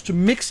supposed to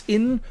mix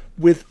in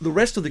with the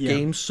rest of the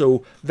game,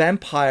 so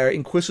Vampire,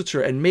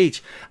 Inquisitor, and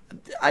Mage.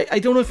 I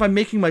don't know if I'm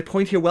making my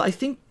point here well. I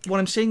think what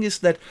I'm saying is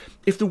that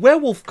if the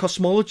Werewolf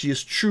cosmology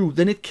is true,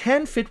 then it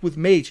can fit with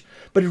Mage,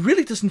 but it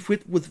really doesn't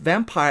fit with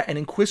Vampire and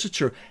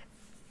Inquisitor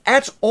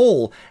at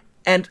all.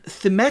 And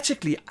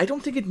thematically, I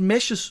don't think it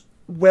meshes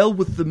well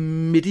with the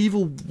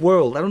medieval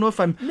world. I don't know if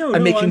I'm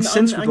making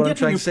sense with what I'm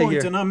trying to say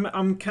here. And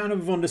I'm kind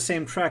of on the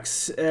same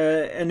tracks,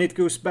 and it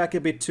goes back a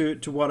bit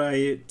to what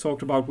I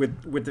talked about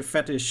with the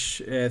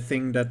fetish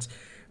thing, that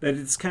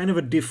it's kind of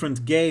a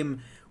different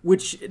game,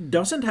 which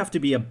doesn't have to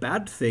be a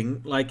bad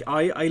thing. Like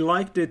I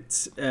liked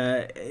it,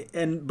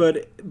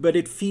 but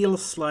it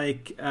feels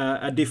like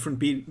a different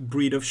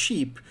breed of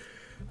sheep,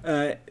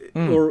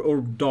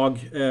 or dog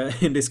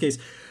in this case.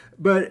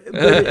 But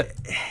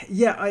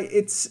yeah,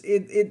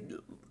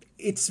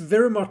 it's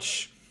very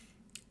much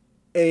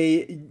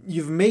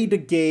you've made a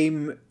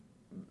game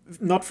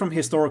not from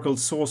historical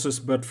sources,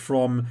 but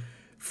from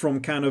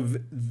kind of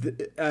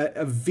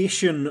a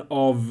vision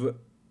of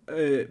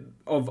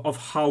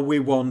how we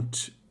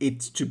want it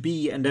to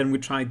be, and then we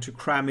tried to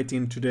cram it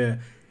into the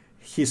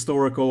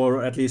historical,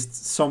 or at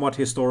least somewhat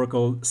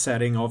historical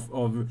setting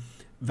of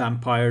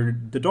Vampire,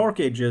 the Dark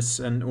Ages,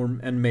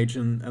 and Mage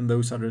and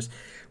those others,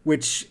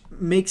 which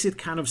makes it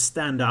kind of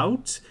stand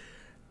out.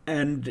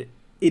 And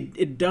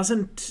it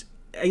doesn't,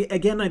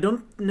 again, I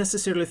don't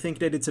necessarily think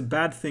that it's a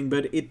bad thing,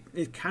 but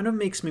it kind of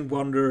makes me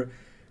wonder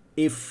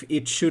if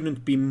it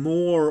shouldn't be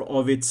more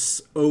of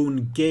its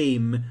own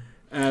game.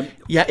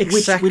 Yeah,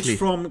 exactly. Which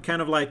from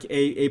kind of like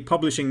a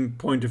publishing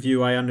point of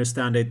view, I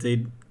understand that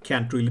they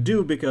can't really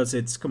do, because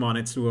it's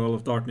the World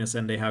of Darkness,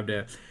 and they have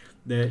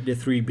the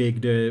three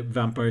big, the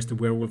vampires, the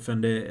werewolf,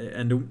 and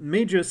the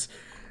mages.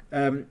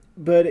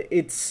 But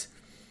it's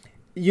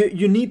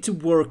you need to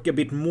work a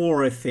bit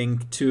more, I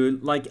think, to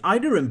like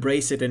either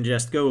embrace it and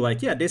just go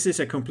like, yeah, this is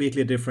a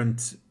completely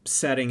different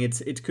setting.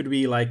 It could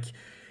be like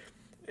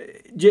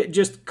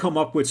just come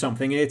up with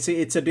something. It's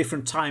a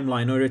different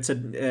timeline, or it's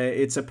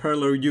a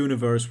parallel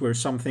universe where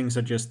some things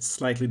are just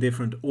slightly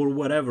different, or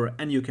whatever,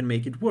 and you can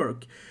make it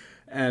work.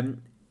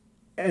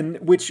 And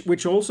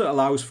which also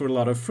allows for a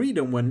lot of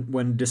freedom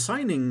when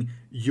designing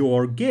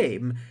your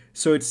game.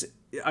 So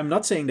I'm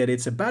not saying that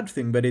it's a bad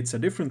thing, but it's a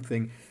different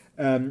thing.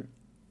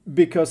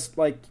 because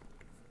like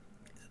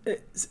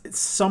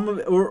some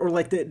of, or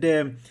like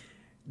the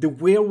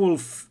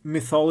werewolf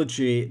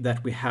mythology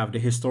that we have, the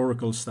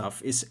historical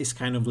stuff, is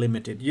kind of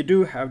limited. You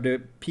do have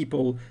the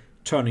people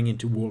turning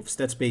into wolves.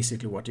 That's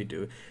basically what they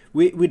do.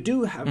 We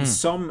do have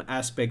some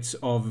aspects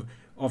of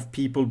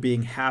people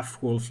being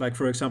half wolf. Like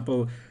for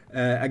example,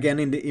 again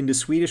in the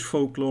Swedish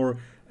folklore,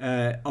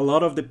 a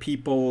lot of the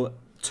people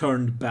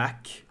turned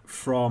back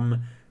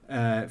from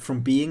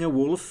being a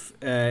wolf.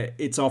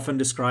 It's often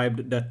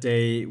described that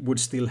they would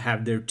still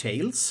have their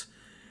tails,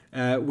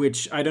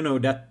 which I don't know,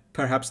 that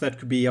perhaps that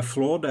could be a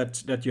flaw,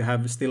 that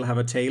you still have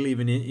a tail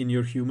even in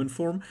your human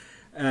form.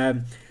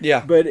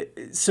 But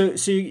so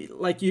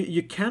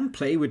you can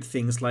play with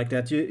things like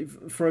that.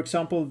 For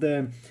example,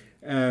 the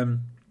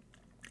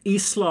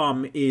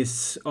Islam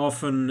is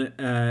often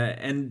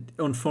and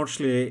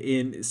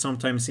unfortunately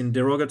sometimes in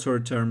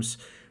derogatory terms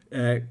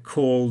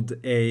called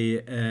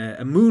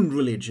a moon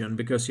religion,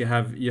 because you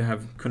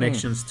have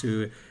connections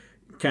to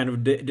kind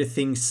of the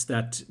things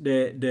that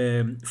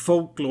the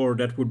folklore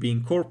that would be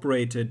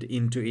incorporated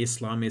into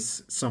Islam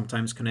is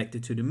sometimes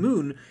connected to the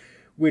moon,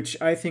 which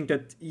I think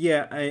that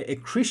a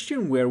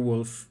Christian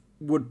werewolf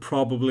would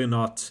probably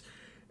not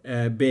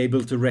be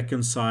able to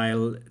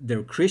reconcile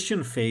their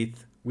Christian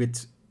faith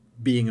with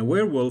being a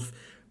werewolf.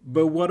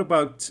 But what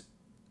about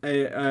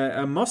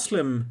a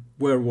Muslim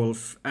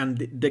werewolf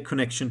and the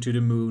connection to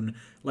the moon?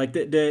 Like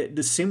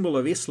the symbol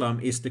of Islam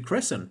is the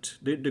crescent,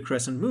 the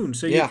crescent moon.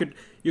 So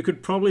you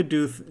could probably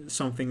do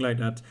something like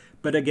that.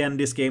 But again,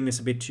 this game is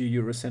a bit too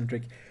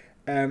Eurocentric.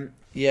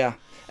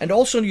 And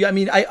also, I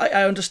mean,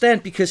 I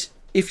understand, because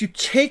if you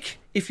take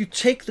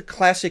the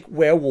classic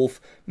werewolf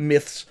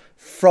myths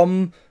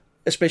from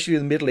especially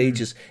the Middle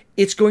Ages,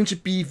 it's going to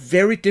be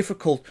very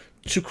difficult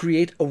to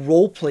create a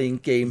role-playing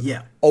game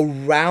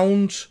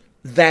around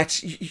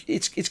that.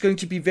 It's going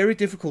to be very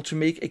difficult to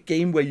make a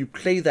game where you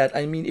play that.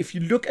 I mean, if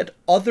you look at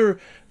other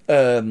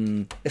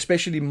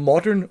especially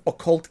modern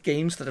occult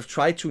games that have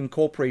tried to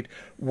incorporate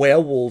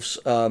werewolves,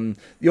 the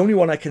only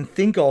one I can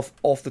think of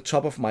off the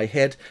top of my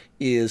head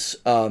is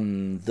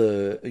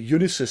the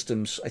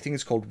Unisystem's, I think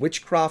it's called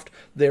Witchcraft.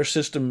 Their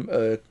system,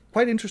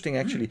 quite interesting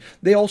actually.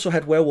 They also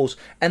had werewolves,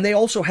 and they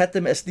also had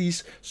them as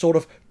these sort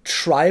of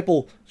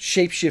tribal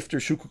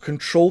shapeshifters who could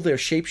control their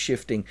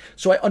shapeshifting.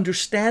 So I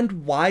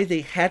understand why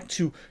they had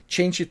to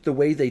change it the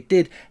way they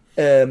did.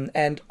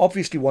 And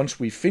obviously, once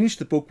we finish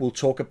the book, we'll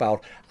talk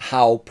about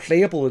how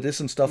playable it is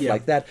and stuff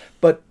like that.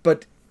 But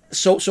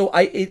so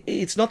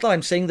it's not that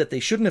I'm saying that they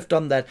shouldn't have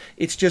done that.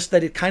 It's just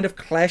that it kind of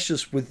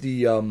clashes with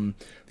the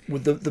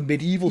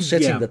medieval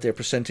setting that they're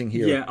presenting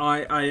here. Yeah,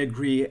 I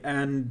agree.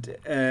 And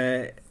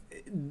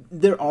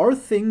there are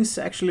things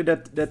actually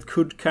that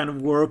could kind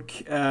of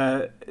work,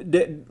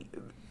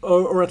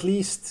 or at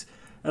least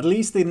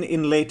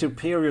in later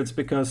periods,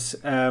 because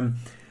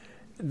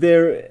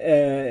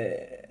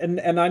there.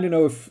 And I don't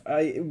know if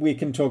we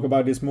can talk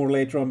about this more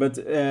later on, but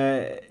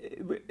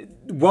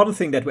one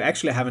thing that we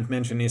actually haven't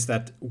mentioned is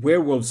that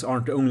werewolves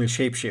aren't only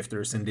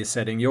shapeshifters in this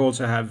setting. You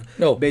also have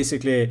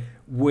basically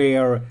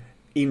were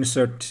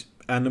insert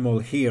animal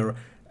here,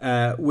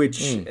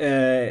 which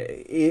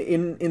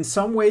in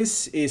some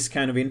ways is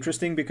kind of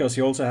interesting, because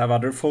you also have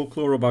other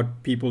folklore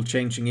about people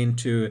changing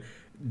into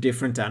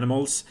different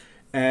animals.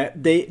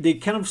 They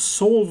kind of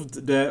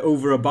solved the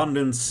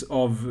overabundance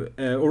of,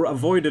 or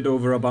avoided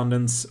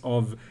overabundance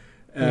of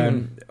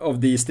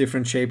these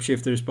different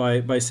shapeshifters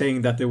by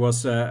saying that there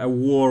was a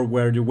war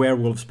where the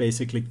werewolves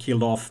basically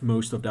killed off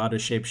most of the other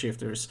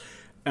shapeshifters,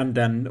 and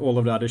then all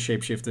of the other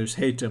shapeshifters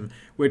hate them,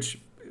 which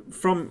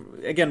from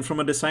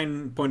a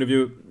design point of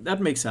view,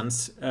 that makes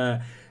sense.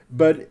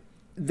 But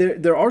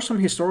there are some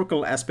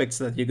historical aspects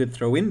that you could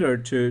throw in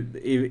there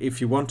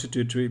if you wanted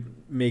to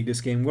make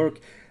this game work.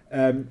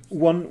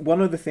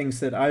 One of the things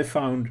that I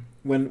found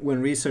when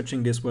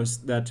researching this was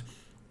that,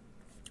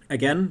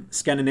 again,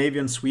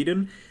 Scandinavian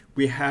Sweden,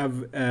 we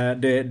have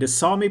the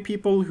Sami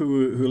people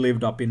who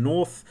lived up in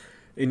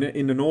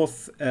the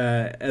north,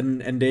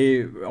 and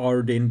they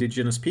are the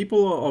indigenous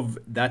people of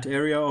that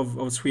area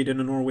of Sweden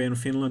and Norway and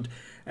Finland.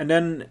 And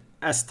then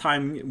as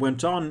time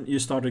went on, you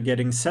started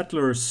getting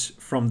settlers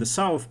from the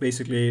south,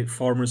 basically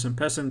farmers and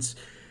peasants,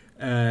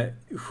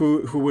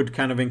 who would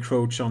kind of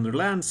encroach on their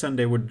lands, and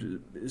they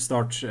would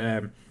start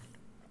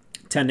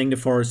tending the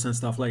forests and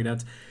stuff like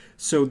that.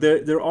 So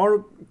there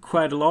are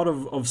quite a lot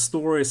of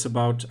stories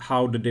about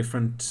how the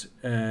different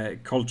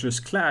cultures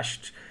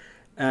clashed.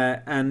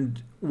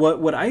 And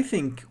what I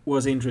think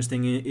was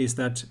interesting is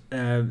that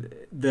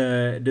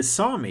the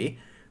Sami,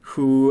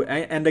 who,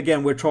 and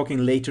again, we're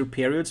talking later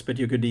periods, but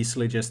you could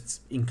easily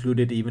just include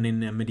it even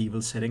in a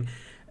medieval setting.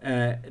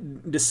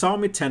 The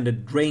Sami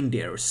tended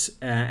reindeers,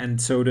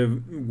 and so they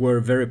were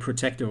very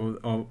protective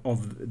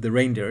of the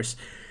reindeers.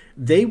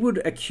 They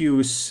would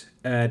accuse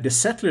the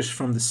settlers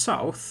from the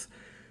south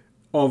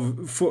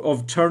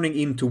of turning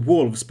into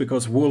wolves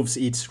because wolves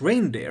eats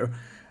reindeer,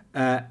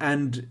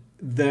 and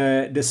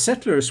the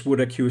settlers would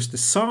accuse the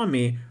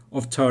Sami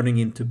of turning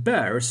into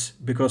bears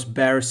because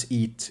bears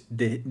eat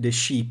the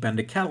sheep and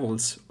the cattle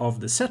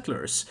of the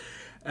settlers.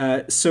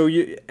 So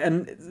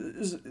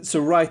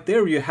right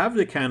there you have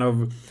the kind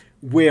of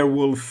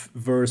werewolf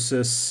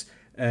versus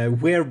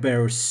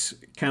werebears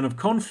kind of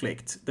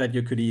conflict that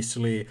you could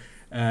easily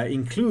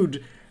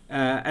include,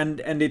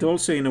 and it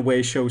also in a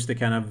way shows the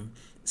kind of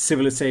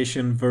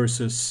civilization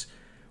versus,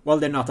 well,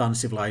 they're not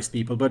uncivilized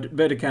people,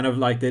 but kind of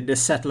like the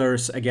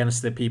settlers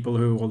against the people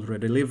who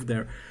already live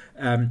there.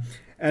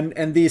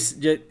 And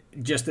these,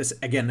 just as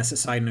a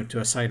side note to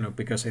a side note,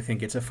 because I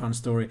think it's a fun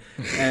story.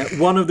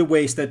 One of the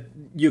ways that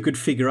you could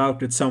figure out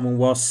that someone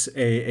was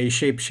a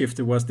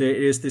shapeshifter was there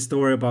is the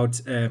story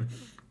about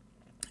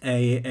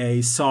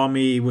a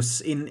Sami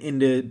was in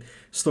the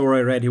story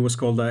I read. He was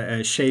called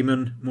a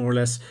shaman, more or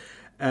less,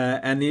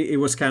 and it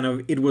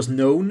was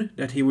known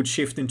that he would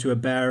shift into a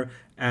bear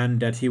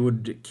and that he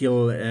would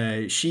kill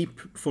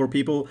sheep for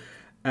people.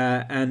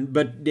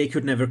 But they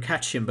could never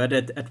catch him. But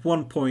at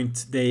one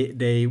point,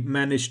 they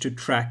managed to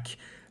track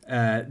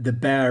the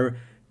bear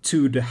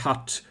to the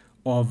hut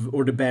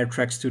or the bear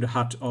tracks to the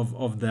hut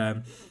of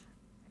the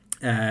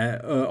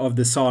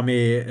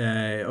Sami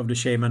of the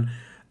shaman.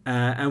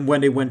 And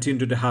when they went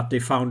into the hut, they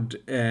found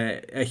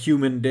a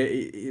human.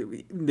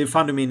 They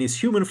found him in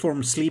his human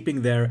form,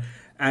 sleeping there.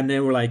 And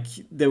they woke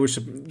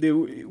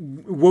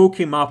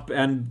him up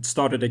and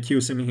started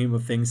accusing him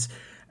of things.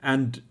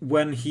 And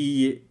when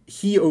he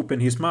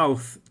opened his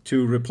mouth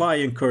to reply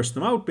and curse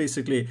them out,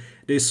 basically,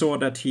 they saw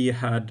that he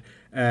had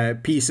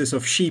pieces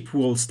of sheep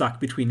wool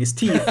stuck between his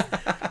teeth.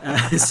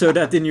 So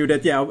that they knew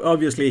that,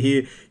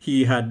 obviously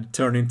he had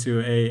turned into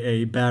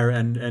a bear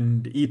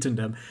and eaten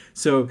them.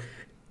 So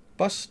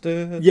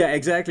busted. Yeah,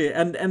 exactly.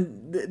 And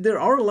there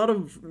are a lot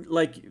of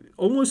like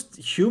almost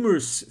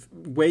humorous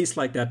ways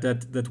like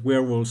that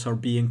werewolves are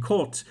being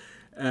caught.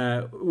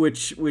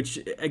 Which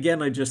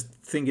again I just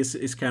think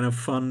is kind of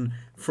fun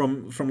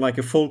from like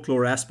a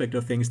folklore aspect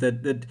of things,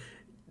 that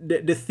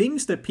the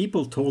things that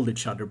people told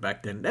each other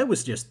back then, that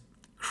was just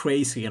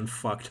crazy and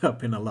fucked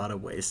up in a lot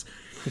of ways.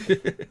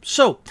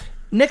 So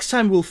next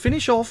time we'll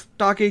finish off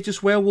Dark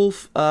Ages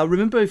Werewolf.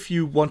 Remember, if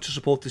you want to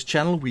support this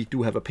channel, we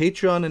do have a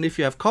Patreon, and if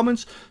you have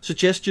comments,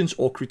 suggestions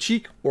or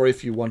critique, or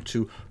if you want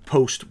to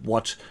post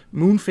what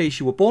moon phase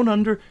you were born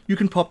under, you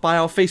can pop by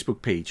our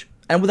Facebook page.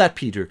 And with that,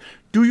 Peter,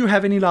 do you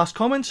have any last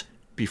comments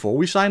before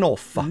we sign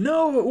off?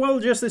 No, well,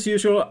 just as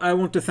usual, I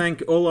want to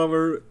thank all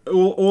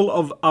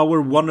of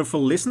our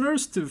wonderful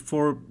listeners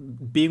for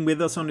being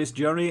with us on this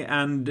journey,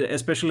 and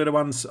especially the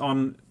ones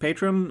on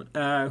Patreon,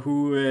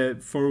 who,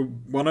 for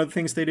one of the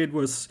things they did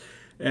was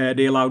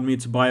they allowed me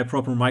to buy a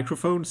proper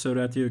microphone so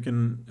that you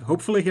can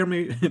hopefully hear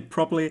me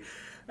properly.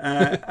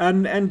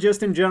 And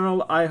just in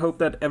general, I hope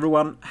that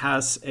everyone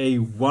has a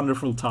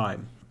wonderful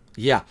time.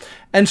 Yeah,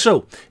 and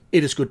so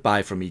it is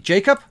goodbye from me,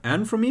 Jacob.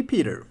 And from me,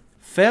 Peter.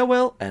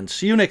 Farewell, and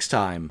see you next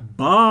time.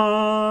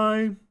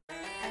 Bye!